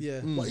fuck with you.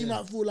 Yeah. But he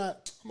might feel like,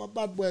 I'm a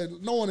bad boy.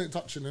 No one ain't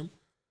touching him.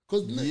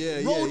 Because Yeah,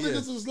 road yeah,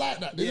 niggas is like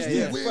that. They just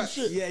yeah. do weird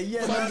shit.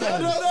 Yeah. Sometimes.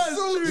 That's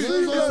so You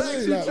true. know what I'm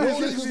saying? Like,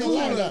 road niggas are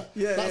like that.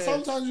 Yeah, Like yeah.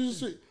 sometimes you just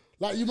see,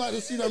 like you might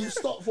just see them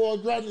stop for a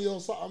granny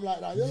or something like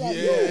that. You're like,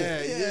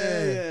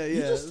 Yeah.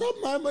 you just stopped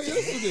my man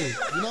yesterday.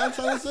 You know what I'm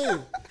trying to say?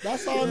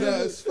 That's how I'm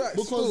it's facts,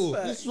 because cool.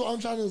 this is what I'm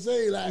trying to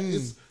say. Like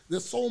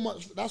there's so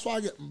much. That's why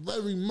I get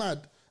very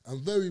mad and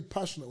very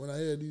passionate when I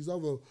hear these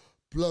other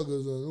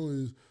bloggers and all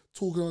these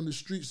talking on the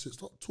street shit.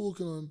 Stop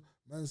talking on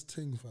man's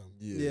ting, fam.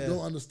 Yeah. You don't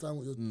understand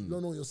what you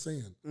don't know what you're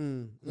saying.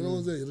 You know what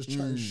I'm saying? You're just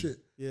chatting shit.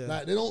 Yeah.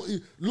 Like they don't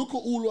look at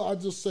all what I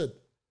just said.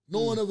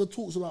 No one ever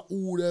talks about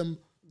all them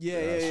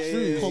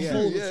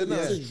components Yeah, of no, the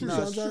it's thing. true. You know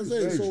what I'm trying to say?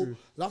 Very So, true.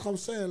 like I'm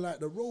saying, like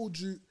the road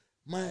you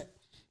might,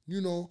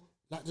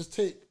 like just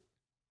take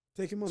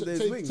Take him on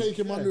take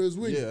him under his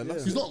wing. Yeah, and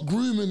that's He's not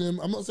grooming him.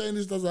 I'm not saying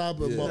this doesn't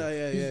happen, but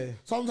Yeah.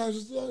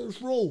 sometimes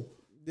it's roll.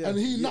 Yeah. And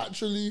he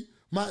naturally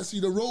might see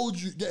the road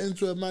you get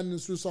into a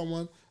madness with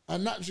someone,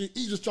 and naturally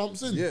he just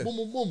jumps in. Yeah. Boom,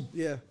 boom, boom.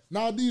 Yeah.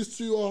 Now these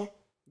two are,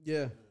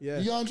 Yeah. you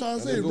know what I'm trying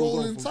to say? it goes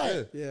Rolling on from tight.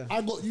 there. Yeah.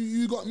 I got you,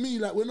 you got me.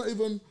 Like we're not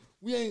even,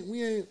 we ain't,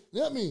 you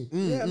get me?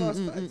 Yeah, no, it's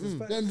facts. It's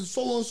facts. Then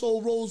so and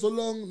so rolls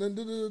along, then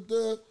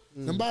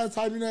Then by the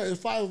time you know,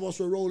 it's 5 of us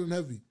were rolling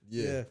heavy.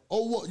 Yeah.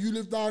 Oh, what, you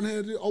live down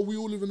here? Oh, we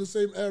all live in the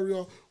same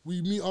area.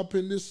 We meet up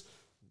in this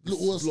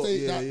little Block,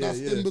 estate yeah, that's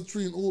yeah. in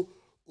between.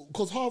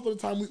 Because half of the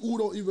time we all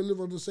don't even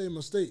live on the same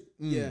estate.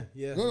 Yeah.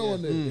 You know what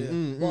I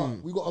mean?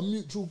 But we got a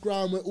mutual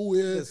ground. We're all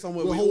here. There's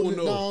somewhere we're we holding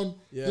all it know. down.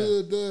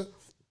 Yeah.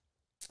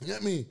 You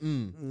get me?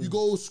 You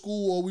go to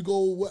school or we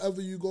go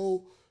wherever you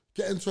go,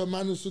 get into a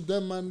madness with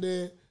them man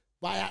there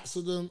by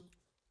accident.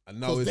 And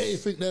now Because they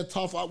it's think they're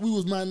tough. We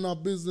was minding our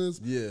business.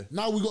 Yeah.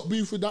 Now we got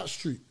beef with that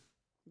street.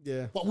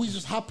 Yeah. But we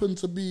just happen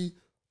to be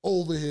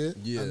over here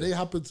Yeah. and they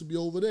happen to be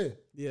over there.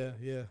 Yeah.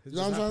 You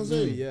know what I'm trying to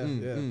say?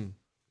 Yeah.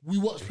 We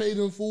watch Paid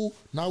in Full,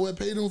 now we're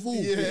Paid in Full.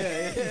 Yeah. You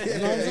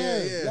know what I'm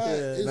saying? Like,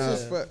 it's Nah,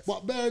 just, facts.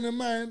 but bearing in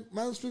mind,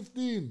 man's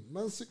 15,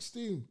 man's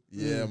 16.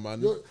 Yeah,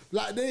 man.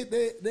 Like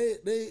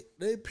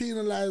they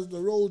penalize the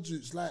road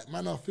youths like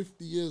man are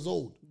 50 years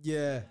old.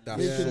 Yeah. That's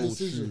making so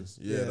decisions.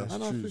 true. Yeah, that's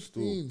Man are true.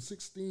 15,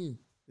 16,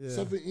 Yeah.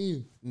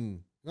 17. You know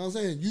what I'm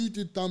saying? You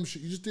did dumb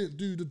shit. You just didn't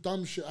do the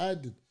dumb shit I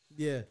did.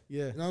 Yeah.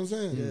 Yeah. You know what I'm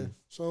saying? Yeah.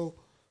 So,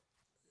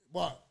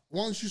 but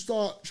once you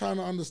start trying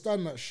to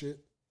understand that shit,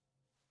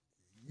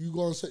 you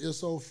gonna set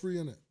yourself free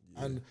in it.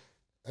 And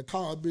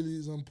accountability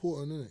is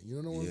important in it.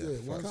 You know what I'm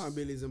saying? Once-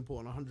 Accountability is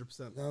important, 100%.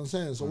 you know what I'm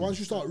saying? So once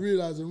you start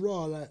realizing,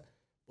 but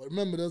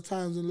remember, there's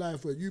times in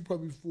life where you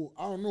probably thought,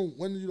 I don't know,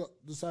 when did you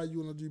decide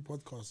you want to do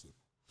podcasting?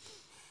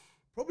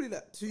 Probably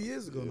like 2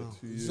 years ago now.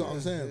 You see what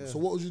I'm saying? yeah. So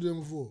what was you doing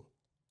before?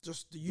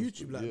 Just the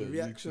YouTube, like yeah, the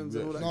reactions YouTube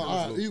and all that. No, kind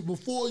of all right,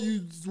 before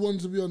you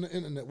wanted to be on the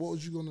internet, what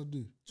was you gonna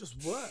do?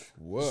 Just work.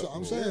 Work. So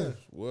I'm bro. saying.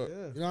 Work.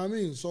 Yeah. You know what I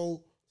mean?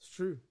 So It's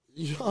true.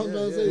 you know what I'm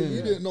trying to say?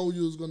 You didn't know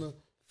you was gonna.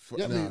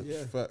 Get Nah, me?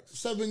 Yeah. facts.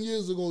 7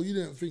 years ago, you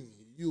didn't think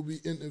you'll be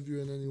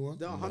interviewing anyone.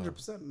 No,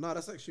 100%. No,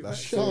 that's actually That's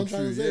facts. You know what so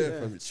I'm trying true. to say? Yeah,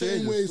 fam. It Same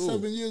changes way still.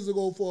 7 years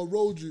ago for a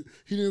road you,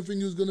 he didn't think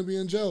he was gonna be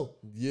in jail.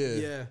 Yeah.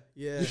 Yeah,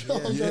 yeah, You know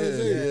what I'm yeah, trying to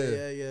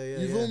say? yeah.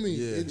 You feel me?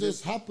 Yeah. It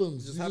just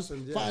happens. It just you happens,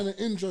 just yeah. find an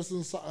interest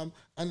in something,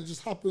 and it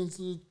just happens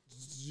to.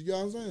 You get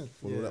what I'm saying?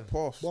 Follow Yeah. that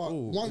path. But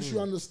still. once you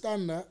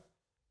understand that,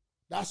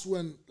 that's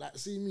when, like,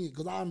 see me,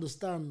 because I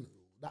understand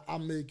that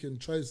I'm making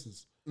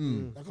choices.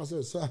 Like I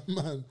said, certain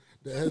man,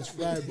 their heads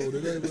fly, bro.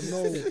 They don't even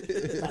know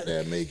that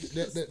they're making.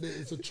 That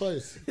it's a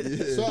choice.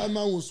 Certain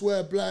man will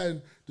swear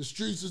blind. The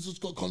streets has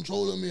just got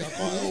control of me. I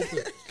can't help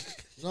it.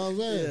 You know what I'm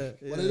saying?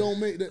 Yeah, But they don't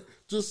make that.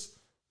 Just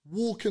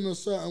walking a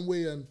certain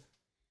way and,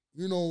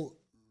 you know,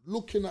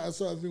 looking at a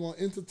certain thing or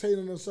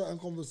entertaining a certain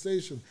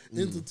conversation,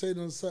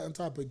 entertaining a certain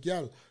type of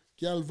gal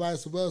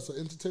vice versa,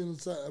 entertaining a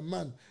certain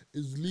man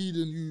is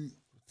leading you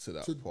to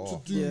that to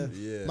path. do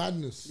Yeah.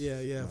 madness.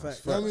 Yeah,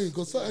 facts. You know what I mean?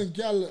 Because certain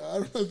gal, I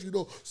don't know if you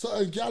know,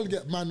 certain gal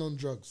get man on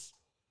drugs.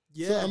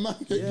 Yeah, Certain man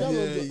get gal on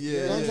drugs. You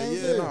know what I'm trying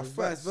to say? Nah,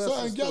 Vice versa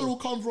Certain gal still. will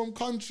come from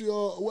country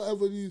or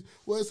whatever these,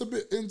 well, it's a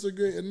bit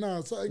integrated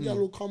now. Certain gal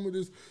will come with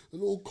this a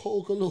little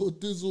coke, a little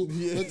dizzle.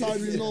 The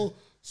time you know,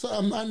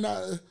 certain man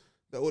that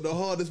That was the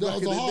hardest that back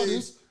was in the the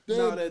hardest, day.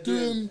 Now they're they're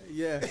doing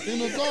yeah. in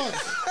the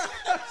dance.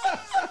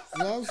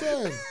 You know what I'm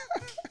saying?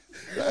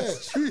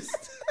 Yeah.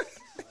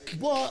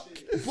 But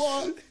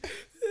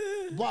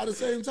at the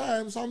same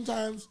time,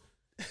 sometimes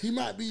he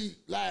might be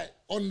like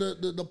on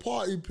the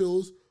party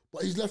pills,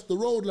 but he's left the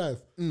road life.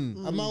 And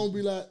man will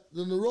be like,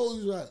 then the road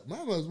is like,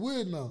 man, that's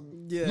weird now.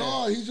 Yeah.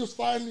 No, he just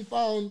finally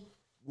found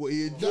What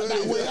he that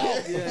enjoyed. way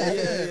out.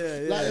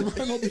 Yeah. Like it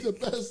might not be the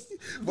best,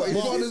 But he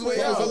found his way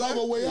there's out.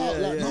 another way out.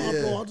 Yeah, Like, nah,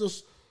 yeah. bro, I'm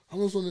just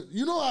on it.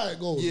 You know how it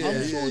goes. Yeah,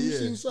 I'm sure yeah, you've yeah.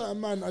 seen certain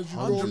man as you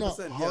grown up.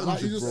 100%, yeah.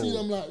 Like you just 100, see bro.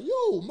 them like,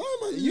 yo, my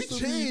man You used to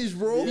changed,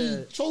 bro. be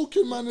Yeah.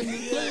 choking man in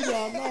the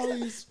playground. Now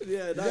he's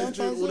Yeah, you now know he's what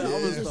I'm doing all that trying to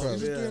other say? stuff, He's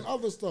just yeah. doing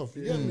other stuff.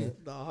 You get me?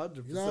 No,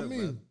 100%. You know what I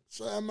mean? man.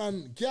 Certain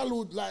man, gal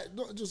would like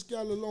not just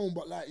gal alone,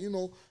 but like, you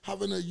know,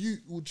 having a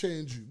youth will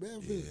change you.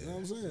 Man, you know what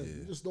I'm saying?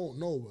 You just don't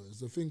know, but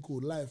it's a thing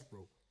called life,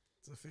 bro.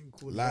 It's a thing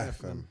called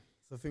Life, man. fam.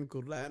 It's a thing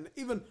called life. And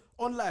even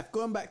on life,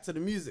 going back to the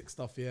music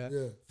stuff, yeah?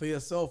 For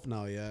yourself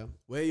now, yeah?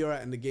 Where you're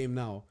at in the game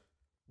now,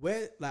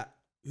 where, like,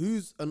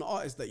 who's an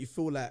artist that you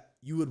feel like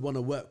you would want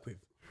to work with?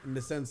 In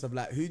the sense of,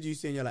 like, who do you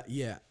see and you're like,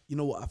 yeah, you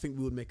know what, I think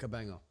we would make a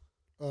banger.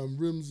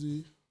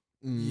 Rimsey.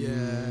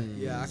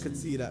 Yeah, I could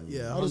see that.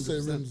 Yeah, I'd say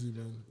 100%. Rimsey,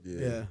 man.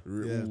 Yeah.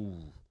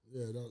 Ooh.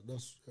 Yeah,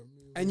 that's.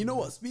 And you know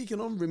what? Speaking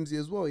on Rimsey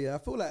as well, yeah, I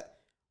feel like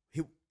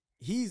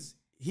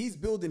he's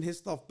building his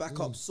stuff back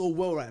up so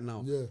well right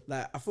now. Yeah.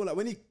 Like I feel like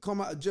when he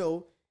come out of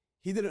jail,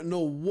 he didn't know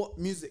what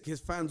music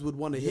his fans would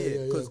want to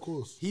hear yeah, of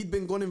course. he'd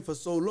been gone in for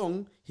so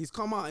long. He's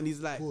come out and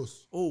he's like,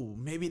 course. oh,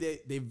 maybe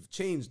they've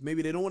changed.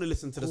 Maybe they don't want to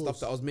listen to the stuff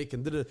that I was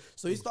making.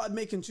 So he started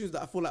making tunes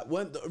that I feel like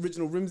weren't the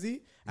original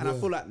Rimsey, and I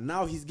feel like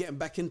now he's getting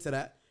back into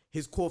that.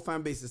 His core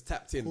fan base is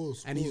tapped in,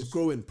 and he's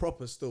growing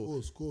proper still.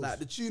 Course. Like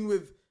the tune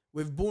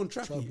with Born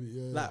Trappy,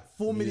 yeah. like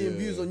 4 million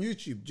views on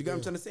YouTube. Do you get what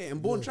I'm trying to say?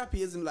 And Born Trappy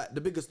isn't like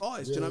the biggest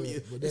artist. Do you know what I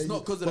mean? But It's then not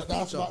because of the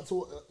that's feature. back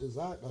to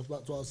that's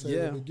back to what I said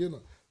at the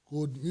beginning.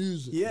 Good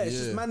music. Yeah, it's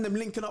just man them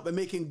linking up and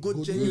making good,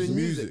 Good genuine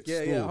music. music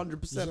Yeah, still.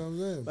 100%. You know what I'm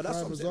saying? But that's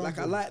what I'm Prime saying. Like I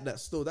example. like that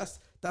still.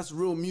 That's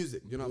real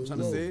music. You know what I'm trying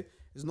to say?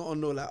 It's not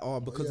on no like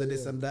because of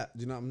this and that.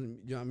 Do you know what I mean?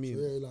 You know what I mean?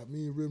 Yeah, like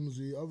me,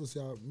 Rimsey.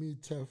 Obviously, me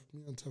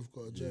and Tef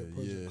got a joint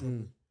project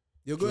coming.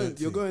 You're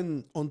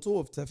going on tour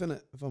with Tef,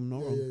 innit? If I'm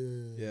not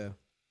wrong. Yeah.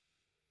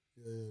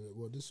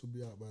 Well, this will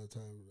be out by the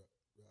time.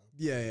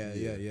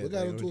 Yeah. We're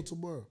going on tour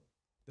tomorrow.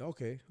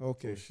 Okay. Oh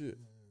shit.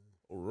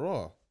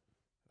 Raw.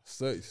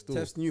 30 still.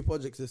 Tef's new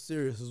projects is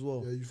serious as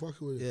well. Yeah, you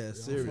fucking with it. Yeah, I'm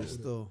serious fucking with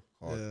still.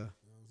 Hard. Yeah.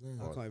 it.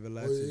 I can't even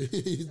lie to you.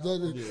 He's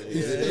done it.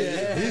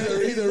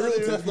 He's a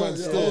real tough man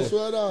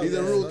still. He's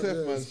a real tough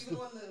man. Even the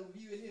one that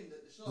viewing him,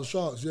 The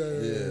Sharks,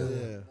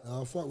 yeah.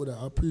 I fuck with that.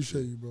 I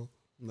appreciate you, bro.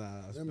 Nah,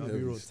 I'll me be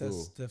heavy real.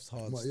 still. Tef's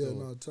hard But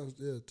still.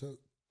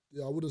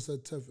 I would have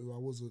said Tef if I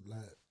wasn't like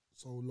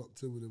so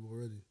locked in with him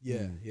already.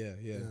 Yeah. Yeah,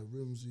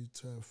 Rimsey,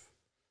 Tef.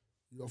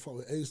 I fuck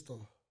with A-Star.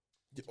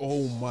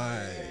 Oh my,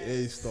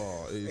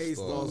 A-Star.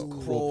 A-Star's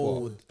Proper.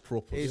 cold.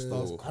 Proper.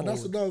 A-Star's still. cold. And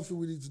that's another thing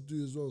we need to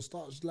do as well.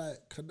 Start just like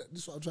connect.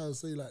 This is what I'm trying to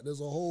say. Like,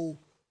 there's a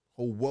whole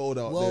Whole world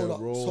out world there, up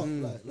bro. top.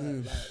 Like,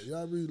 you know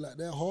what I mean? Like,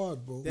 they're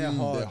hard, bro. They're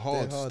hard. They're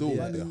hard still. yeah.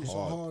 Man, They're you so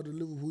hard. hard, and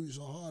Liverpool, you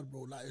so hard,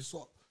 bro. Like, it's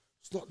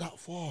not that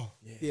far.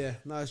 Yeah,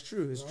 no, it's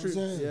true. It's You know true.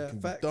 what I'm saying? Yeah, Can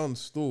be fact. done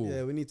still.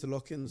 Yeah, we need to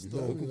lock in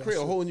still. We can create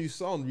a whole new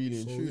sound, really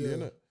and So, truly, yeah.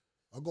 innit?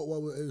 I got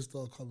one with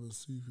A-Star coming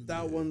soon.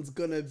 That one's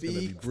gonna It's gonna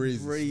be be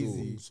brazy.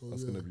 crazy. Still. So,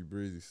 That's yeah. gonna be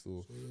brazy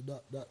still. So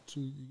that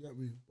too, you get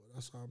me? But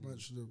that's how I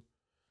mentioned him.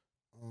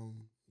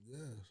 Yeah,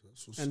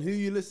 that's what's And up. who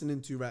you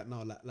listening to right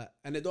now? Like,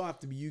 and it don't have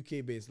to be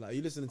UK based. Like, are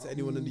you listening to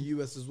anyone in the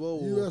US as well?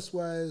 or- US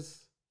wise,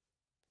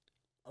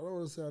 I don't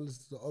want to say I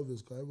listen to the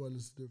others because everyone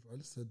listens different. I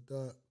listen to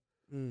Dirt,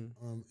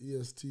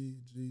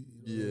 ESTG.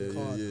 Yeah,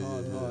 hard, yeah,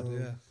 hard, yeah. hard.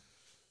 Yeah.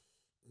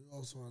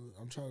 Also,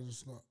 I'm trying to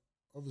just not.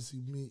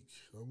 obviously Meek.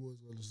 I'm always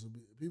gonna listen to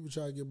Meek. People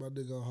try to give my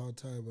nigga a hard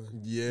time, man.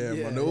 Yeah,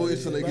 Yeah, man. They're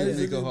always trying to Man, give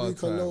he's nigga a hard Meek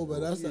time. alone, bro.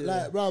 man. That's Yeah.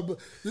 like, bro. But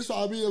this is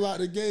what I mean about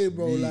the game,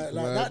 bro. Meek, like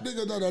man. that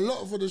nigga done a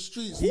lot for the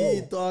streets, He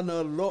bro. done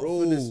a lot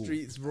for the Bro.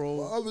 streets, But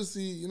bro.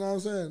 obviously, you know what I'm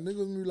saying.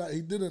 Niggas be like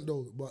he didn't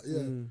though. But yeah,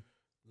 Mm.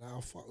 like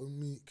I fuck with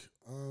Meek.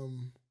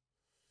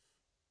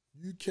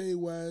 UK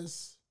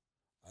wise,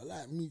 I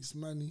like Meek's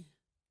money.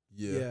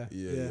 Yeah,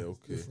 Yeah.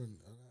 okay. Different.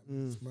 I like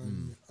Meek's Mm.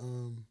 money.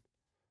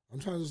 I'm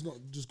trying to just not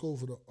just go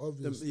for the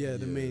obvious. The Yeah,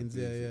 mains,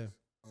 yeah. basics.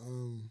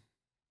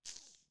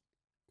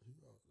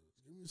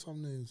 Give me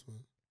some names, man.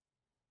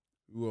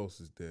 Who else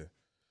is there?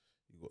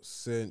 You got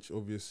Sench,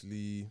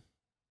 obviously.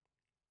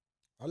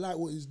 I like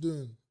what he's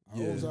doing. I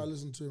Yeah. always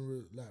listen to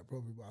him like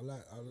properly, but I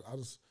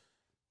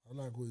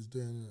like what he's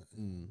doing.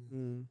 innit?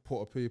 Mm.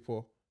 Pot of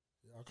Paper.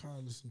 Yeah, I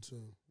can't listen to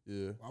him.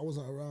 Yeah. I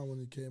wasn't around when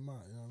he came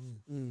out. You know what I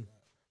mean? Mm.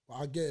 But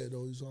I get it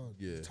though. He's hard.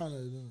 Yeah. He's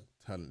talented, isn't it?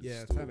 Talent.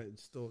 Yeah, still. talent,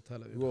 still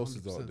talent. Who else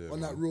is out 100%. there? On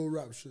that man? real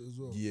rap shit as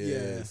well. Yeah, Yeah,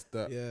 it's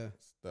that. yeah.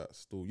 It's that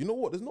still. You know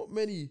what? There's not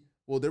many.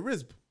 Well, there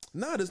is.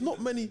 Nah, there's not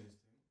many.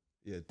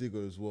 Yeah,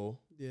 Digger as well.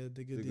 Yeah,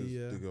 Digger D, Digger's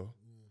yeah. Digger.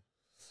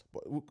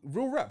 But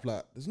real rap,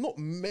 like, there's not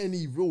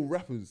many real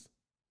rappers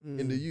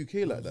in the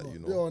UK like that, you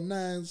know. Yo,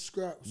 Nine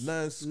Scraps.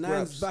 Nine Scraps.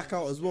 Nine's back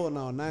out as well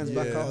now. Nine's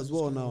back Yeah. out as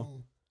well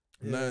now.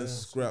 Nine Yeah.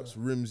 Scraps,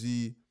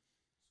 Rimsey.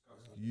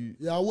 You.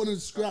 Yeah, I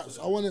wanted Scraps.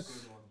 I wanted.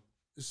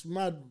 It's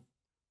mad.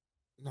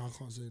 No, I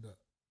can't say that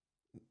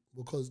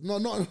because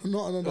not another.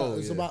 Oh,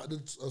 it's yeah. about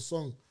a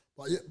song.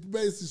 But yeah,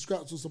 basically,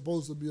 Scraps was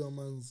supposed to be on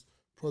man's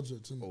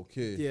project, innit?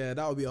 Okay. Yeah,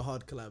 that would be a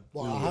hard collab.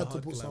 But That would I be a had to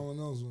hard put collab. someone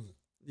else on it.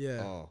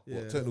 Yeah. Ah, yeah.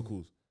 what,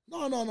 technicals?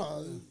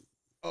 No.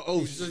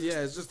 Oh, It's just, yeah,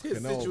 it's just his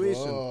fucking hell,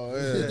 situation. bro. Oh,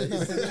 Yeah, yeah.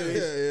 his situation.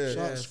 yeah.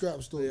 Shout Yeah.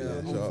 Scraps though. Yeah, Yeah, Shout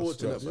out unfortunate,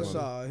 Scraps, but man.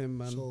 shout out him,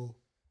 man. So,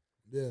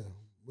 yeah,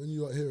 when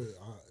you hear it,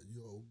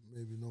 you'll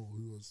maybe know who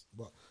it was.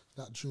 But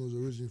that tune was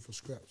originally for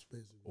Scraps,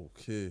 basically.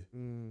 Okay.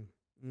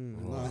 I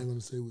ain't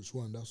gonna say which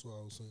one. That's what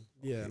I was saying.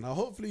 Yeah, now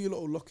hopefully you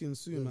lot will lock in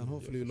soon, man.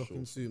 Hopefully you for lock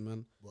in soon,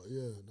 man. But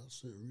yeah,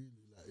 that's it.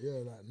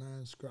 Really, like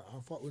Nine Scraps.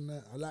 I fuck with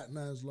Nine. I like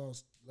Nine's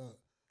last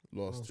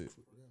Last tip.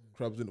 yeah.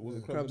 Crabs in. Was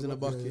it Crabs in a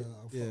bucket? bucket. Yeah,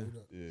 I fuck Yeah. with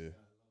that. Yeah.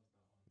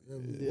 Yeah,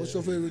 man. Yeah. What's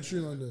your favorite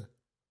tune on there?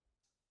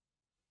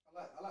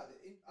 I like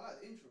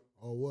the intro.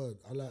 Oh, word.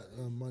 I like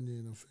Money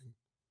Ain't a Thing.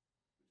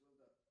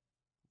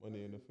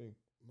 Money in the thing.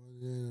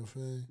 Money Ain't a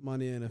Thing.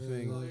 Money ain't a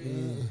thing.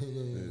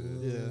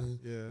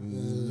 Yeah,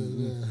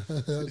 yeah.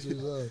 That's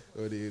what's up.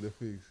 Money in the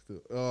thing.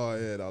 Still. Oh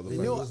yeah, that was a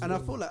You know, banger. what? And I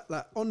feel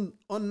like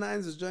on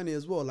Nines' journey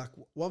as well. Like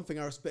one thing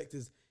I respect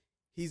is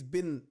he's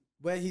been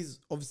where he's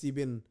obviously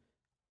been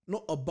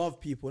not above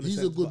people. In He's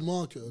a a sense, good but-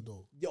 marketer,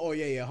 though. Yeah, oh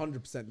yeah,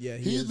 100%. Yeah,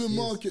 He's been he is.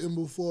 marketing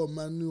before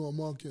man knew what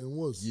marketing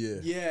was. Yeah.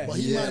 Yeah, But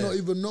he yeah. might not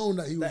even known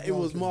that he was that it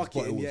was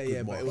marketing. marketing. But it was Yeah, good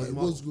yeah, but it marketing. was,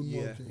 But it was good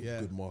yeah, marketing. Yeah,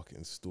 Good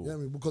marketing still. Yeah, I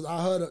mean, because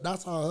I heard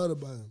that's how I heard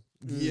about him.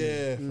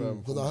 Yeah, fam.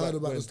 Because from I heard back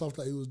about when. the stuff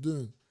that he was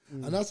doing.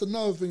 And that's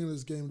another thing in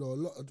this game,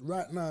 though.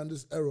 Right now in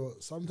this era,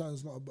 sometimes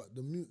it's not about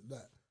the mute. Like,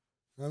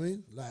 you know what I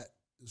mean? Like,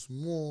 it's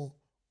more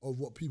of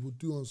what people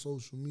do on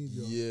social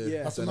media. Yeah,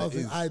 Yeah. That's than another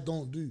it thing is. I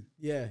don't do.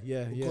 yeah,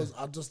 yeah. Because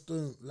I just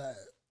don't, like,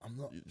 I'm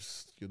not.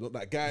 You're not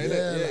that guy, innit? like,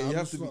 Yeah, I'm you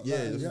have just to be. not Yeah,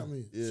 like, you just- get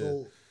me? yeah.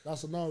 So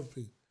that's another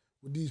thing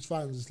with these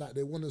fans. It's like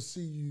they want to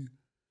see you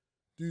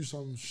do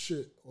some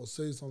shit or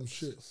say some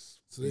shit.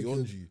 So they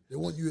Beyond can, you. They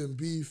want you in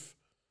beef.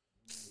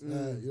 You know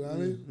what I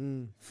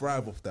mean?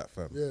 Thrive off that,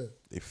 fam. Yeah.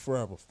 They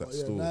thrive off that But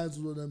yeah, still. Nines was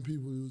one of them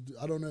people who was,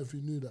 I don't know if he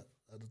knew that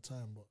at the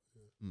time, but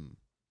yeah.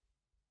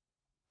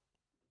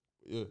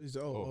 Yeah. He's-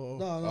 oh.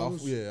 No, I no,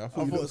 yeah, I I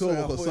thought you thought, looked sorry,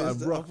 I over thought for he something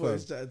was- I rough, thought he fam.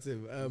 was chatting to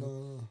him.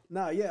 no.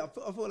 Nah, yeah,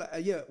 I feel like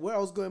yeah. Where I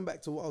was going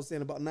back to what I was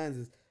saying about Nines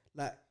is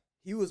like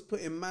he was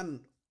putting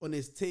man on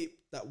his tape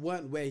that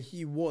weren't where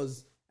he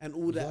was and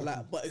all that.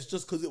 Like, but it's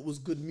just because it was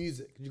good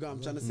music. You got what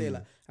I'm trying to say?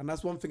 Like, and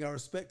that's one thing I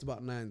respect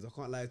about Nines. I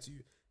can't lie to you.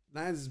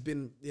 Nines has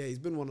been he's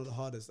been one of the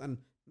hardest, and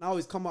now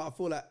he's come out. I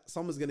feel like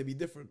summer's gonna be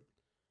different.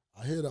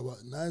 I hear that,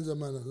 but Nines a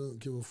man that don't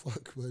give a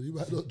fuck, man. He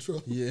might not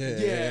drop. Yeah,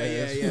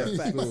 Yeah, that's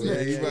facts. still,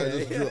 Yeah, he yeah, might yeah,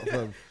 just yeah. drop,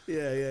 fam.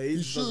 Yeah,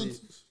 He should.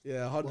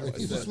 Yeah, But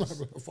he's just 100%. not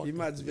gonna fuck. You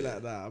might just be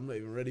like that. I'm not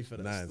even ready for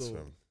that. Nines, still.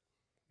 fam.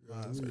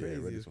 Nah, it's Yeah, crazy.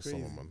 ready it's for crazy.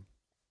 summer, man.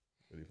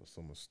 Ready for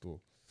summer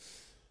still.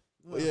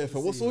 We'll But have yeah, to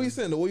fam. What's see, all man. you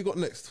saying? Though? What you got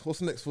next?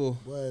 What's next for?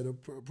 Boy, the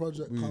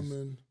project Booze.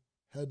 coming,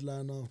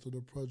 headline after the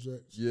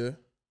project, Yeah.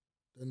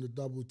 then the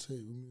double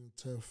tape with me and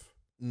Tef.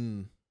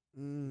 Mm.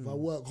 If I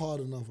work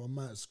hard enough, I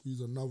might squeeze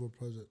another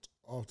project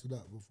after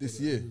that before This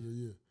the year? end of the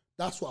year.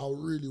 That's what I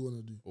really want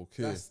to do.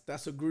 Okay.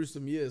 That's a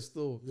gruesome year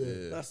still.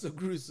 Yeah. That's a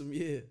gruesome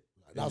year.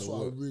 Like, that's the what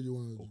work. I really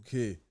want to do.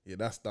 Okay. Yeah,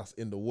 that's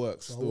in the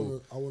works So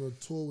still. I want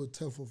to tour with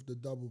Tef off the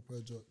double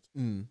project,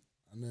 Mm.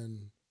 and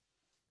then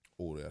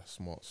Oh, yeah,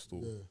 smart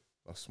still. yeah,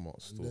 That's smart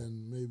and still.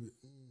 then maybe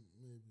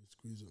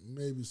squeeze it,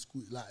 maybe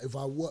squeeze. Like if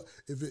I work,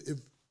 if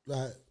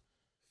like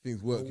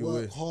Things I work your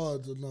way. work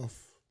hard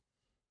enough,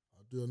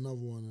 I'll do another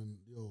one, and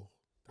yo,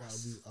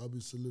 I'll be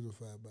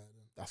solidified by then.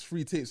 That's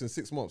 3 tapes in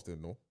 6 months,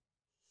 then, no?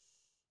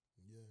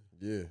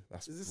 Yeah. Yeah,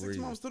 that's Is it 6 crazy.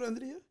 months till the end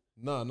of the year?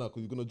 Nah, because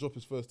you're gonna drop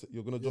his first.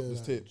 You're gonna drop Yeah, his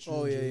like, tape.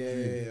 Oh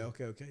yeah.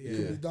 Okay. It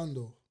could be done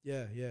though.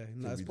 Yeah, yeah.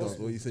 No, it's We don't-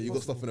 possible. What you say? You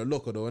got stuff in the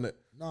locker though, innit?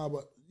 Nah,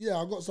 but yeah,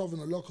 I got something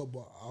in the locker,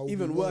 but I'll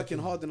Even be working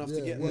hard enough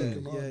to get there.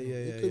 working hard Yeah, enough. yeah,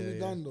 It yeah, can yeah, be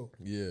done though.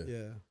 Yeah. Yeah.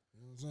 You know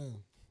what I'm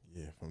saying?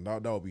 Yeah, fam.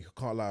 That would be,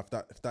 can't lie, if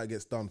that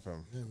gets done,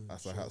 fam, Yeah, man,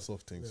 that's sure. a hats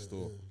off thing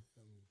still.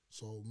 Yeah.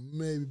 So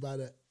maybe by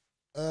the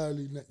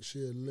early next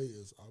year,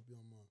 latest, I'll be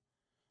on my.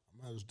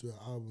 I might just do an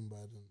album by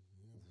then.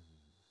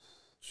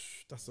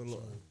 That's a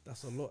lot.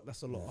 That's a lot.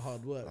 That's a lot of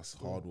hard work. That's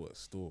hard work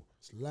still.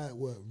 It's light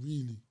work,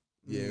 really.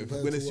 Yeah,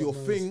 Compared when to it's what your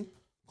man's- thing,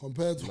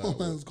 Compared to Light what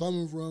work. man's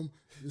coming from,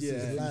 this Yeah,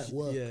 is light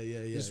work. Yeah, yeah,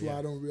 yeah. This is yeah. why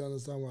I don't really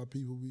understand why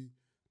people be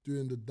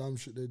doing the dumb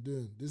shit they're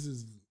doing. This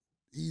is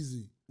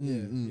easy. Yeah,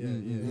 yeah, You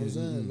know what I'm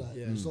saying? Like,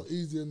 yeah. it's not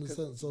easy in the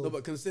sense of No,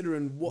 but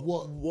considering what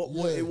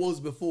yeah. it was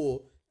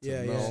before,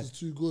 yeah, now. yeah. this is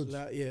too good.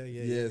 Like, yeah,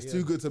 yeah, yeah, it's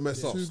too good to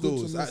mess up Too good still.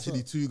 to It's mess actually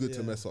up. too good to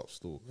Yeah. mess up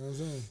still. You know what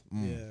I'm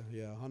saying? Yeah,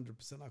 yeah,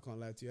 100%. I can't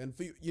lie to you. And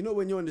for you know,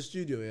 when you're in the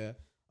studio, yeah,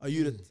 are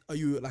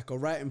you like a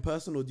writing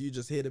person, or do you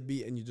just hear the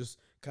beat and you just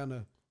kind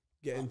of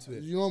get into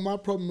it? You know, my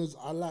problem is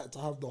I like to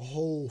have the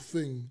whole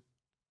thing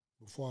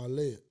before I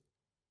lay it.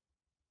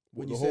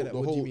 When The you whole- say that, the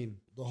what do you whole- mean?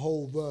 The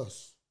whole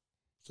verse.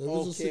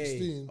 So if it's a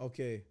 16,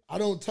 okay, I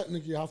don't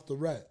technically have to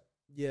write.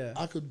 yeah,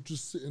 I could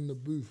just sit in the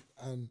booth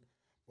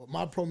but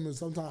my problem is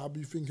sometimes I'll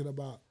be thinking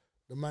about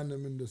the man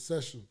them in the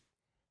session.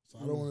 So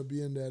I don't want to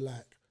be in there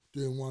like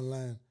doing one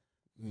line.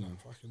 Like,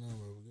 fucking hell,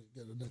 bro,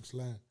 get the next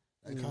line.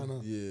 That kind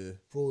of Yeah.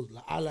 throws,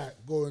 like I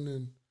like going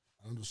in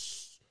and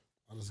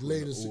I just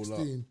lay the it all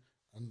 16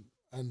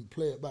 and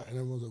play it back and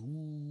everyone's like,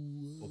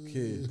 ooh.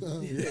 Okay.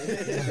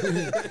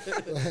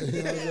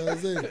 You know what I'm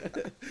saying?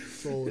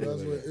 So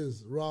that's what it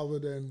is. Rather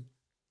than,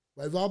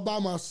 but if I'm by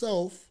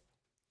myself,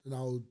 then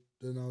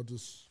I'll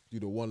just Do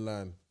the one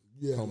line.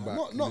 yeah, Come like,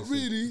 back, not listen.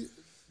 really,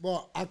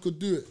 but I could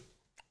do it.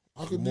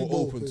 I could More do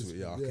both. open to it, basically.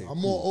 yeah, okay, I'm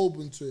more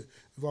open to it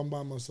if I'm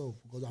by myself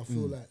because I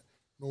feel like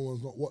no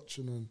one's not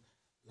watching and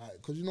like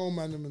because you know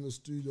man them in the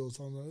studio,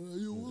 so I'm like,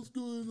 hey, yo, what's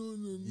going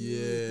on? And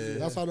Yeah.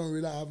 that's why I don't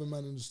really like having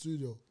man in the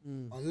studio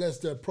unless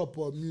they're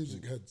proper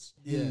music heads.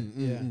 yeah,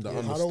 yeah. That I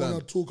don't understand.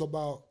 want to talk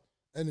about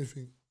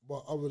anything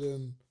but other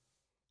than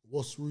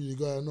what's really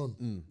going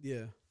on.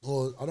 Yeah,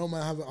 Or I don't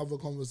mind having other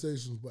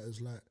conversations, but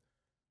it's like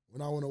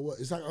when I want to work,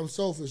 it's like I'm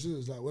selfish. Isn't it?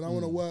 It's like when I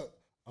want to work,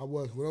 I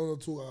work. When I want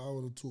to talk, I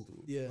want to talk.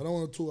 Yeah. When I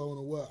want to talk, I want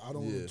to work. I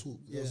don't Yeah. want to talk.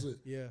 That's it.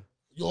 yeah,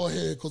 You're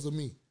here because of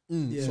me.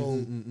 yeah. So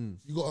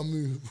you got to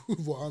move with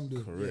what I'm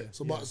doing. Correct.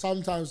 So, but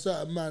sometimes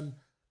certain men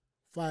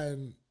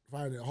find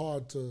it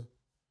hard to,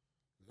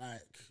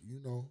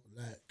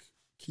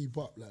 keep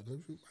up. Like,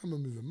 I'm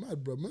moving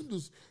mad, bro. Man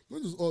just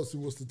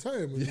asking what's the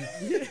time. And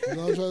you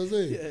know what I'm trying to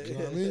say? You know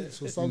what I mean?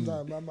 So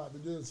sometimes man might be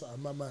doing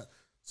something. Man might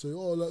say,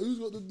 oh, like, who's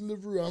got the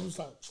delivery? I'm just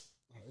like,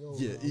 yo,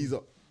 Yeah, man, ease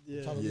up.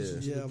 I'm trying to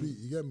listen to Yeah. the beat.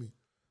 You get me?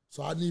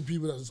 So I need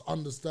people that just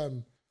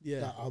understand Yeah.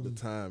 that I'm The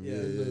time. Yeah. Yeah,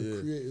 in yeah, the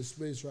yeah. creative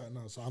space right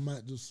now. So I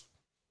might just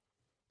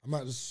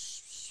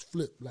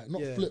flip, like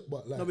not Yeah. flip,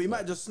 but like No, but you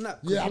might just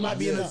snap. 'Cause Yeah, I you might might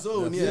be in a snap.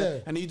 zone, Yeah. yeah. Yeah.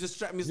 And you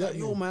distract me. It's Yeah, like,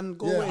 yo, man,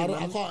 go yeah, away, I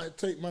man. can't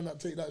take man that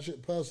take that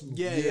shit personal.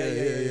 Yeah, You yeah,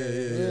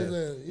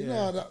 know yeah. what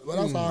how that, but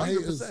that's how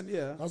haters. 100%,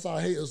 yeah. That's how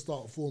haters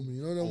start forming.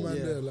 You know them man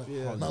yeah, there like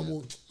yeah.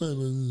 man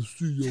in the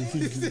studio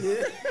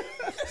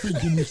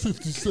thinking he's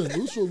 50 Cent.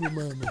 What's wrong with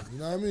man? You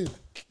know what I mean?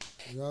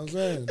 You know what I'm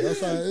saying? That's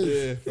how it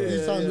is.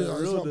 These times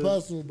it's real not dude.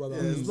 personal, brother.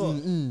 Yeah, it's not.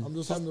 I'm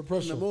just under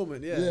pressure. in the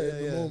moment, yeah, in yeah,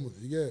 the yeah. moment.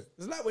 You get it?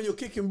 It's like when you're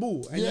kicking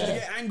ball and you Yeah.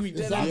 get angry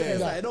dead Exactly out there. It's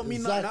that. like, it don't mean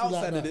Exactly nothing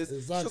outside like of that. this. It's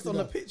Exactly just on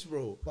the that. pitch,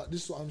 bro. But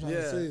this is what I'm trying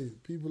Yeah. to say.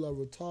 People are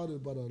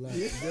retarded, brother. Like,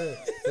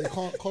 they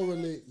can't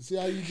correlate. See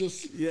how you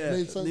just Yeah.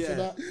 made sense yeah. of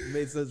that?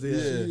 Made sense, See, yeah.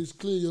 it's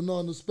clear you're not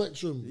on the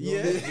spectrum. You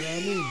Yeah. know what I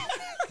mean?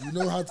 You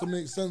know how to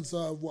make sense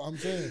out of what I'm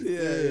saying.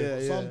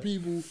 Yeah. Some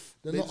people,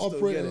 they're They not just don't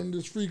operating get it. on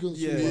this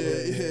frequency. Yeah, brother.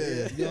 yeah, You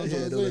know what I'm Yeah, trying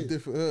they're to on a say?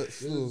 different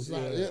hurts. It's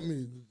like, get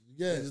me?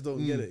 Yeah. They just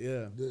don't get it,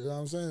 yeah. You know what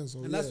I'm saying?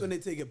 So, And that's when they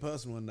take it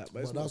personal and that, but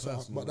it's but not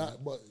that's personal.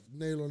 but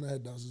nail on the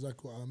head. That's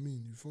exactly what I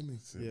mean. You feel me?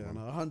 yeah,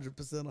 no,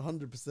 100%,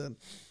 100%.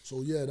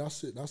 So yeah,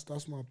 that's it.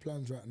 That's my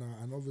plans right now.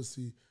 And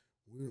obviously,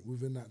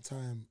 within that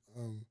time,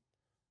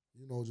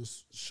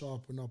 just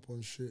sharpen up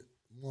on shit,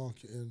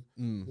 marketing,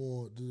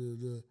 more,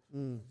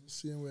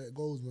 seeing where it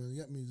goes, man. You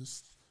get me?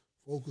 Just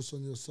focus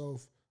on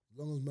yourself. As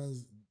long as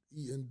man's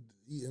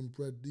eating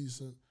bread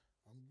decent,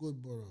 I'm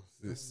good, brother.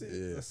 That's it.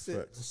 Yeah, That's it.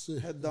 facts. That's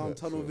it. Head down,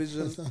 tunnel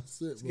vision.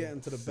 That's it, Let's bro. get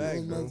into the As bag,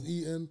 long as bro. man's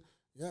eating,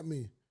 you get me?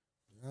 You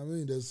know what I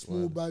mean? There's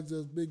small bags,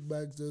 there's big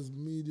bags, there's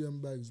medium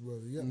bags, bro.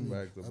 You get me?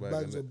 Bag's a A bag,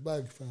 bag's innit? a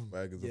bag, fam.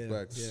 Bag is Yeah, a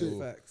bag. yeah, still.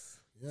 facts.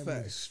 Yeah,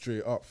 Facts.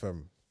 Straight up,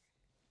 fam.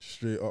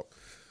 Straight up.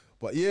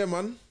 But yeah,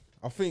 man.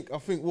 I think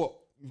what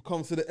we've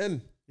come to the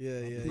end.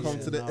 Yeah. Come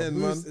to the Nah, end,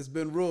 Boost, man. It's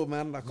been real,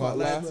 man. I My can't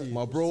lie lad, to you.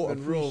 my bro, It's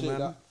been real, appreciate man.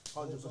 that.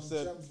 Some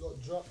 100%. gems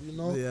got dropped, you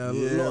know? Yeah, a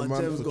Yeah, lot of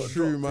man, gems for got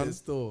true, dropped man. in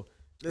store.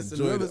 Listen,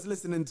 Enjoyed whoever's it.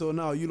 listening to it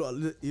now, you lot,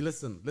 you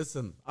listen,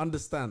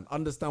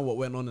 understand what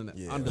went on in it.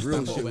 Yeah, real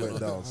Understand what shit went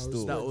went on. down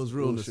still. That was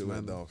Real realness, shit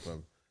went man. down,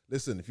 fam.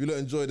 Listen, if you don't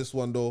enjoy this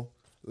one though,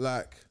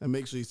 like, And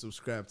make sure you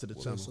subscribe to the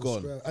channel.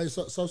 gone. Subscribe. Hey,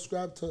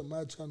 subscribe to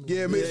my channel.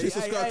 Yeah, make sure you Hey,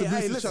 subscribe hey, to hey,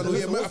 Boost's listen, channel. Yeah,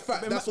 listen, matter of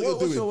fact, that's what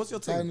what's you're doing. What's your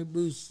Tiny thing?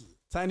 Boost.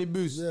 Tiny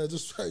Boost. Yeah,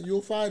 just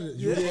you'll find it.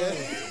 You'll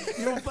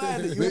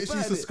find it. Make sure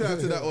you subscribe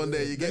to that one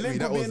there. You The get me.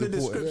 link That will be was in the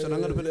important. description.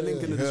 I'm gonna put the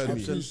link in the You heard me.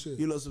 description. Appreciate it.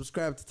 You lot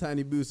subscribe to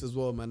Tiny Boost as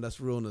well, man.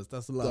 That's realness.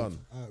 That's love.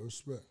 Done. All right,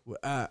 respect. We're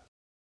at.